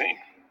off the team.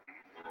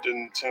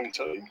 Didn't Tim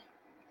tell you?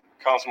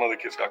 Kyle and some other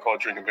kids got caught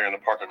drinking beer in the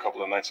park a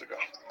couple of nights ago.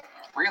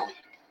 Really?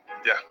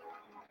 Yeah.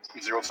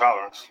 0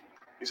 tolerance.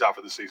 He's out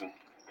for the season.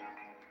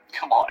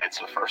 Come on, it's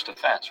a first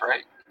offense,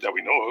 right? That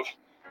we know of.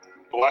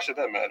 But why should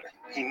that matter?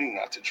 He knew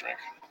not to drink.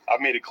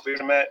 I've made it clear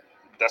to Matt,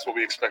 that's what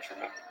we expect from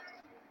him.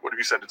 What have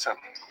you said to Tim?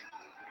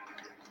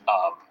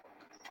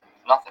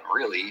 Nothing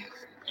really.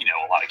 You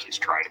know, a lot of kids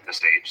try it at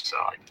this age, so.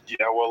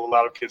 Yeah, well, a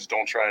lot of kids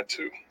don't try it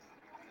too.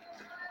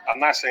 I'm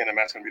not saying that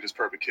Matt's going to be this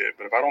perfect kid,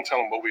 but if I don't tell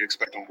him what we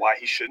expect and why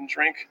he shouldn't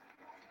drink,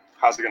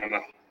 how's he going to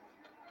know?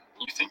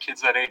 You think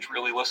kids that age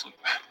really listen?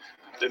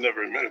 They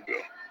never admit it,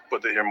 Bill,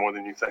 but they hear more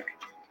than you think.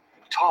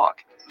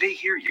 Talk. They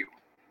hear you.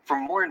 For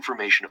more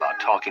information about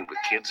talking with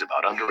kids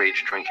about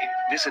underage drinking,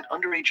 visit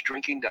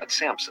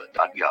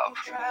underagedrinking.samhsa.gov.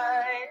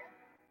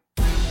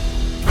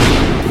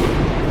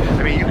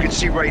 I mean, you can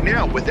see right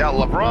now, without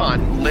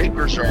LeBron,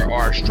 Lakers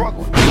are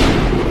struggling.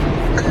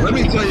 Let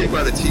me tell you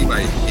about a team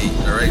I hate,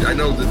 all right? I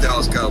know the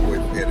Dallas Cowboy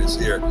fan is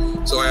here,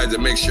 so I had to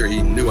make sure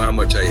he knew how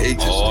much I hate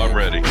this team. I'm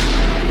ready.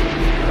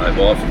 I've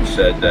often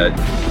said that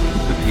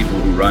the people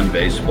who run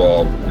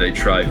baseball, they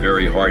try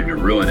very hard to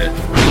ruin it.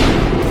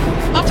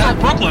 I'm from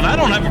Brooklyn. I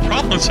don't have a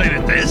problem saying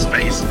it to his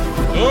face.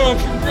 Oh, I'm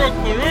from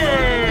Brooklyn.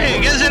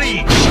 Hey, isn't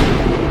he?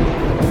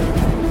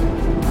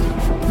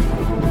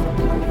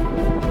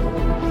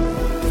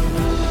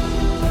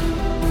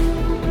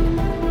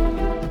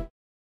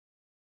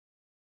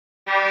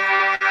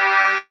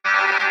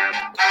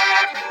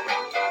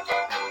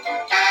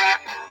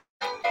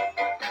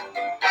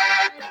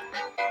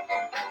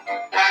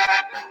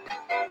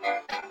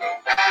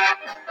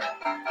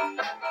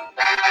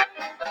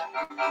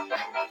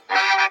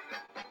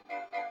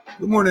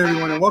 Good morning,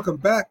 everyone, and welcome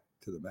back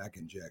to the Mac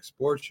and Jack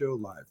Sports Show,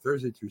 live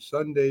Thursday through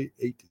Sunday,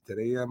 8 to 10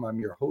 a.m. I'm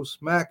your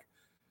host, Mac,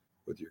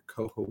 with your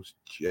co-host,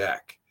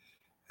 Jack,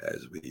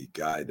 as we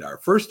guide our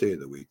first day of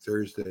the week,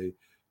 Thursday.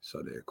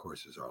 Sunday, of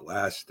course, is our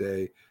last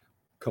day.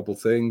 Couple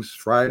things.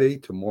 Friday,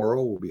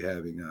 tomorrow, we'll be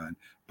having on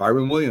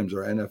Byron Williams,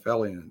 our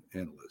NFL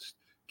analyst,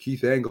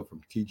 Keith Angle from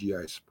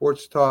TGI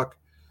Sports Talk,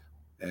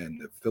 and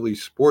the Philly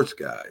sports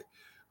guy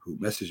who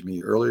messaged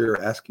me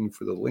earlier asking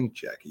for the link,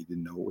 Jack. He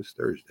didn't know it was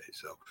Thursday,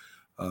 so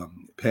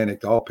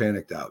panicked out.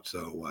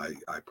 So I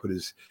put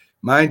his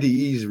mind to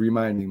ease,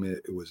 reminding me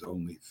it was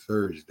only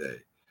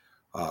Thursday.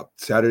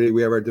 Saturday,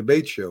 we have our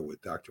debate show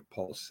with Dr.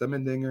 Paul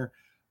Semendinger,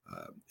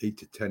 8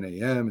 to 10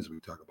 a.m. as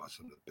we talk about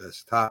some of the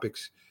best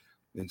topics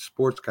in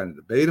sports, kind of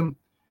debate them.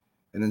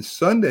 And then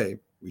Sunday,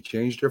 we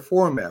changed our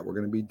format. We're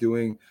going to be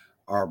doing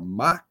our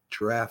mock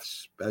draft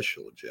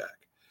special,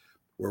 Jack,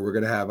 where we're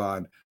going to have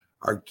on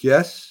our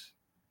guests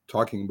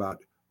talking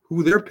about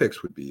who their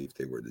picks would be if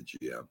they were the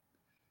GM,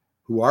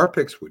 who our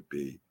picks would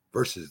be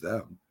versus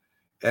them,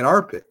 and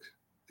our picks.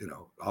 You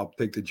know, I'll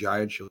take the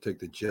Giants, you'll take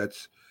the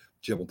Jets,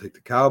 Jim will take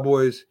the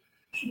Cowboys.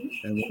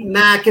 And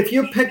Mac, if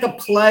you pick a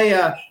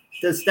player,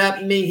 does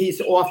that mean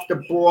he's off the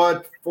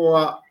board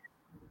for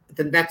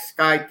the next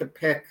guy to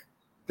pick?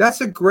 That's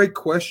a great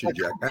question,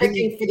 Jack. I'm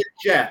picking for the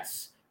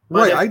Jets.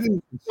 Right, I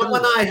didn't.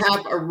 Someone I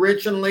have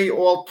originally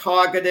all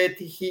targeted,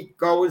 he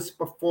goes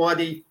before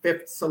the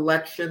 5th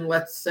selection,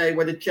 let's say,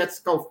 where the Jets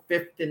go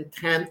 5th and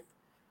 10th.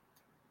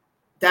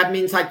 That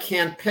means I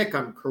can't pick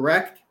him,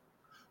 correct?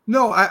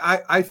 No,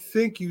 I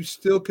think you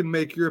still can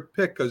make your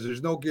pick because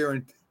there's no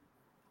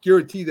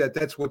guarantee that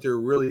that's what they're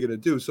really going to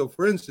do. So,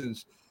 for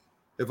instance,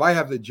 if I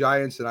have the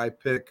Giants and I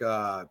pick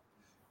Joe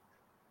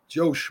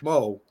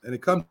Schmo, and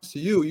it comes to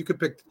you, you can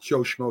pick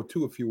Joe Schmo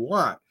too if you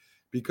want,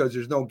 because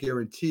there's no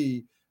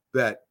guarantee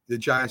that the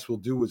Giants will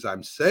do as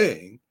I'm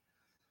saying.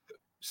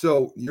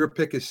 So your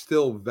pick is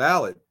still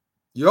valid.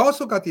 You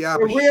also got the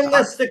option.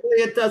 Realistically,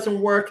 it doesn't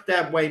work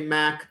that way,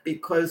 Mac,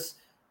 because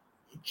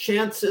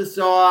chances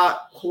are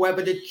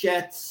whoever the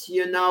Jets,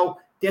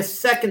 their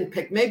second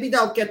pick, maybe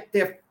they'll get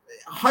their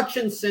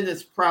Hutchinson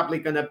is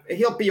probably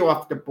he'll be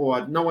off the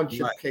board. No one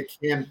should pick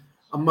him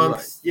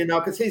amongst,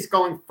 because he's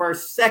going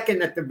first,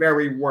 second at the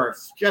very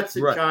worst. Jets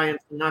and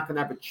Giants are not going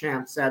to have a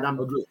chance at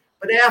him.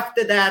 But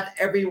after that,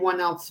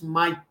 everyone else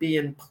might be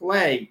in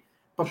play.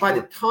 But by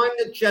the time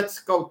the Jets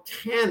go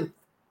 10th,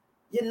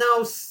 you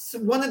know,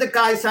 one of the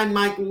guys I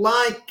might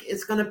like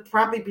is going to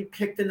probably be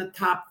picked in the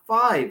top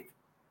 5.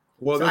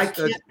 Well, so I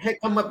can't pick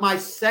him with my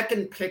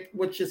second pick,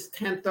 which is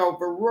 10th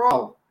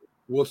overall.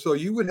 Well, so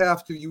you would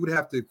have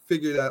to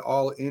figure that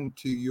all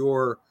into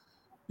your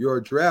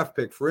draft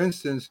pick. For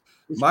instance,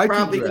 He's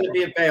probably going to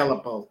be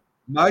available.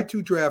 My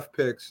 2 draft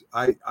picks,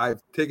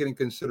 I've taken in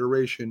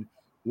consideration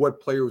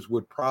what players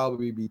would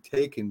probably be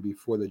taken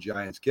before the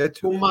Giants get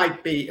to. Who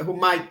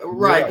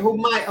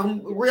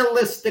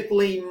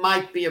realistically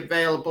might be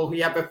who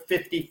you have a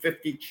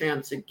 50-50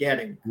 chance of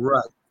getting.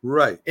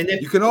 Right. And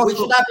if you can also, we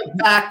should have a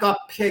backup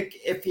pick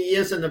if he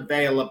isn't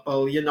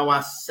available, you know,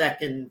 our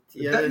second.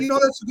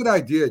 That's a good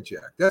idea,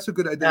 Jack. That's a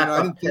good idea.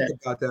 I didn't think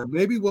about that.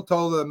 Maybe we'll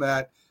tell them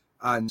that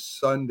on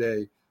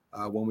Sunday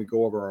when we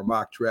go over our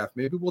mock draft.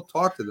 Maybe we'll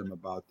talk to them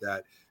about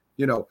that,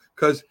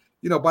 because,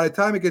 by the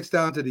time it gets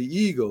down to the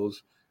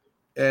Eagles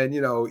and,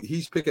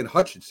 he's picking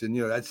Hutchinson,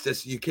 that's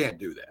just, you can't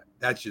do that.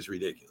 That's just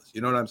ridiculous. You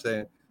know what I'm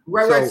saying?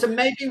 Right. So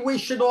maybe we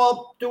should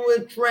all do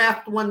a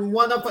draft when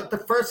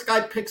the first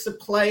guy picks a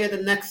player, the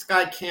next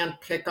guy can't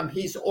pick him.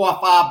 He's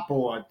off our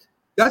board.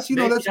 That's a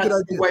good idea.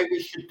 The way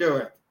we should do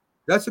it.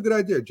 That's a good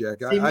idea, Jack.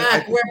 See,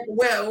 Mac, we're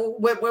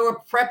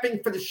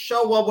prepping for the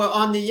show while we're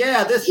on the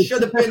air. This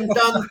should have been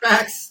done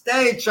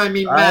backstage. I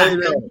mean, Mac,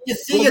 you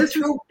see, you're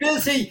too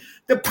busy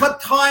to put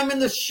time in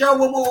the show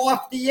when we're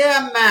off the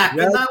air, Mac.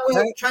 And now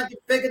we're trying to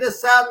figure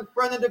this out in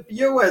front of the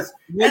viewers.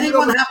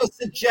 Anyone have a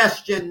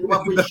suggestion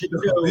what we should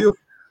do?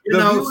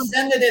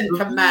 Send it in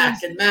to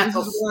Mac, and Mac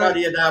will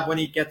study it out when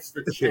he gets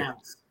the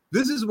chance.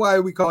 This is why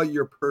we call it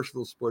your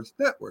personal sports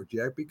network,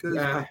 Jack, because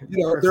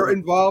they're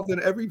involved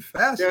in every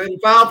facet. They're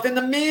involved in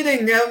the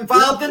meeting. They're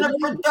involved in a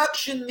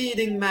production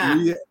meeting, Mac.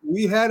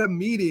 We had a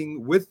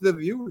meeting with the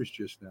viewers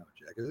just now,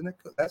 Jack. Isn't it?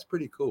 That's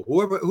pretty cool.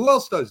 Who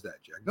else does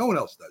that, Jack? No one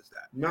else does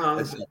that.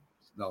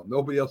 No,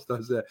 nobody else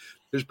does that.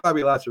 There's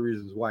probably lots of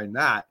reasons why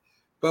not,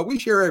 but we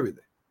share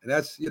everything, and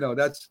that's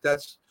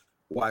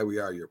why we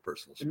are your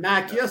personal sports.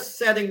 Mac, you're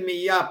setting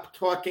me up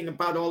talking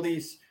about all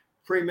these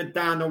prima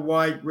donna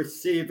wide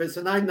receivers,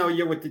 and I know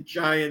you with the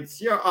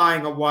Giants. You're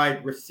eyeing a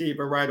wide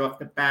receiver right off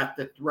the bat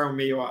to throw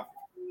me off.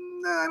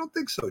 No, I don't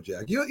think so,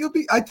 Jack.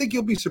 I think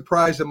you'll be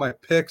surprised at my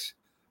picks,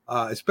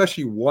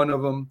 especially one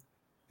of them.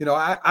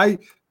 I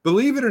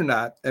believe it or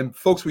not, and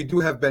folks, we do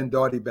have Ben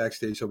Doughty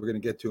backstage, so we're going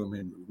to get to him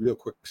in a real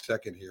quick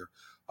second here.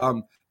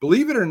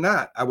 Believe it or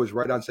not, I was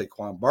right on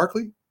Saquon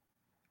Barkley.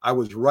 I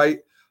was right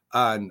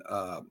on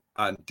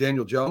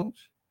Daniel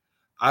Jones.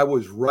 I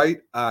was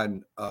right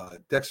on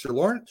Dexter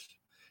Lawrence,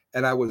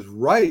 and I was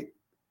right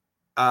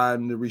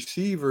on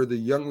the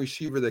young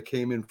receiver that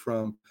came in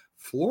from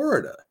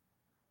Florida.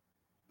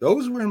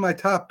 Those were in my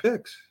top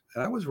picks,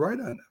 and I was right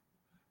on them.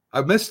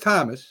 I missed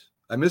Thomas.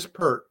 I missed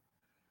Pert,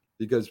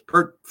 because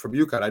Pert from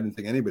UConn, I didn't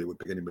think anybody would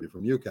pick anybody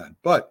from UConn.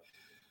 But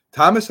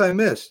Thomas I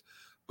missed.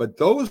 But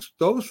those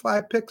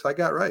 5 picks I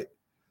got right.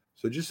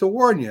 So just to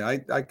warn you, I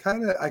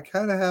kind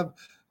of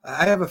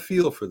have a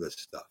feel for this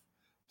stuff.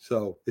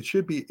 So it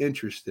should be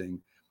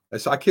interesting.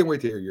 So I can't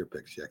wait to hear your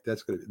picks, Jack.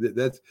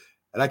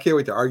 And I can't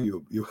wait to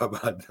argue you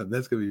about them.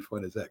 That's going to be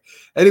fun as heck.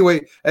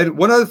 Anyway, and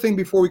one other thing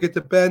before we get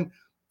to Ben,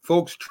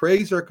 folks,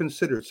 trades are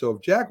considered. So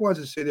if Jack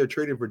wants to say they're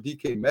trading for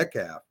DK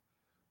Metcalf,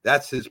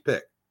 that's his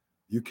pick.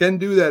 You can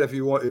do that if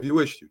you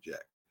wish to,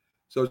 Jack.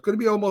 So it's going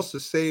to be almost the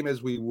same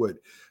as we would.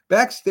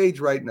 Backstage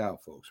right now,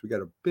 folks, we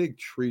got a big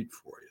treat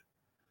for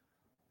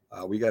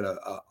you. We got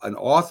an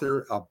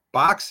author, a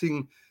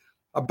boxing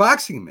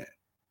man.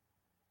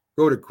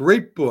 Wrote a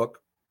great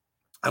book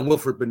on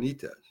Wilfred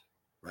Benitez,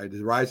 right?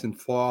 His rise and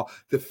fall,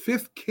 the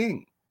fifth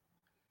king.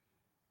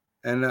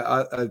 And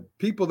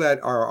people that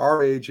are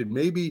our age and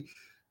maybe,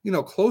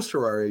 close to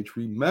our age,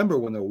 remember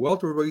when the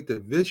welterweight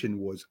division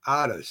was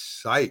out of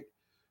sight.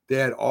 They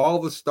had all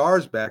the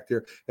stars back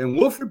there, and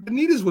Wilfred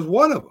Benitez was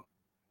one of them.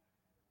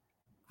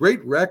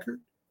 Great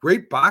record,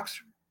 great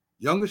boxer,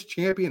 youngest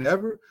champion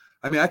ever.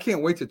 I mean, I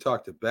can't wait to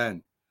talk to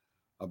Ben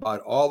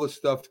about all the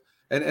stuff.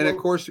 And of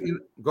course,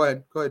 go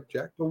ahead,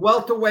 Jack. The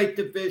welterweight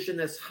division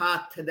is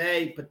hot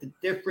today, but the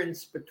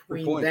difference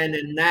between then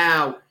and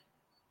now,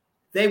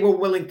 they were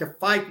willing to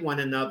fight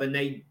one another, and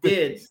they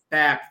did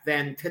back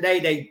then.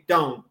 Today, they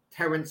don't.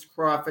 Terrence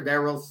Crawford,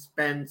 Errol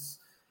Spence,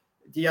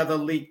 the other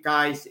elite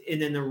guys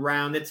in and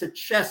around. It's a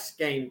chess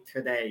game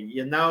today,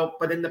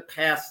 but in the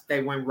past,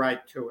 they went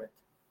right to it.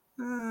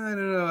 I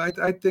don't know.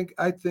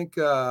 I think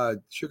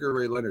Sugar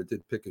Ray Leonard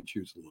did pick and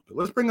choose a little bit.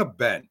 Let's bring up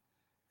Ben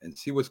and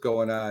see what's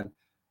going on.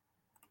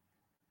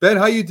 Ben,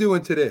 how you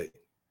doing today?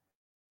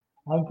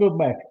 I'm good,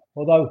 Mac.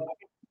 Although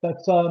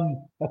that's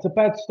a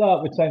bad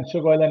start with saying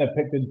Sugar Ray Leonard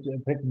picked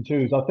and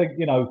choose. I think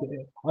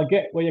I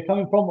get where you're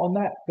coming from on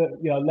that. But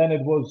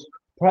Leonard was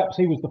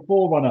he was the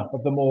forerunner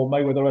of the more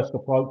Mayweather-esque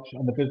approach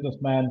and the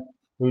businessman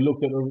who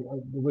looked at the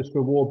risk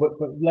reward.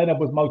 But Leonard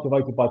was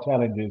motivated by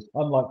challenges,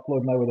 unlike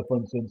Floyd Mayweather, for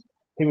instance.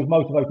 He was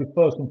motivated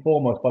first and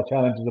foremost by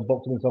challenges and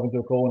boxing himself into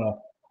a corner.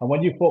 And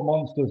when you put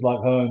monsters like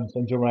Hearns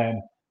and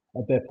Duran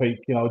at their peak,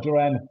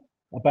 Duran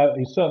about.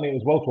 He's certainly at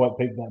his welterweight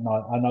peak that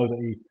night. I know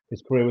that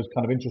his career was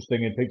kind of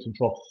interesting in peaks and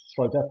troughs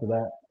straight after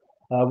that.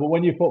 But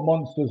when you put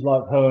monsters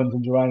like Hearns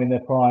and Duran in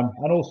their prime,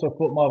 and also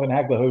put Marvin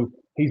Hagler, who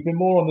he's been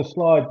more on the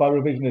slide by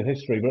revisionist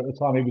history, but at the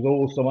time he was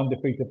also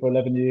undefeated for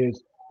 11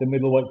 years, the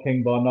middleweight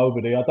king by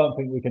nobody. I don't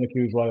think we can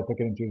accuse Ray of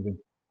picking and choosing.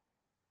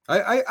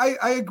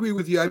 I agree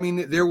with you. I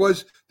mean, there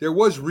was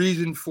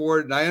reason for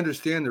it, and I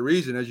understand the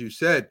reason, as you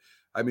said.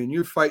 I mean,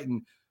 you're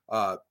fighting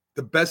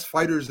the best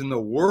fighters in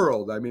the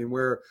world. I mean,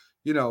 where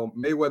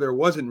Mayweather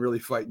wasn't really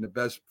fighting the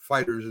best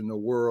fighters in the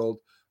world.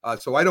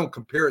 So I don't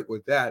compare it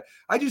with that.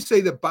 I just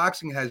say that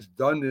boxing has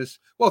done this,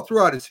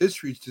 throughout its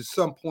history to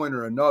some point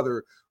or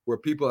another, where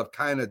people have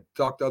kind of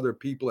ducked other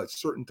people at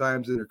certain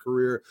times in their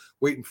career,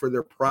 waiting for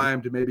their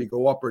prime to maybe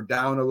go up or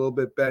down a little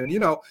bit, Ben.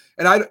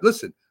 And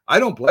I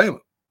don't blame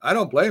them. I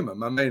don't blame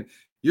him. I mean,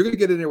 you're going to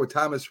get in there with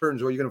Thomas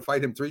Hearns, or you're going to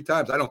fight him 3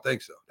 times. I don't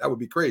think so. That would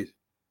be crazy,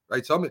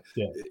 right? So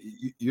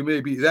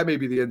that may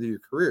be the end of your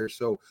career.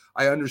 So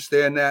I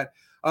understand that.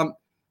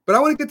 But I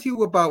want to get to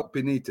you about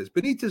Benitez.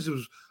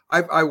 Benitez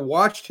I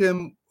watched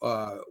him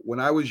when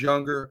I was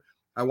younger.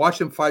 I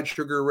watched him fight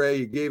Sugar Ray.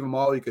 He gave him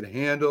all he could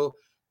handle.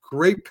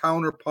 Great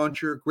counter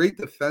puncher, great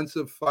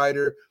defensive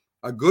fighter,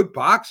 a good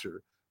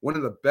boxer, one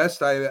of the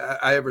best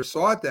I ever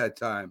saw at that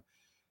time.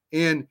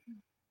 And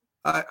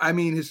I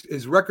mean,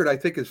 his record, I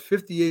think, is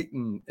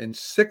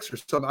 58-6 or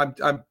something.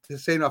 I'm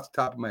saying off the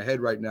top of my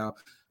head right now,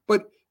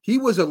 but he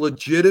was a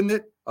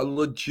legitimate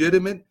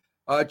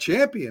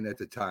champion at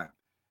the time.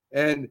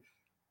 And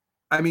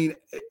I mean,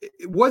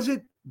 was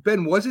it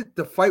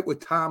the fight with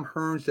Tom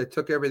Hearns that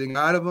took everything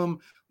out of him?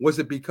 Was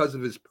it because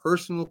of his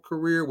personal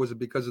career? Was it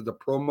because of the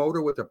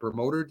promoter, what the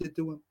promoter did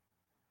to him?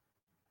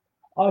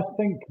 I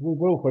think with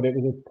Wilford, it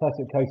was a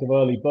classic case of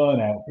early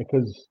burnout,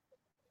 because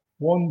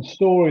one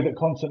story that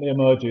constantly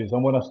emerges,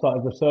 and when I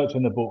started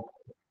researching the book,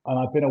 and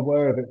I've been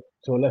aware of it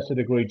to a lesser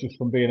degree just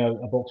from being a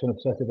boxing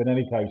obsessive in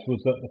any case,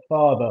 was that the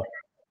father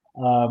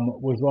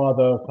was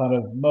rather kind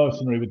of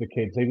mercenary with the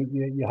kids.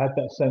 You had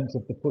that sense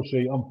of the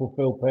pushy,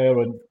 unfulfilled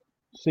parent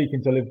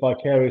seeking to live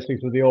vicariously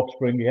through the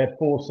offspring. He had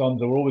 4 sons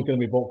who were always going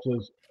to be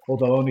boxers,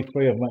 although only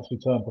 3 of them actually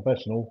turned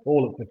professional,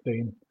 all at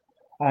 15.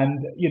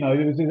 And,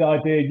 there was this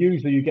idea,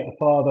 usually you get a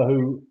father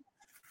who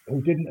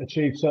didn't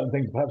achieve certain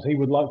things perhaps he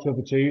would like to have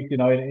achieved,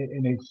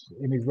 in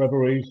his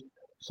reveries.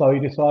 So he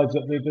decides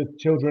that the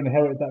children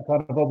inherit that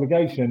kind of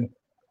obligation.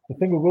 The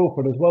thing with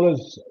Wilford, as well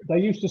as they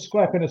used to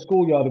scrap in a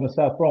schoolyard in the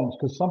South Bronx,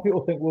 because some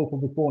people think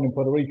Wilford was born in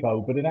Puerto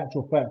Rico, but in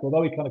actual fact,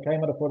 although he kind of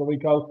came out of Puerto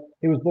Rico,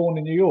 he was born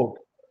in New York.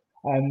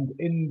 And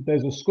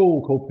there's a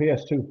school called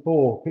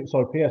PS124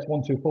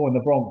 in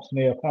the Bronx,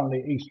 near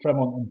apparently East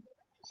Tremont and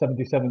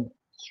 77th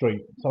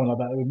Street, something like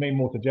that. It would mean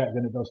more to Jack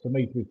than it does to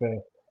me, to be fair.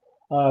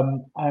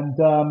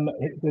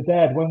 The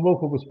dad, when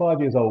Wilford was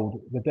 5 years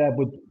old, the dad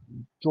would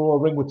draw a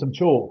ring with some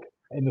chalk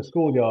in the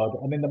schoolyard,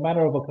 and in the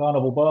manner of a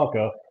carnival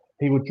barker,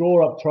 he would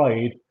draw up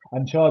trade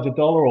and charge $1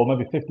 or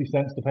maybe 50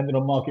 cents, depending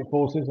on market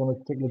forces on a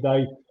particular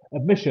day,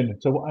 admission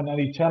to, and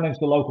he challenged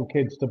the local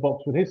kids to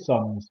box with his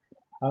sons.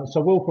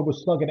 So Wilford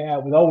was slugging it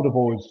out with older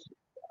boys,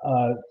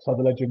 so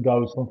the legend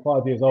goes, from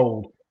 5 years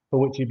old, for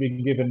which he'd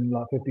been given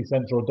like 50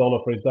 cents or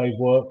 $1 for his day's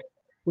work,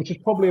 which is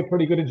probably a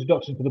pretty good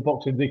introduction to the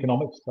boxing's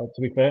economics, to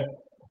be fair.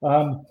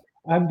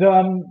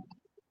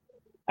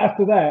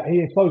 After that,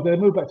 they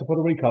moved back to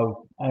Puerto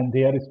Rico, and he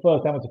had his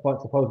first amateur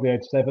fight supposedly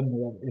age 7.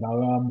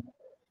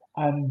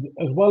 And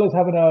as well as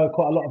having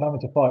quite a lot of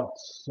amateur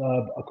fights,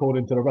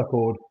 according to the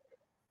record,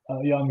 at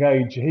a young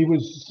age, he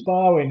was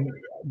sparring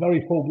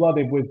very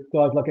full-blooded with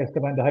guys like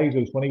Esteban de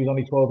Jesus when he was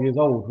only 12 years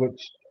old,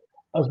 which,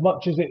 as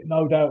much as it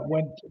no doubt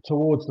went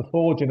towards the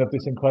forging of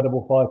this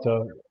incredible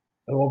fighter,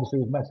 who obviously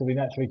was massively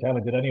naturally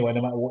talented anyway,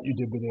 no matter what you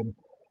did with him,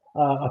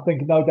 I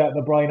think no doubt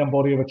the brain and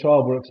body of a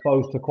child were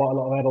exposed to quite a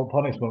lot of adult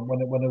punishment when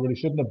they really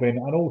shouldn't have been.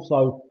 And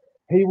also,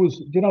 he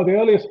was, the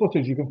earliest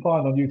footage you can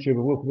find on YouTube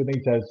of Wilford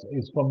Benitez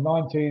is from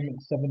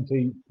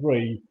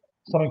 1973,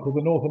 something called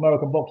the North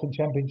American Boxing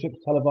Championships,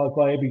 televised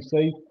by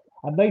ABC.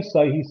 And they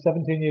say he's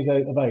 17 years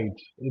of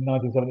age in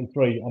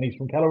 1973, and he's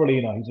from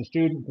Carolina. He's a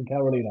student from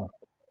Carolina.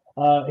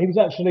 He was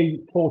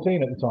actually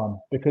 14 at the time,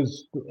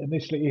 because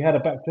initially he had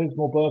a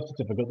baptismal birth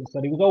certificate that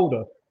said he was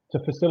older to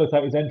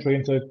facilitate his entry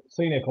into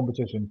senior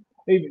competition.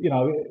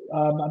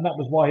 And that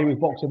was why he was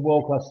boxing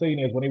world-class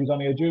seniors when he was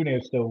only a junior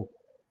still.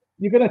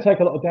 You're going to take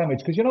a lot of damage,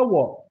 because you know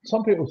what?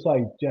 Some people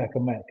say, Jack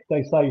and Mac,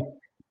 they say,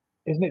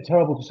 isn't it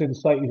terrible to see the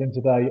state he's in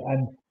today?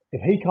 And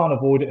if he can't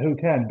avoid it, who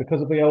can?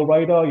 Because of the El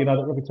Radar,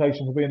 that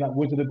reputation for being that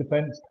wizard of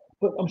defence.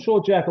 But I'm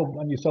sure Jack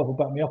and yourself will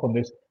back me up on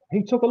this.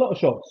 He took a lot of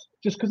shots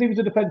just because he was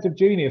a defensive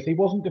genius. He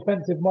wasn't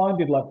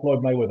defensive-minded like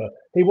Floyd Mayweather.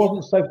 He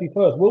wasn't safety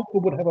first.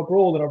 Wilford would have a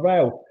brawl and a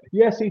row.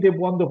 Yes, he did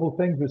wonderful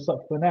things with such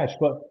panache,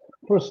 but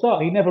for a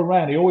start, he never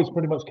ran. He always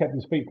pretty much kept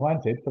his feet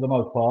planted for the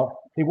most part.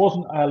 He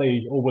wasn't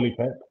Ali or Willie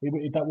Pep.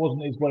 That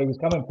wasn't where he was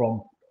coming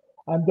from.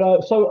 And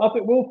so I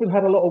think Wilford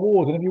had a lot of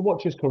wars, and if you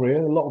watch his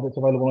career, a lot of it's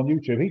available on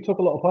YouTube. He took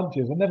a lot of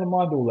punches, and never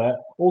mind all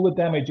that, all the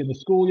damage in the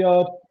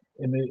schoolyard,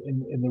 in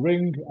the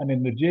ring, and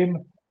in the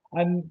gym.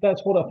 And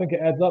that's what I think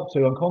it adds up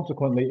to. And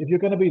consequently, if you're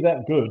going to be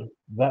that good,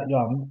 that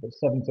young, at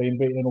 17,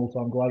 beating an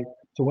all-time great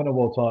to win a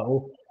world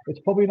title, it's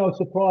probably no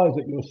surprise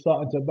that you're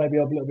starting to maybe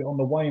a little bit on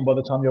the wane by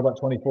the time you're about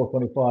 24,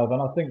 25.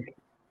 And I think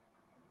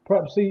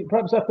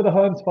perhaps after the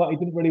Hearns fight, he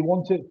didn't really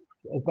want it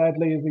as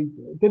badly as he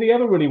did. He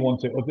ever really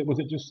want it, or was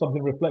it just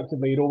something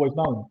reflectively he'd always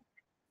known?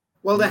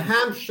 Well, the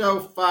Ham Show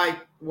fight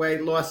where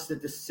he lost the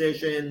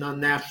decision on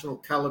national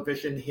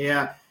television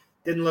here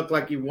didn't look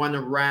like he won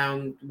a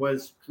round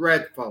was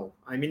dreadful.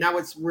 I mean, that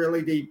was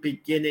really the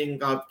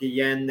beginning of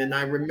the end. And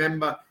I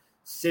remember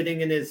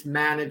sitting in his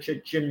manager,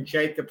 Jim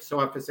Jacobs'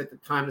 office at the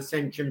time, the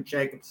same Jim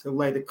Jacobs who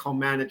later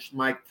co-managed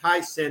Mike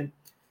Tyson.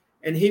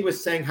 And he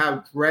was saying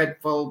how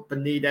dreadful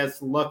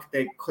Benitez looked.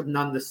 They couldn't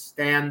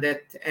understand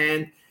it.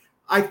 And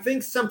I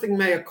think something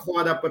may have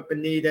caught up with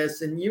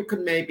Benitez, and you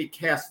can maybe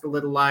cast a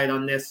little light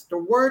on this. The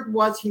word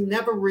was he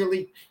never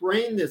really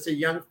trained as a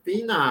young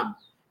phenom.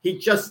 He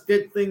just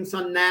did things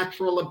on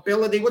natural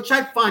ability, which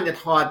I find it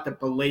hard to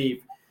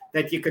believe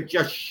that you could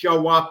just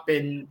show up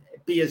and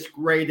be as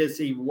great as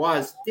he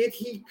was. Did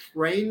he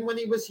train when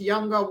he was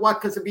younger?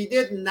 What? Because if he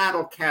didn't,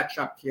 that'll catch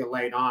up to you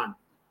later on.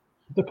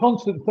 The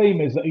constant theme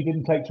is that he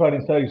didn't take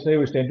training so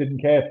seriously and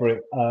didn't care for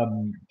it,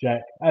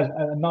 Jack,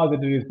 and neither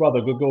did his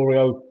brother,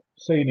 Gregorio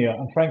Senior,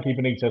 and Frankie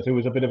Benitez, who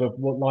was a bit of a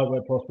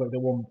lightweight prospect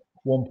at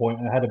one point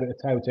and had a bit of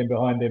touting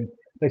behind him.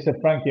 They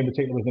said Frankie in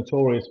particular was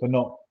notorious for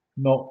not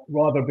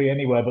rather be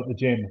anywhere but the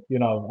gym,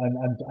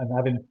 and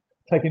having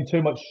taken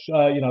too much,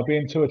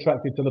 being too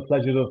attracted to the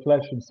pleasures of the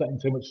flesh and setting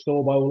too much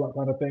store by all that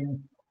kind of thing.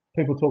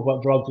 People talk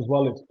about drugs as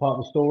well. It's part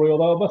of the story,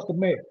 although I must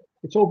admit,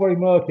 it's all very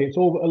murky. It's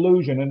all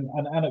illusion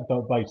and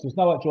anecdote based. There's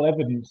no actual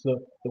evidence that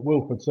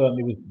Wilfred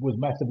certainly was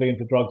massively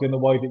into drugs in the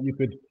way that you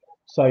could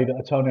say that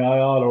a Tony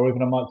Ayala or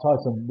even a Mike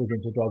Tyson was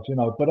into drugs,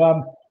 But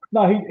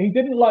no, he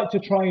didn't like to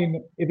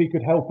train if he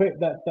could help it.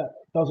 That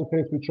does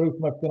appear to be true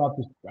from everything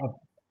I've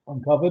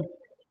uncovered.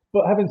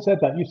 But having said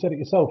that, you said it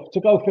yourself.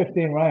 To go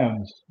 15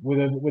 rounds with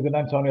an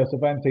Antonio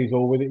Cervantes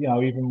or with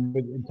even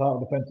with in title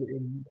defense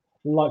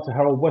like to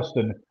Harold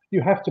Weston,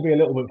 you have to be a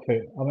little bit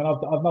fit. I mean,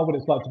 I've known what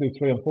it's like to do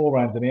 3 and 4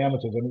 rounds in the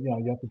amateurs, and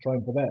you have to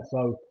train for that.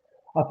 So,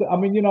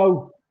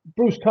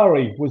 Bruce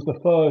Curry was the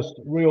first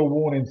real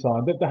warning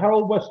sign. The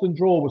Harold Weston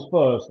draw was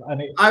first,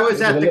 and I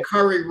was at the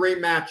Curry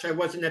rematch. I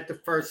wasn't at the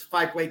first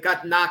fight where he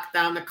got knocked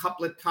down a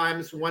couple of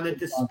times, won a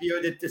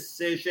disputed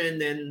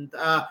decision, and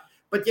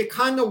but you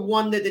kind of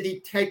wonder did he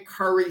take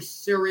Curry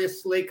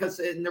seriously, because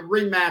in the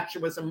rematch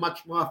it was a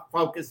much more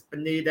focused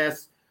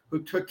Benitez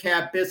who took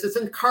care of business,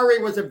 and Curry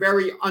was a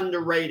very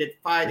underrated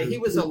fighter. He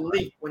was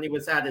elite when he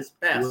was at his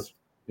best.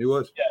 He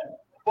was. Yeah.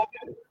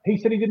 He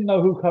said he didn't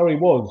know who Curry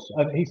was,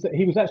 and he said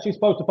he was actually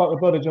supposed to fight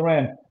Roberto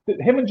Duran.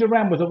 Him and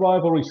Duran was a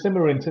rivalry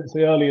simmering since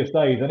the earliest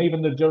days, and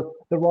even the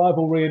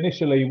rivalry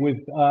initially with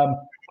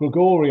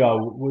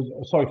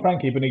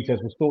Frankie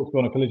Benitez was thought to be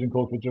on a collision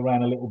course with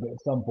Duran a little bit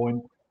at some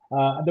point.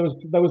 And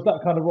there was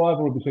that kind of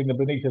rivalry between the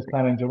Benitez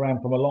clan and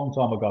Duran from a long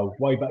time ago,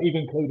 way back,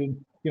 even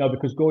including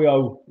because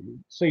Gregorio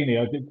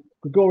Senior,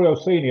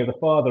 the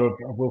father of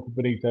Wilfred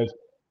Benitez,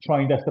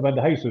 trained Esteban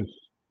de Jesus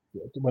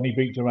when he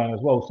beat Duran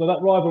as well. So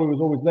that rivalry was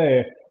always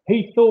there.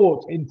 He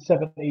thought in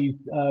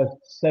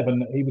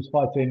 77 he was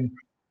fighting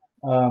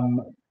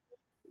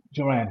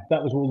Duran.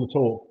 That was all the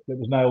talk that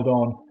was nailed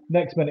on.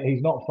 Next minute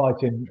he's not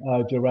fighting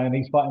Duran,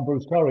 he's fighting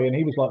Bruce Curry, and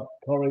he was like,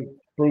 Curry,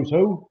 Bruce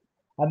who?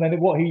 And then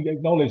what he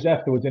acknowledged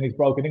afterwards in his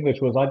broken English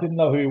was, I didn't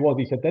know who he was.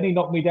 He said, then he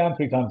knocked me down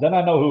 3 times. Then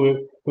I know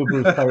who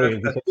Bruce Curry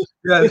is. He said,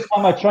 this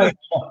time I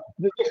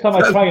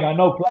train, I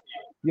know play,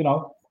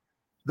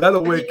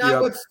 That'll wake you up.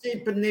 I would see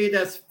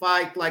Benitez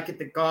fight like at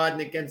the Garden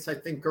against, I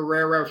think,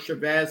 Guerrero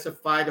Chavez, a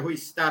fighter who he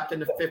stopped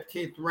in the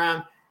 15th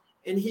round.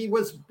 And he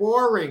was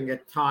boring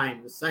at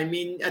times. I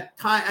mean, at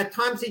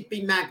times he'd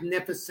be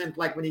magnificent,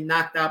 like when he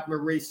knocked out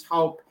Maurice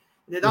Hope.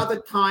 And at other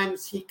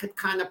times he could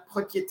kind of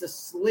put you to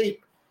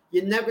sleep.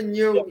 You never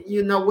knew,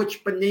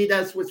 which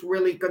Benitez was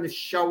really going to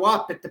show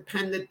up. It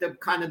depended on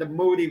kind of the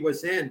mood he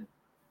was in.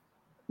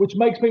 Which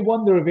makes me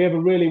wonder if he ever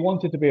really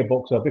wanted to be a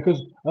boxer.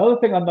 Because another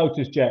thing I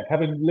noticed, Jack,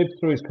 having lived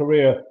through his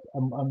career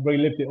and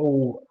relived it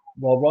all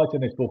while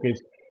writing this book,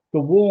 is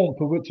the warmth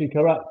with which he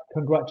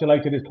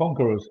congratulated his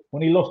conquerors.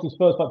 When he lost his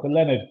first fight to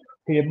Leonard,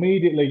 he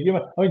immediately,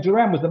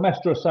 Duran was the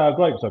master of sour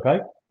grapes, okay?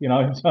 In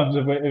terms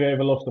of if he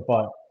ever lost a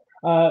fight.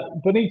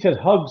 Benitez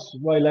hugs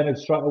Ray Leonard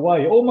straight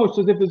away, almost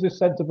as if there's this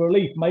sense of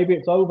relief. Maybe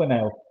it's over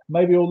now.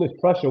 Maybe all this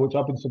pressure, which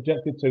I've been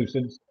subjected to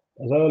since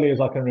as early as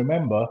I can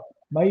remember,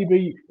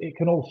 maybe it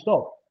can all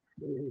stop.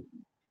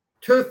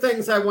 2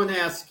 things I want to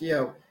ask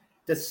you.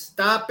 The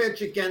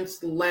stoppage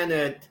against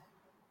Leonard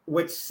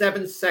with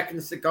 7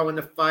 seconds to go in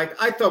the fight,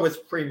 I thought was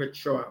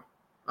premature.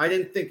 I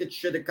didn't think it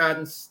should have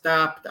gotten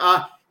stopped.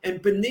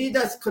 And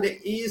Benitez could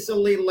have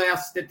easily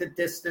lasted the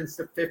distance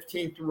the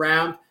 15th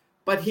round,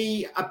 but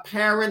he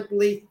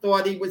apparently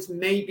thought he was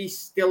maybe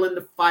still in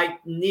the fight.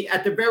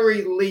 At the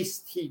very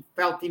least, he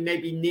felt he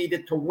maybe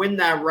needed to win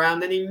that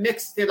round, and he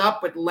mixed it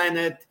up with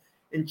Leonard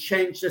and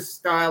changed his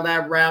style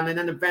that round, and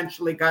then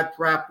eventually got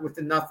dropped with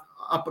enough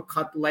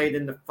uppercut late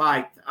in the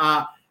fight.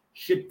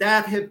 Should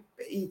that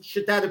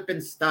have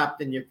been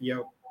stopped in your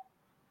view?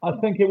 I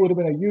think it would have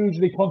been a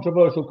hugely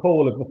controversial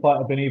call if the fight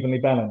had been evenly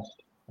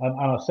balanced, and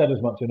I said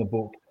as much in the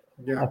book.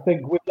 Yeah. I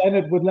think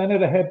with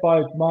Leonard ahead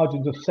by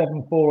margins of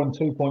 7-4 and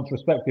 2 points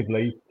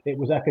respectively, it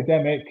was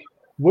academic.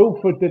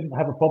 Wilfred didn't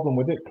have a problem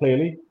with it,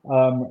 clearly.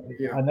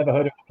 I never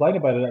heard him complain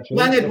about it, actually.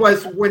 Leonard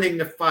was winning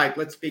the fight.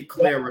 Let's be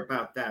clear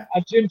about that.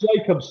 And Jim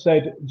Jacobs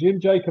said,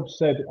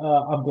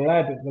 I'm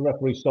glad that the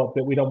referee stopped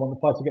it. We don't want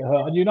the fight to get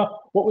hurt. And you know,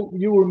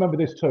 you will remember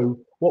this too.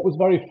 What was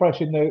very fresh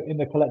in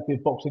the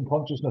collective boxing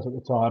consciousness at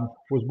the time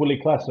was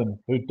Willie Klassen,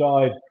 who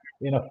died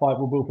in a fight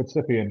with Wilfred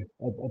Scypion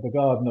at the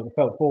Garden at the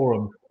Felt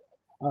Forum.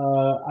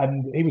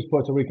 And he was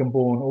Puerto Rican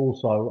born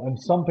also. And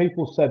some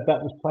people said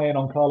that was playing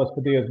on Carlos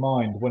Padilla's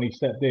mind when he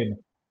stepped in,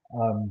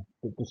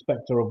 the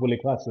specter of Willie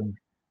Klassen.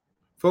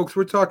 Folks,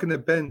 we're talking to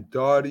Ben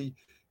Doughty,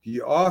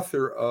 the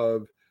author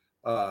of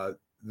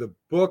the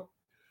book,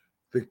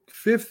 The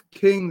Fifth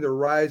King, The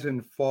Rise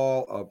and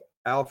Fall of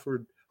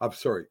Alfred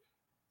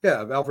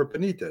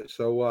Benitez.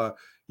 So,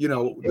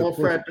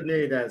 Wilfred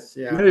Benitez,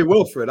 yeah. Hey,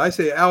 Wilfred. I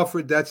say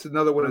Alfred. That's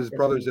another one of his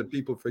brothers that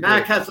people forget.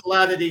 Mac has a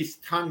lot of these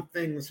tongue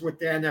things with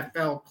the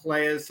NFL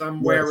players.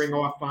 I'm wearing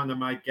off on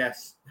them, I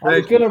guess. I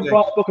was going to write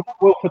a book about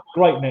Wilfred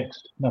Great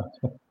next. No.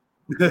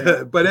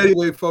 Yeah. But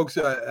anyway, folks,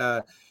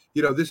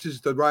 this is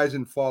the rise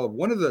and fall of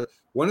one of the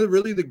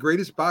really the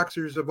greatest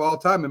boxers of all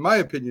time, in my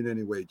opinion,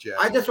 anyway, Jack.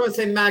 I just want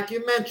to say, Mac,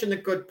 you mentioned a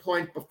good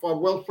point before.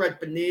 Wilfred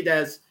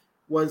Benitez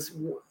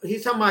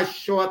he's on my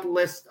short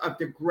list of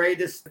the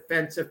greatest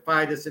defensive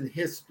fighters in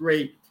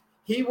history.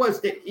 He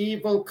was the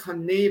Evel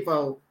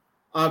Knievel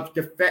of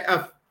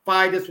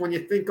fighters when you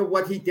think of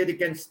what he did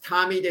against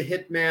Tommy the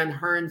Hitman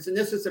Hearns. And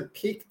this is a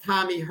peak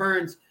Tommy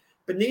Hearns.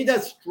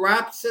 Benitez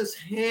drops his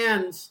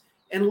hands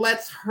and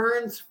lets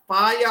Hearns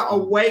fire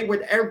away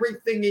with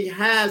everything he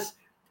has.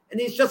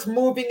 And he's just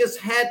moving his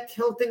head,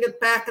 tilting it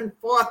back and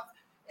forth.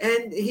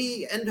 And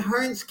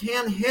Hearns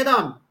can't hit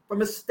him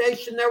from a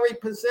stationary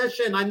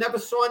position. I never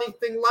saw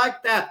anything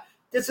like that.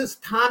 This is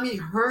Tommy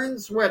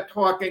Hearns we're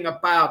talking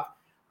about.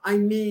 I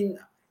mean,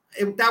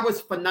 that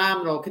was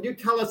phenomenal. Can you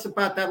tell us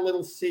about that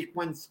little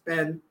sequence,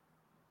 Ben?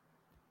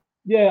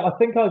 Yeah, I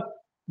think I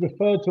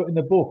referred to it in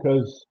the book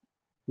as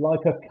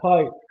like a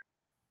kite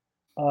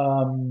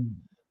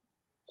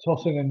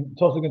tossing and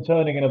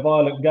turning in a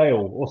violent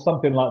gale or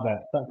something like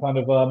that. That kind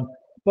of.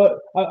 But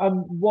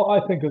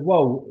what I think as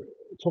well,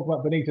 talking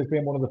about Benitez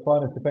being one of the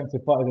finest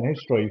defensive fighters in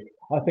history,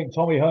 I think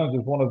Tommy Hearns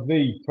was one of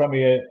the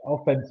premier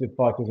offensive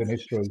fighters in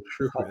history.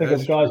 I think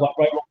of guys like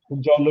Ray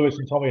Robinson, John Lewis,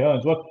 and Tommy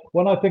Hearns.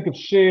 When I think of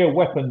sheer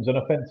weapons and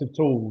offensive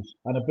tools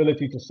and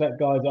ability to set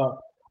guys up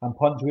and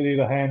punch with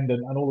either hand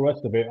and all the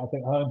rest of it, I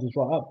think Hearns is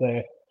right up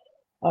there.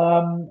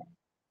 I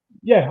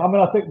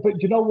think, but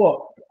you know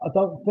what? I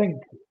don't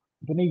think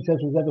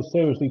Benitez was ever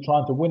seriously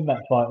trying to win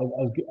that fight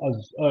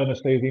as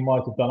earnestly as he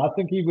might have done. I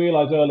think he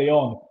realized early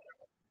on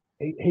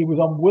he was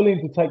unwilling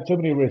to take too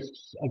many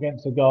risks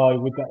against a guy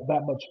with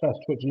that much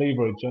fast twitch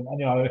leverage. And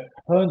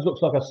Hearns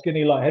looks like a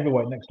skinny light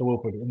heavyweight next to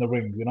Wilfred in the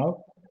ring,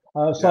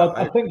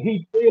 I think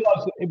he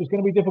realised that it was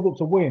going to be difficult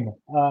to win.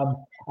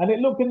 And it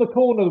looked in the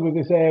corner with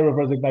this air of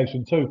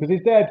resignation too, because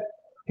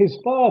his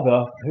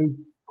father, who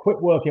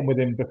quit working with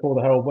him before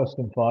the Harold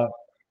Weston fight,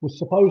 was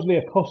supposedly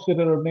accosted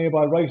at a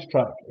nearby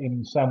racetrack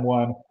in San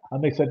Juan,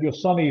 and they said, "Your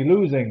son is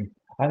losing."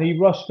 And he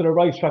rushed to the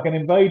racetrack and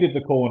invaded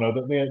the corner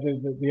that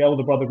the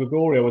elder brother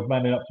Gregorio was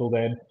manning up till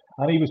then.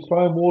 And he was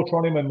throwing water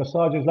on him and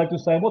massaging his legs and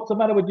saying, "What's the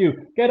matter with you?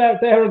 Get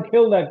out there and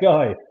kill that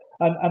guy."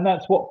 And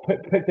that's what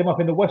picked him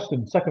up in the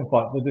Western second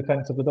fight, the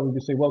defense of the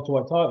WBC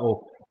welterweight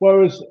title.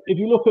 Whereas if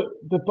you look at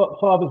the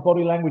father's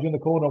body language in the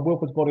corner and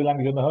Wilfred's body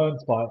language in the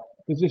Hearns fight,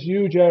 there's this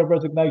huge air of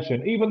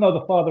resignation, even though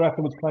the father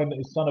afterwards claimed that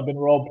his son had been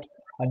robbed.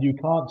 And you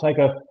can't take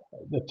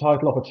the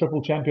title off a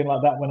triple champion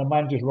like that when a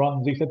man just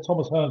runs. He said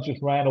Thomas Hearns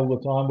just ran all the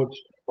time, which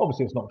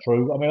obviously it's not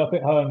true. I mean, I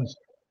think Hearns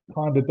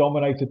kind of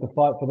dominated the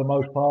fight for the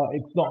most part.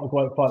 It's not a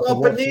great fight.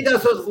 Well,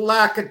 Benitez was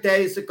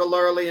lackadaisical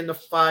early in the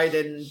fight,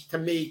 and to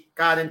me,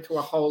 got into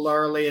a hole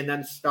early and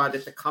then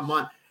started to come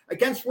on.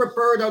 Against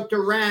Roberto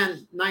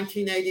Duran,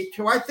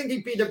 1982, I think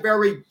he beat a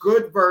very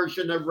good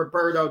version of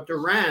Roberto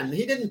Duran.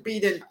 He didn't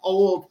beat an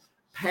old,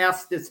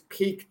 past his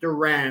peak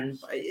Duran.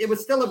 It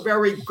was still a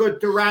very good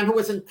Duran who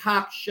was in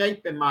top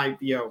shape, in my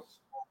view.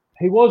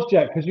 He was,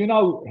 Jack, because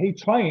he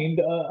trained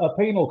a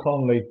penal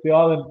colony, the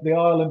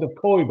island of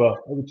Coiba,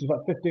 which is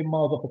about 15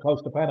 miles off the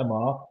coast of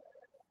Panama.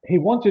 He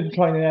wanted to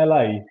train in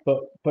LA,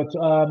 but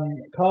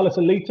Carlos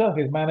Alita,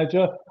 his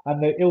manager,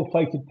 and the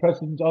ill-fated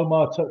president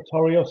Omar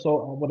Torrijos,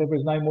 or whatever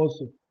his name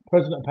was,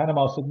 president of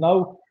Panama, said,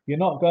 "No, you're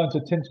not going to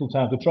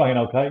Tinseltown to train,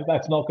 okay?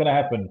 That's not going to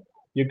happen.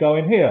 You're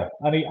going here."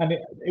 And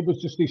it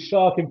was just these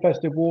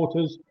shark-infested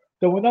waters.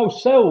 There were no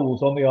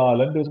cells on the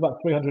island. There was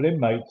about 300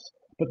 inmates.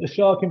 But the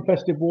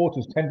shark-infested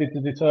waters tended to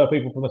deter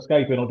people from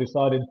escaping or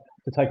deciding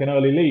to take an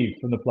early leave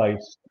from the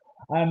place.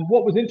 And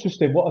what was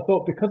interesting, what I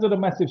thought, because of the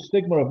massive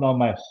stigma of no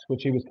mas,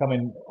 which he was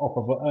coming off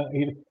of,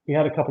 he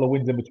had a couple of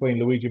wins in between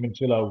Luigi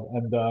Minchillo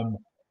and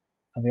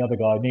and the other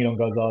guy, Ninon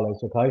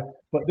Gonzalez, okay?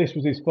 But this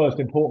was his first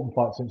important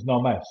fight since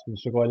No Mas, the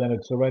Sugar Ray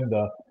Leonard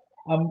surrender.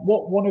 And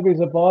what one of his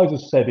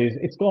advisors said is,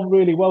 it's gone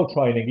really well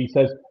training. He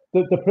says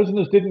that the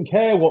prisoners didn't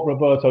care what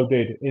Roberto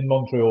did in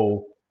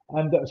Montreal,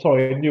 and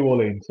in New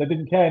Orleans. They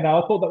didn't care.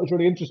 Now, I thought that was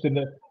really interesting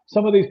that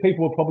some of these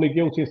people were probably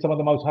guilty of some of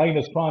the most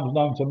heinous crimes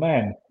known to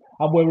man.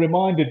 And we're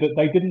reminded that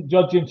they didn't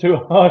judge him too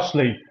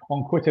harshly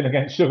on quitting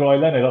against Sugar Ray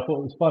Leonard. I thought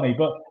it was funny.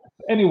 But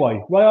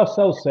anyway, Ray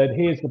Arcel said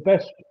he is the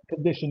best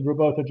conditioned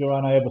Roberto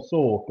Duran I ever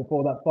saw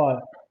before that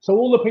fight. So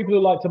all the people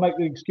who like to make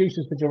the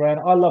excuses for Duran,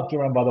 I love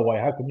Duran, by the way.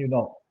 How can you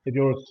not? If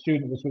you're a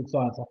student of Sweet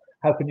Science,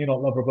 how can you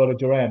not love Roberto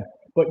Duran?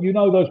 But you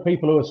know those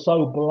people who are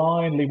so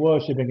blindly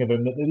worshipping of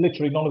him that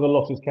literally none of the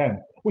losses count,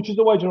 which is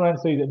the way Duran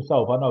sees it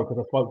himself. I know because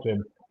I spoke to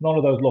him. None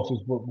of those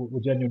losses were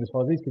genuine as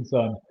far as he's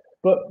concerned.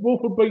 But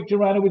Wilford beat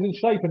Duran, who was in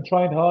shape and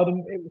trained hard,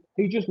 and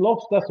he just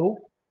lost, that's all.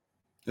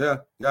 Yeah,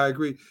 I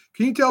agree.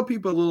 Can you tell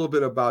people a little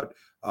bit about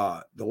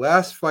the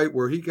last fight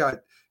where he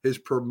got his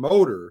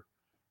promoter,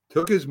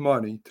 took his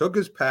money, took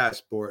his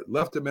passport,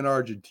 left him in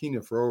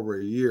Argentina for over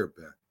a year,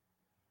 Ben?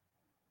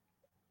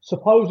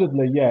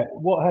 Supposedly, yeah.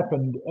 What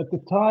happened at the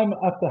time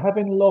after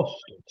having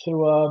lost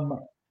to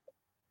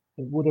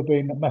it would have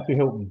been Matthew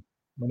Hilton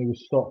when he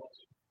was stopped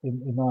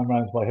in 9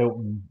 rounds by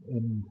Hilton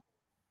in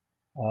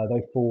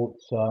they fought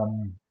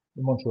in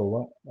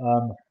Montreal,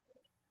 right?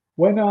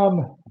 When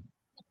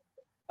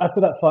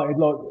after that fight,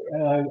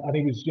 and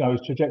he was,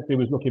 his trajectory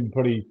was looking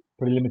pretty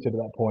limited at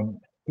that point.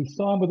 He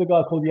signed with a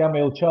guy called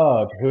Yamil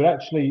Chard, who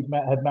actually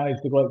had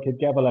managed the great Kid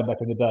Gavilan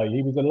back in the day.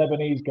 He was a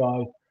Lebanese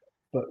guy,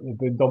 but had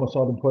been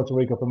domiciled in Puerto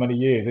Rico for many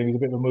years. He was a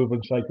bit of a mover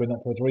and shaker in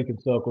that Puerto Rican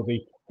circle.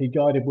 He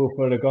guided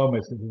Wilfredo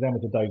Gomez since his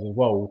amateur days as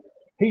well.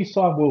 He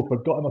signed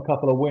Wilfred, got him a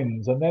couple of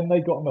wins, and then they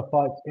got him a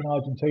fight in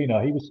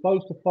Argentina. He was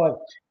supposed to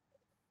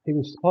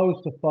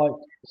fight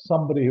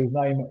somebody whose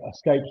name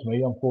escapes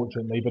me,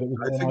 unfortunately, but it was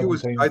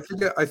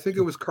I think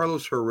it was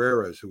Carlos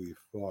Herrera's who he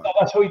fought. No,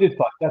 that's who he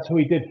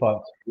did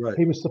fight. Right.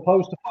 He was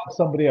supposed to fight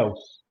somebody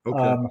else.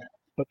 Okay.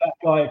 But that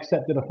guy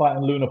accepted a fight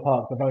in Luna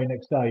Park the very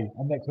next day.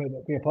 And next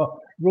minute,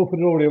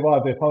 Wilfred had already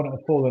arrived. The opponent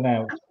had fallen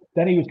out.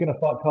 Then he was going to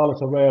fight Carlos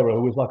Herrera,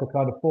 who was like a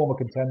kind of former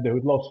contender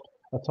who'd lost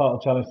a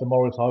title challenge to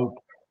Morris Hope.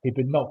 He'd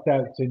been knocked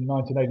out in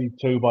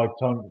 1982 by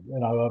Tony,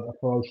 a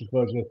ferocious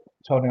version of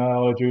Tony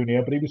Ayala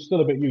Jr., but he was still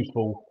a bit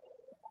useful.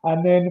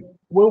 And then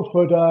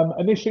Wilfred,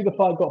 initially the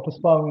fight got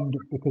postponed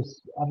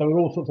and there were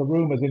all sorts of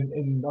rumours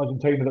in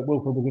Argentina that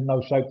Wilfred was in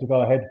no shape to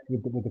go ahead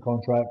with the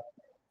contract.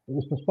 It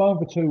was postponed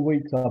for 2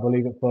 weeks, I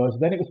believe, at first.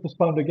 Then it was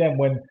postponed again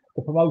when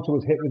the promoter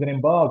was hit with an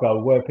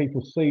embargo where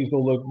people seized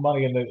all the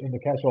money in the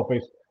cash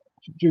office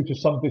due to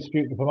some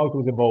dispute the promoter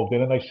was involved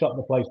in, and they shut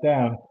the place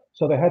down.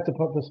 So they had to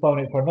postpone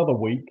it for another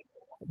week.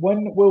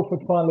 When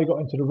Wilfred finally got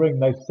into the ring,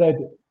 they said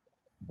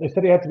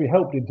he had to be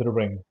helped into the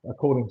ring,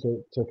 according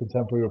to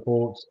contemporary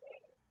reports.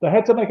 They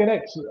had to make an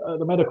X at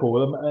the medical,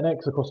 with an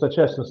X across their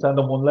chest and stand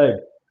on one leg.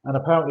 And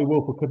apparently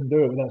Wilfred couldn't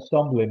do it without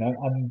stumbling.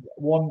 And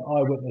one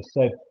eyewitness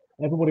said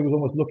everybody was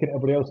almost looking at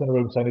everybody else in the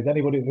room saying, is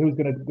anybody who's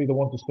going to be the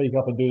one to speak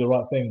up and do the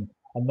right thing?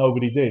 And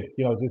nobody did.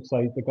 As if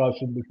say the guy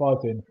shouldn't be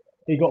fighting.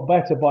 He got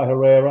battered by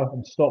Herrera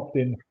and stopped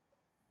in.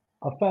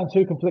 I found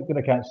 2 conflicting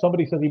accounts.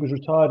 Somebody says he was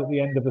retired at the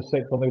end of the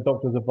 6th on the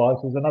doctor's advice.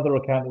 There's another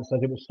account that says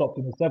it was stopped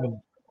in the 7th.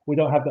 We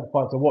don't have that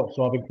fight to watch,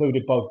 so I've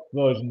included both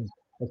versions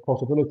as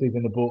possibilities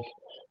in the book.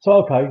 So,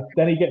 okay,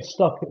 then he gets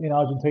stuck in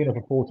Argentina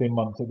for 14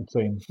 months, it would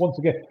seem. Once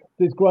again,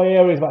 there's grey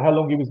areas about how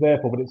long he was there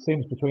for, but it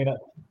seems between a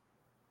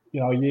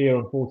year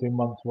and 14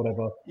 months,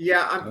 whatever.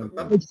 Yeah,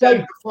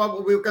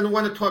 before we're going to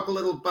want to talk a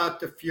little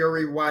about the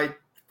Fury White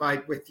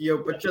fight with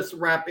you, but just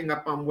wrapping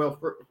up on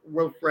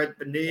Wilfred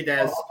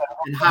Benitez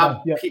and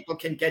how people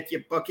can get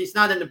your book. He's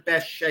not in the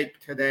best shape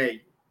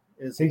today,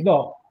 is he? He's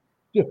not.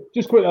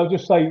 Just quickly, I'll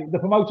just say the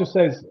promoter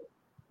says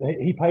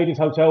he paid his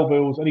hotel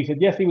bills, and he said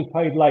yes, he was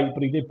paid late,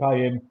 but he did pay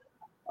him.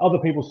 Other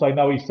people say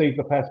no, he seized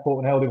the passport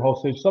and held him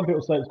hostage. Some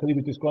people say it's because he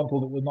was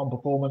disgruntled at the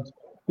non-performance.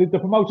 The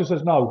promoter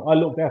says no, I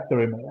looked after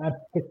him. And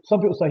some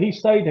people say he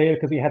stayed here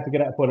because he had to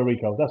get out of Puerto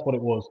Rico. That's what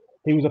it was.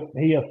 He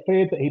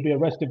feared that he'd be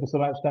arrested for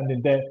some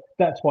outstanding debt.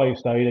 That's why he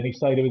stayed, and he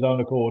stayed of his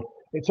own accord.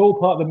 It's all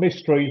part of the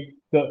mystery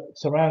that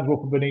surrounds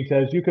Wilfred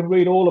Benitez. You can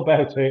read all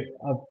about it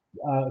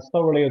as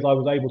thoroughly as I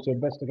was able to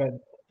investigate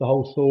the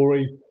whole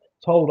story.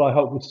 Told, I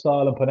hope, with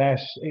style and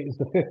panache. It is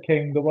The Fifth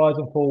King, The Rise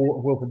and Fall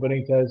of Wilfred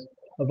Benitez.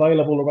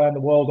 Available around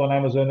the world on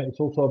Amazon. It's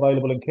also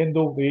available in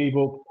Kindle, the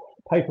ebook,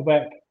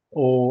 paperback,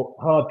 or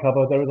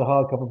hardcover. There is a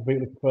hardcover for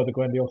people who prefer the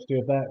grandiosity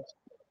of that.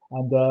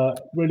 And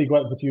really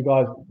grateful to you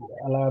guys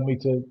allowing me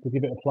to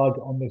give it a plug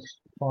on this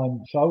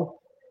fine show.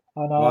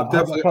 And I'm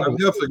definitely going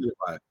to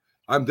buy it.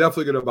 I'm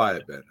definitely going to buy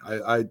it, Ben.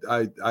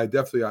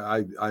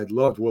 I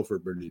loved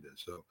Wilfred Benitez,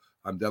 so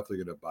I'm definitely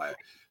going to buy it.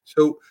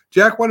 So,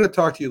 Jack, wanted to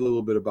talk to you a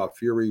little bit about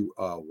Fury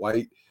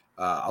White.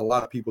 A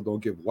lot of people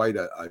don't give White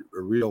a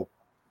real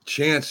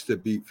chance to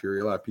beat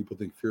Fury. A lot of people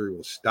think Fury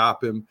will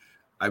stop him.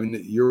 I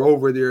mean, you're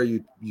over there.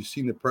 You've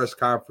seen the press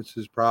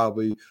conferences,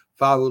 probably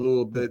followed a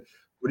little bit.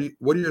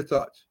 What are your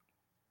thoughts?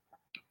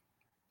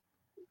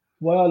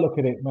 Well, I look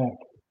at it, Mac.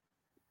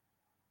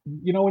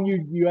 when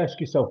you ask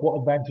yourself what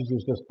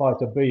advantages does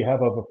fighter B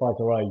have over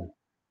fighter A,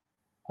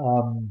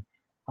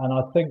 and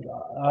I think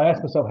I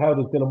asked myself, how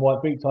does Dylan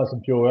White beat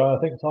Tyson Fury? I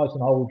think Tyson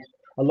holds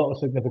a lot of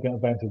significant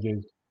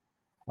advantages.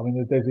 I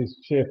mean, there's his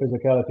sheer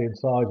physicality and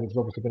size, which has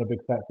obviously been a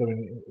big factor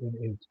in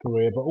his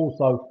career, but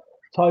also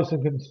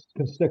Tyson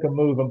can stick a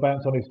move and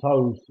bounce on his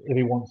toes if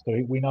he wants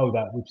to. We know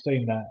that. We've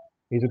seen that.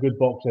 He's a good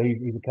boxer.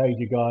 He's a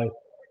cagey guy.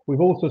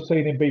 We've also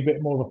seen him be a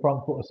bit more of a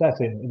front foot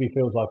assassin if he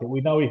feels like it.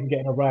 We know he can get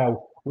in a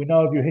row. We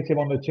know if you hit him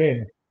on the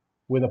chin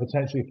with a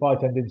potentially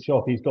fight-ending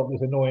shot, he's got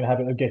this annoying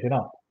habit of getting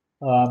up.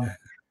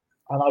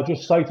 And I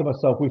just say to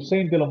myself, we've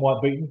seen Dylan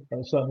White beaten at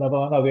a certain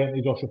level. I know the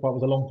Anthony Joshua fight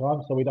was a long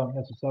time, so we don't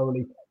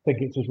necessarily think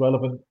it's as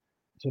relevant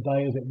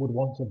today as it would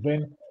once have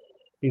been.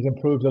 He's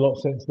improved a lot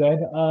since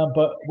then,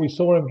 but we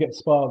saw him get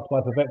sparked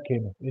by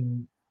Povetkin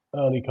in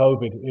early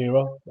COVID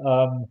era.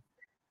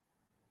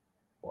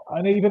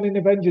 And even in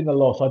avenging the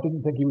loss, I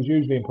didn't think he was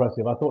hugely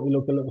impressive. I thought he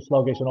looked a little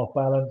sluggish and off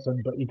balance,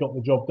 but he got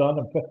the job done.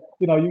 And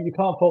you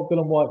can't fault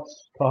Dylan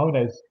White's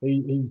cojones.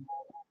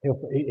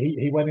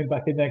 He went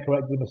back in there,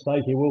 corrected the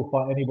mistake. He will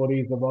fight anybody.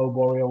 He's the road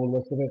warrior, all the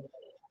rest of it.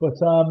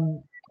 But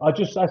I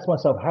just asked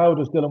myself, how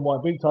does Dylan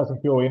White beat Tyson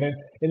Fury? And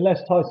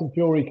unless Tyson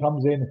Fury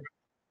comes in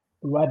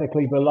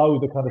radically below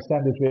the kind of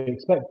standards we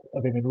expect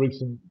of him in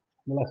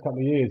the last couple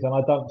of years, and I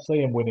don't see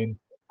him winning.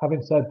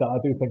 Having said that, I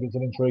do think it's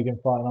an intriguing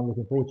fight, and I'm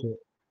looking forward to it.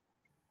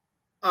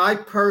 I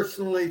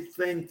personally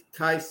think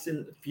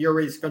Tyson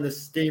Fury is going to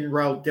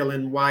steamroll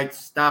Dylan White,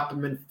 stop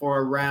him in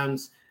 4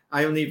 rounds.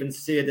 I don't even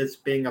see it as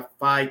being a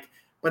fight.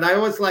 But I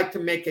always like to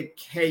make a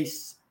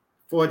case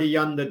for the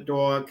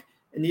underdog.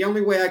 And the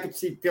only way I could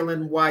see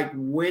Dylan White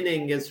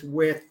winning is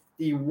with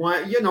the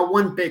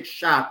one big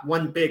shot,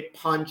 one big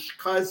punch,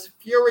 because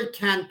Fury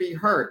can be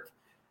hurt.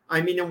 I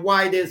mean, and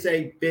White is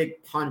a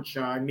big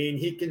puncher. I mean,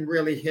 he can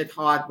really hit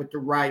hard with the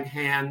right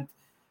hand,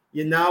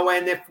 and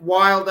if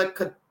Wilder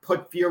could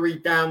put Fury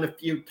down a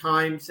few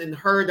times and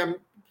hurt him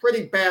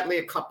pretty badly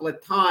a couple of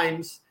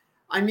times,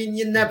 I mean,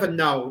 you never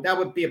know. That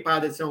would be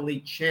about his only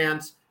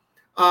chance.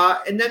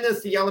 And then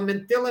there's the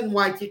element, Dylan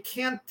White, you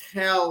can't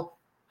tell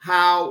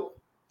how,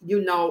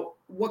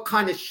 what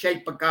kind of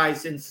shape a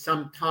guy's in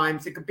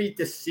sometimes. It could be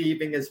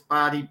deceiving, his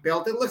body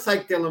build. It looks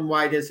like Dylan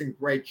White is in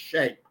great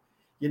shape.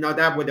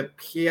 That would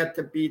appear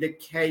to be the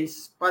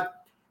case. But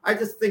I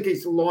just think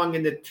he's long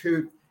in the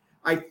tooth.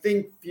 I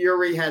think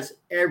Fury has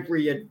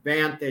every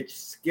advantage,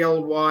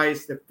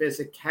 skill-wise, the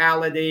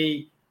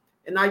physicality.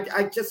 And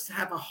I just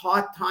have a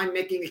hard time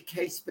making a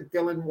case for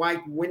Dylan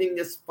White winning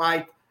this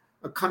fight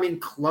or coming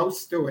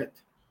close to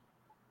it.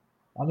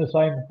 I'm the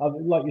same.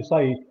 Like you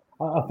say,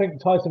 I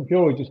think Tyson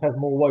Fury just has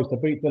more ways to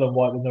beat Dylan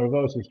White than the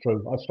reverse is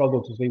true. I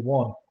struggle to see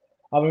one.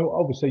 I mean,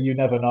 obviously, you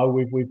never know.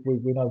 We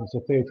know it's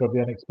a theatre of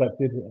the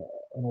unexpected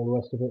and all the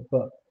rest of it.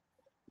 But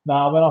no,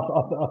 I mean,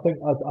 I think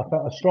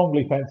I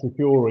strongly fancy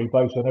Fury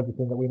based on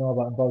everything that we know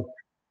about them both.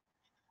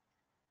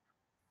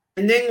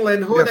 In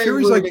England, who are they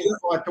rooting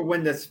for to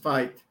win this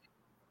fight?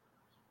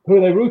 Who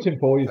are they rooting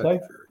for, you say?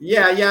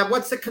 Yeah.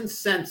 What's the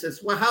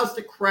consensus? Well, how's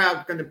the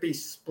crowd going to be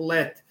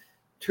split?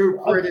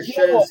 2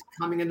 Britishers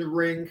coming in the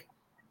ring.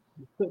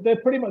 They're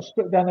pretty much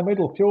split down the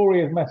middle.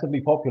 Fury is massively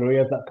popular. He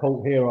has that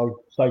cult hero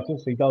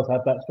status. He does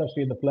have that,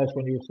 especially in the flesh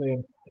when you see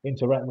him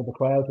interacting with the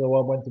crowd. So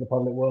I went to the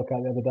public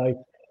workout the other day.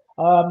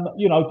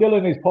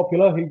 Dylan is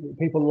popular.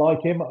 People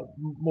like him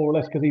more or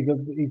less because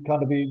he's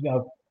kind of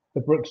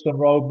the Brixton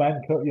Road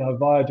man,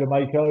 via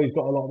Jamaica. He's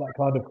got a lot of that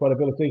kind of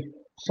credibility.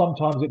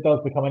 Sometimes it does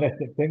become an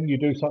ethnic thing. You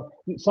do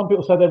some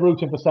people say they're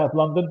rooting for South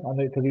London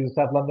because he's a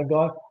South London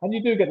guy, and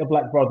you do get the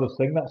Black Brothers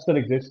thing. That still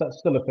exists. That's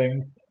still a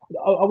thing.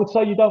 I would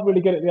say you don't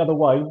really get it the other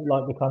way.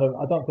 Like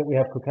I don't think we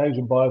have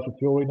Caucasian bias with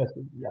Fury.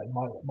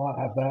 Might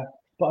have that,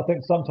 but I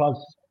think sometimes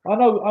I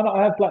know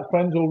I have black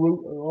friends who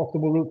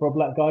often will root for a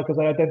black guy because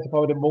they identify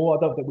with him more.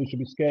 I don't think we should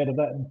be scared of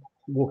that and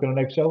walking on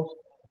eggshells.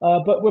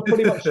 But we're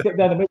pretty much split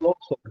down the middle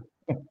also.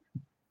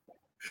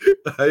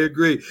 I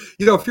agree.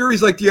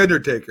 Fury's like the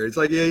Undertaker. It's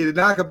like, you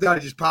knock him down,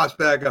 he just pops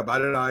back up. I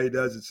don't know how he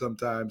does it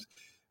sometimes,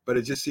 but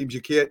it just seems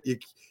you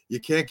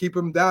can't keep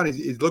him down.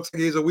 He looks like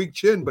he has a weak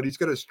chin, but he's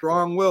got a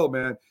strong will,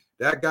 man.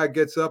 That guy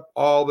gets up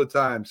all the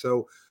time.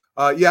 So,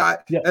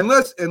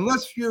 unless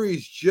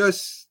Fury's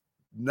just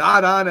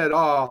not on at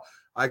all,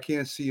 I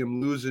can't see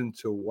him losing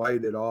to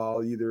White at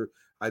all either.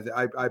 I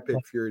pick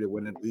Fury to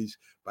win at least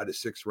by the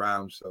 6th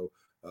round. So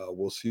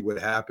we'll see what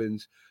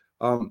happens.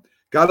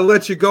 Got to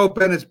let you go,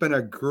 Ben. It's been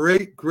a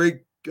great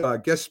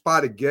guest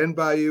spot again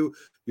by you.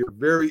 You're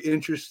very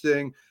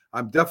interesting.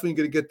 I'm definitely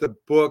going to get the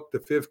book, The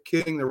Fifth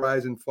King, The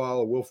Rise and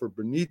Fall of Wilfred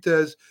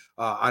Benitez,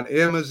 on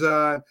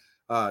Amazon.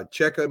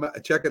 Check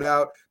it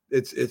out.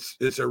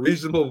 It's a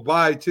reasonable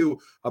buy too,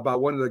 about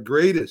one of the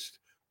greatest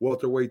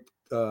welterweight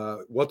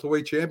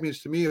champions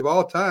to me of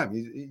all time.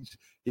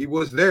 He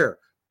was there,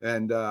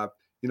 and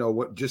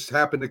what just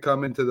happened to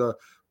come into the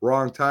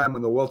wrong time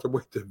when the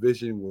welterweight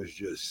division was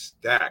just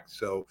stacked.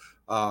 So,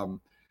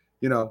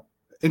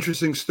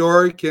 interesting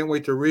story. Can't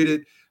wait to read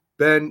it.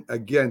 Ben,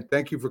 again,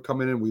 thank you for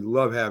coming in. We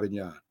love having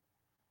you on.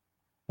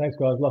 Thanks,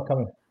 guys. Love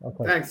coming.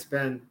 Okay. Thanks,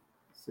 Ben.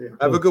 See ya.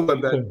 Have a good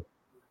one, Ben.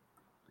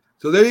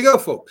 So there you go,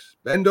 folks.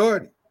 Ben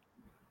Doughty.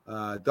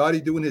 Doughty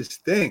doing his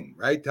thing,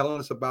 right? Telling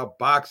us about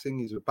boxing.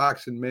 He's a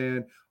boxing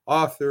man,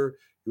 author.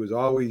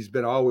 He's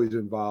been always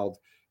involved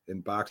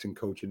in boxing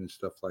coaching and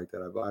stuff like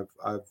that.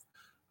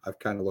 I've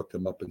kind of looked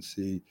him up and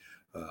see.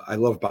 I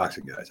love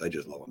boxing guys. I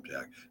just love them,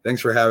 Jack.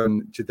 Thanks for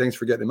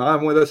getting him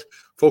on with us,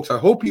 folks. I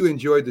hope you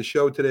enjoyed the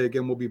show today.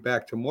 Again, we'll be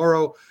back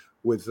tomorrow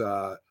with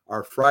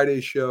our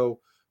Friday show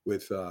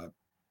with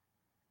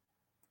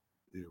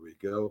there we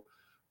go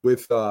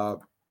with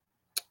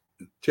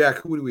Jack.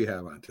 Who do we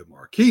have on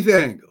tomorrow? Keith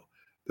Angle,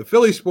 the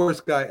Philly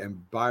sports guy,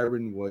 and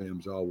Byron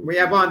Williams. We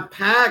have on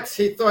Pax.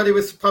 He thought he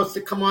was supposed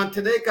to come on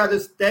today. Got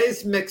his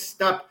days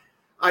mixed up.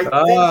 I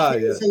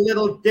think he was a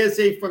little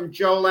dizzy from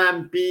Joel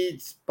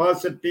Embiid's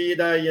buzzer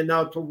beater,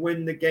 to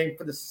win the game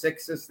for the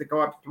Sixers to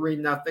go up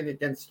 3-0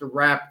 against the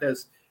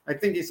Raptors. I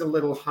think he's a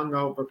little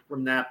hungover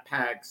from that,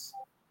 Pags.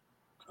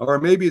 Or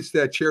maybe it's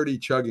that charity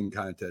chugging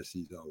contest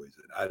he's always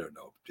in. I don't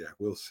know, Jack.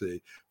 We'll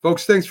see.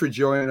 Folks, thanks for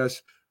joining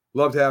us.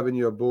 Loved having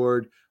you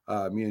aboard.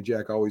 Me and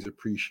Jack always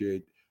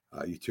appreciate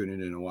you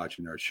tuning in and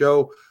watching our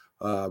show.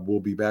 We'll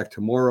be back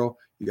tomorrow.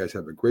 You guys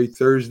have a great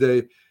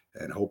Thursday,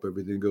 and hope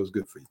everything goes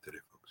good for you today.